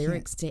any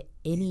lyrics to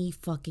any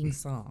fucking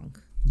song?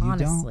 You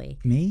Honestly.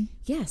 Don't? Me?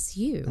 Yes,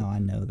 you. Oh, I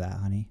know that,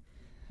 honey.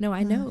 No,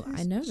 I know that.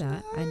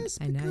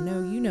 I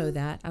know you know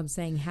that. I'm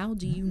saying, how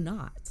do you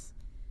not?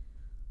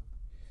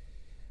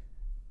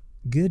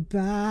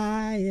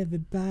 Goodbye,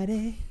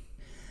 everybody.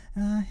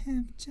 I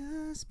have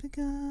just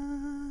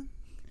begun.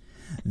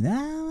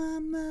 Now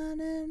I'm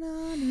running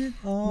on it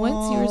all.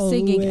 Once you were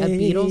singing a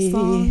Beatles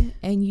song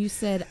and you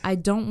said, I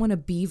don't want a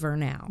beaver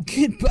now.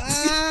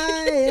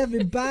 Goodbye,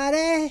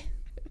 everybody.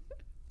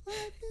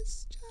 Life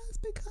has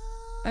just begun.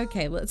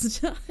 Okay, let's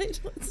try. Now I'm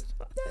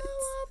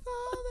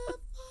falling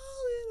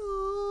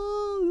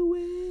all the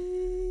way.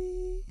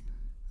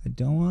 I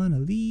don't want to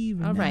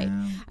leave All now. right.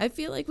 I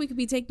feel like we could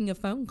be taking a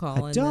phone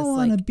call. I don't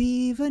want to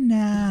beaver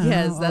now.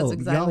 Yes, that's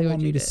exactly y'all what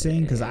want you me to did.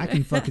 sing? Because I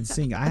can fucking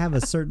sing. I have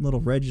a certain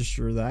little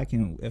register that I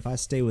can, if I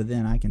stay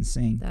within, I can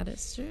sing. That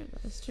is true.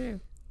 That is true.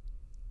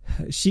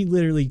 She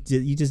literally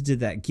did. You just did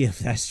that gif.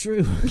 That's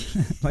true.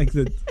 Like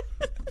the.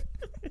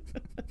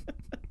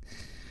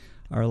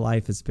 Our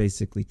life is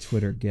basically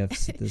Twitter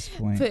gifs at this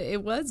point. But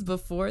it was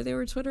before there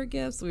were Twitter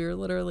gifs. We were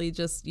literally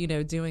just,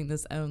 doing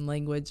this own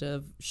language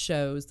of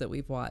shows that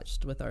we've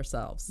watched with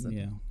ourselves. And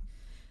Yeah.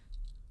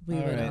 We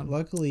All would, right.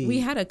 Luckily, we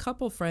had a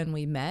couple friend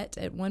we met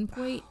at one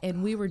point,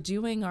 and we were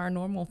doing our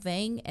normal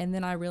thing, and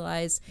then I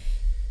realized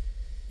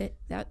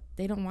that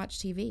they don't watch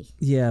TV.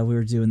 Yeah, we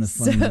were doing the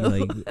funny,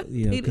 They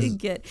because didn't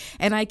get,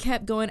 and I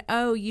kept going,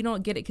 oh, you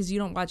don't get it because you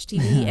don't watch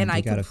TV, and I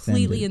got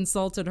completely offended.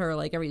 insulted her,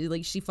 like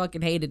she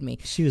fucking hated me.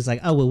 she was like,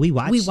 "Oh well, we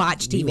watch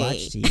TV. We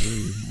watch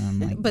TV." I'm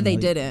like, But they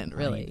 "No, didn't, no,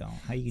 really. You don't.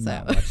 How you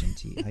not watching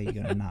TV? How you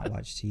gonna not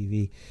watch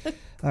TV?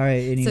 All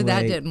right. Anyway, So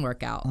that didn't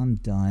work out. I'm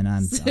done.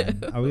 I'm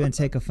done. Are we gonna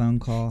take a phone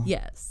call?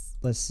 Yes.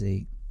 Let's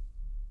see.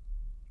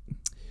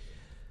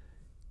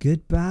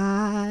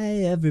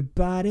 Goodbye,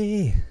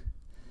 everybody.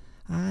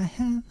 I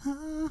have.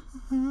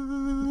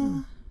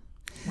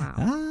 Wow.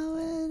 I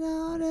went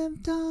on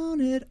and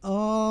done it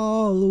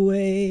all the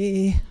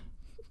way.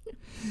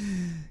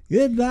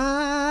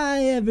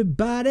 Goodbye,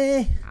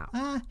 everybody.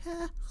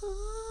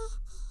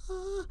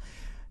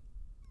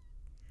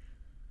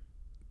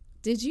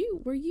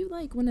 Were you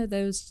like one of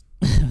those?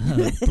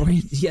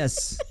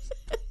 Yes.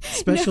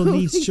 Special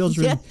needs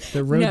children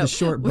that rode the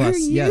short bus. Were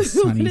you Yes,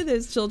 honey. one of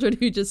those children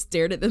who just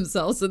stared at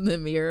themselves in the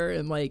mirror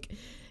and like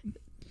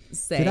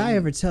saying, Did I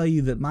ever tell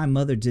you that my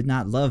mother did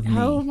not love me?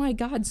 "Oh my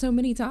God," so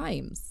many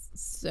times.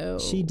 So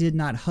She did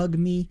not hug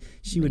me.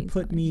 She would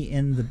put me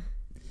in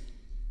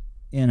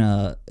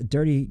a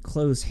dirty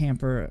clothes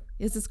hamper.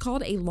 This is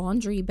called a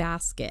laundry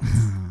basket.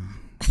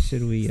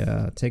 Should we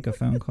take a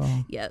phone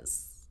call?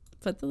 Yes.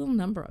 Put the little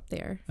number up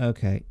there.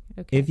 Okay.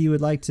 Okay. If you would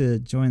like to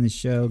join the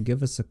show,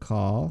 give us a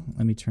call.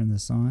 Let me turn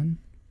this on.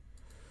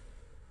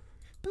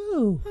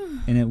 Boo.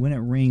 And when it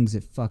rings,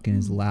 it fucking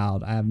is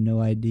loud. I have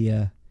no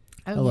idea.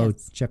 Oh, Hello,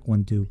 yes. check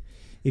 1 2.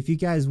 If you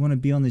guys want to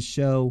be on the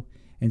show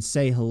and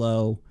say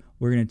hello,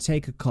 we're going to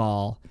take a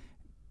call.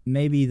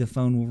 Maybe the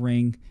phone will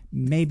ring.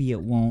 Maybe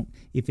it won't.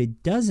 If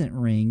it doesn't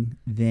ring,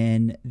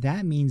 then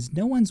that means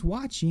no one's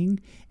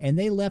watching and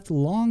they left a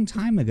long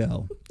time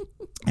ago.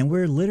 And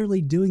we're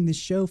literally doing this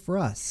show for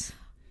us.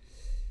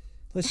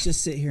 Let's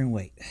just sit here and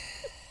wait.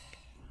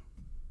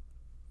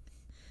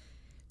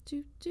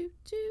 Do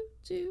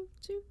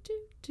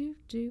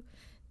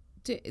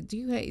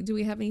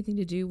we have anything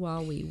to do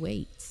while we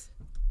wait?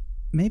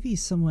 Maybe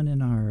someone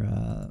in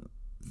our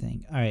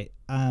thing. All right.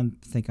 I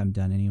think I'm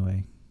done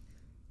anyway.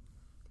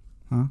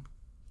 Huh?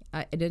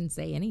 I didn't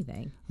say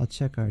anything. I'll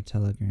check our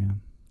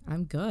Telegram.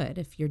 I'm good.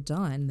 If you're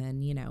done,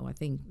 then I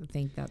think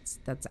that's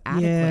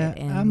adequate. Yeah,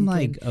 and I'm we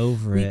like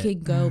over we it.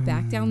 could go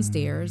back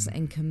downstairs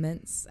and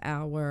commence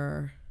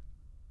our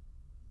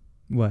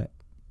What?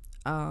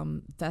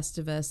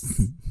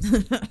 Festivus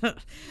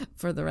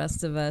for the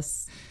rest of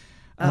us.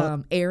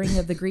 Airing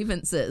of the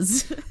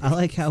grievances. I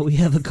like how we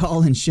have a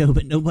call-in show,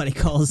 but nobody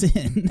calls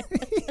in.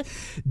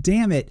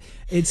 Damn it.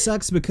 It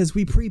sucks because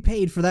we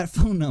prepaid for that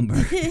phone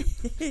number.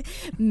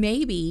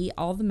 Maybe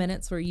all the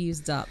minutes were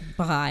used up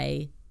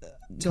by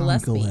Tom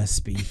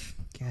Gillespie.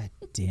 God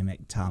damn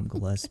it, Tom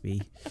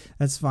Gillespie.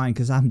 That's fine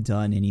because I'm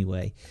done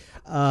anyway.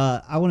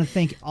 I want to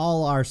thank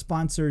all our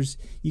sponsors.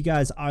 You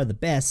guys are the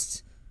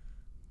best.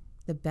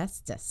 The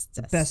bestest.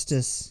 The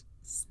bestest.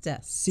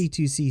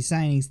 C2C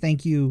signings.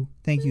 Thank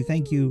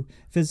you.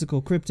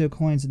 Physical crypto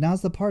coins.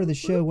 Now's the part of the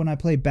show when I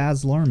play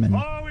Baz Luhrmann.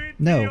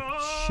 No,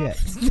 shit.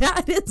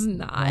 That is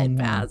not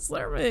Baz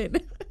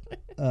Luhrmann.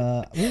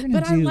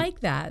 But I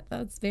like that.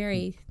 That's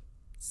very.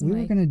 We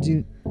were going to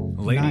do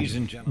Ladies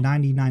and gentlemen.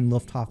 99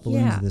 Lufthansa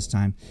balloons this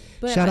time.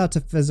 But Shout out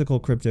to Physical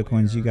Crypto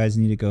Coins. You guys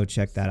need to go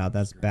check that out.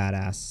 That's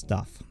badass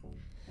stuff.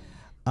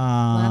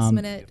 Last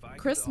minute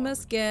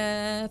Christmas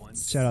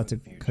gifts. Shout out to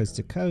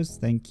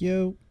Coast. Thank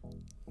you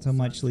so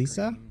much,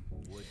 Lisa.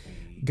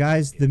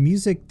 Guys, the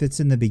music that's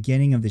in the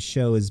beginning of the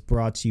show is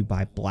brought to you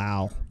by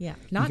Blau. Yeah,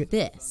 not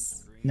this.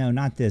 No,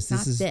 not this. Not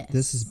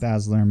This is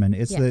Baz Luhrmann.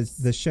 It's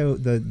the show,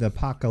 the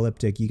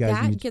apocalyptic. You guys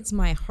that gets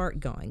my heart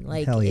going.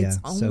 Like Hell yeah, it's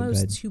so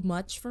almost good. too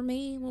much for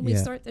me when we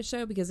start the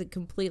show because it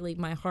completely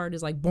my heart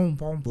is like boom,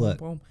 boom, boom,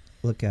 boom.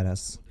 Look at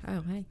us.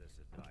 Oh, hey.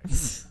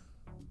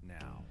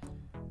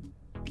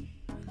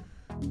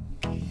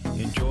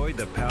 Enjoy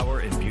the power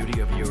and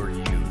beauty of your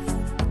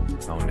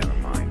youth. Oh, never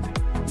mind.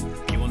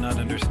 You will not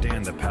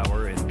understand the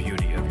power and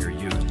beauty of your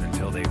youth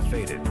until they've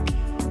faded.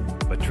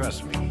 But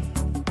trust me,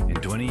 in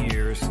 20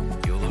 years,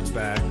 you'll look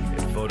back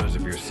at photos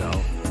of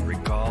yourself and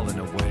recall in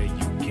a way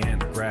you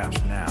can't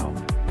grasp now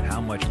how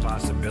much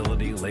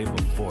possibility lay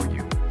before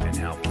you and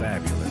how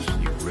fabulous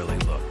you really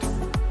looked.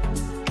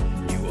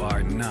 You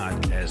are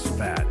not as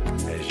fat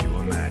as you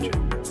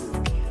imagine.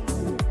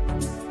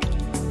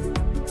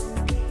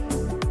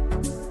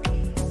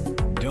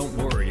 Don't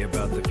worry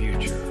about the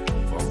future,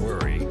 or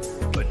worry,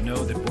 but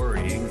know that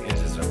worrying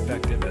is as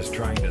effective as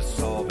trying to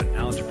solve an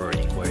algebra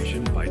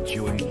equation by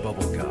chewing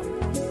bubble gum.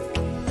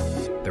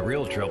 The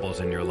real troubles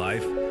in your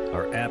life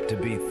are apt to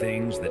be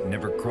things that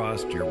never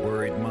crossed your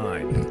worried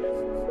mind.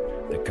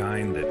 The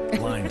kind that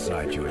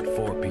blindside you at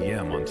 4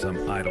 p.m. on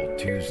some idle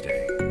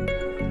Tuesday.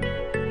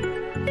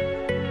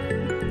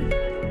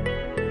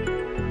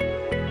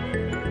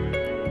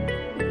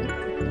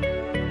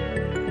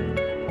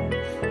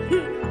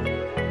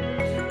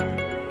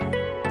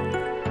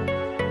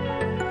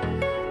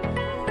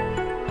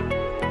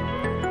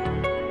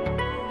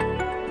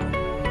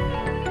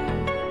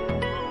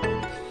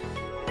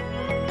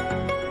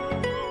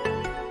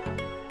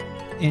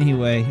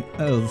 Anyway,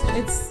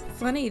 It's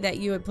funny that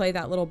you would play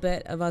that little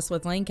bit of us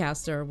with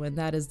Lancaster when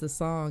that is the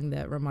song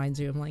that reminds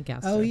you of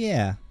Lancaster. Oh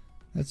yeah,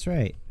 that's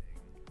right.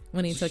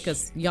 When he took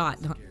us yacht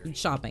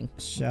shopping.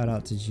 Shout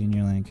out to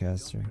Junior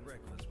Lancaster.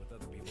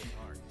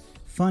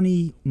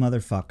 Funny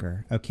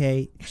motherfucker.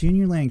 Okay,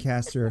 Junior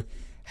Lancaster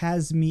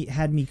had me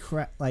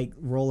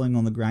rolling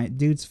on the ground.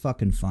 Dude's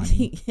fucking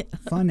funny.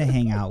 Fun to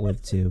hang out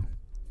with too.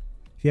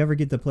 If you ever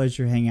get the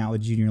pleasure of hanging out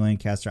with Junior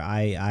Lancaster,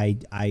 I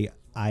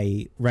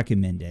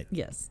recommend it.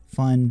 Yes.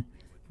 Fun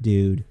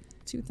dude.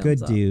 2 thumbs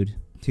Good up. dude.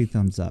 2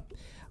 thumbs up.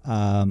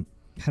 How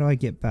do I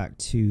get back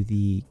to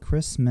the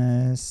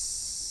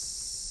Christmas?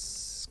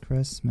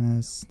 That's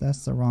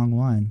the wrong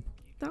one.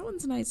 That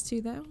one's nice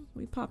too, though.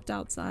 We popped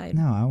outside.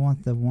 No, I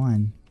want the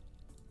one.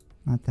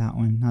 Not that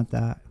one. Not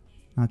that.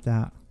 Not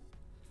that.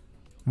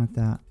 Not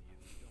that.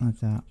 Not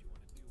that.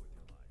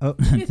 Oh,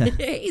 not that.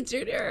 Hey,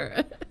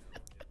 Junior.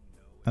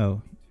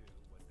 Oh.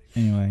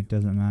 Anyway,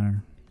 doesn't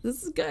matter.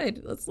 This is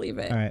good. Let's leave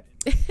it. All right.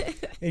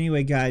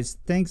 Anyway, guys,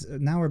 thanks.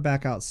 Now we're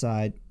back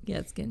outside. Yeah,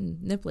 it's getting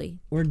nipply.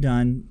 We're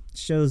done.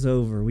 Show's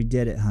over. We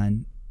did it,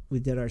 hun. We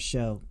did our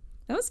show.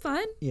 That was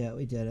fun. Yeah,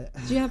 we did it.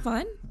 Did you have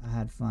fun? I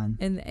had fun.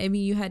 And I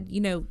mean, you had,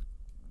 you know,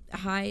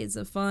 highs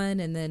of fun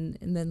and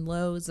then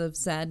lows of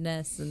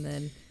sadness, and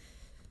then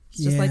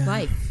it's just like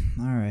life.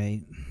 All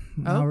right.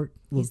 Oh,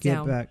 we'll he's get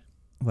down. back.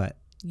 What?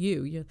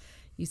 You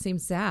seem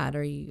sad.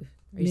 Are you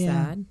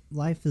sad?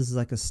 Life is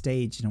like a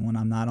stage, and when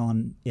I'm not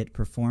on it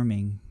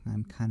performing,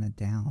 I'm kind of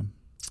down.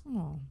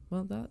 Oh,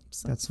 well,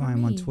 that's why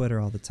I'm on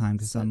Twitter all the time,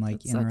 because I'm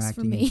like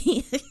interacting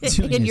me.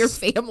 and your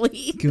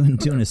family.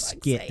 doing a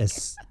skit,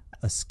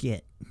 a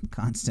skit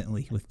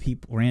constantly with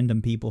people,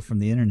 random people from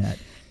the internet.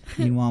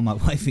 Meanwhile, my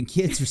wife and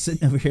kids are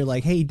sitting over here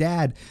like, "Hey,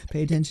 Dad,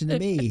 pay attention to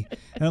me."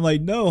 And I'm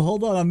like, "No,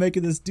 hold on, I'm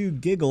making this dude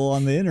giggle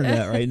on the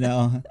internet right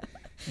now."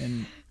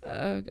 And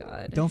oh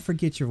God! Don't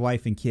forget your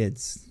wife and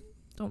kids.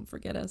 Don't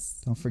forget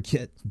us. Don't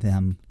forget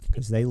them,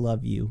 because they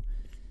love you.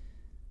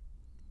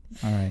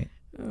 All right.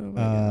 Oh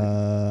my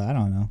God. I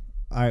don't know.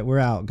 All right, we're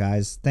out,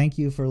 guys. Thank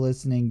you for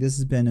listening. This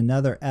has been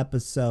another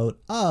episode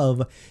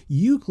of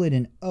Euclid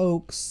and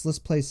Oaks. Let's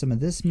play some of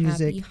this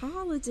music. Happy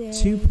holiday.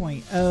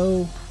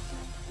 2.0.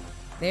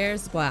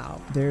 There's Blau.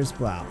 There's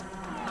Blau.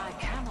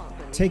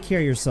 Take care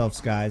of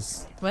yourselves,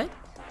 guys. What?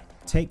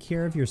 Take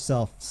care of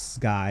yourselves,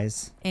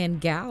 guys.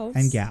 And gals.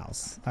 And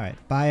gals. All right.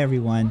 Bye,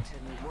 everyone.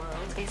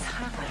 Is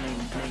happening.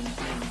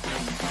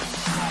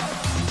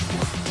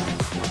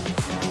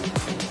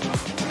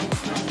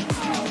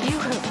 You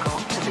have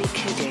got to be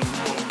kidding.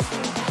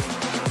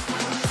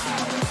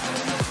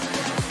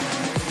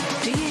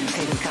 Do you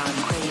think I'm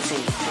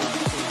crazy?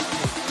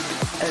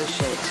 Oh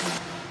shit.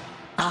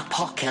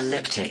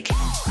 Apocalyptic.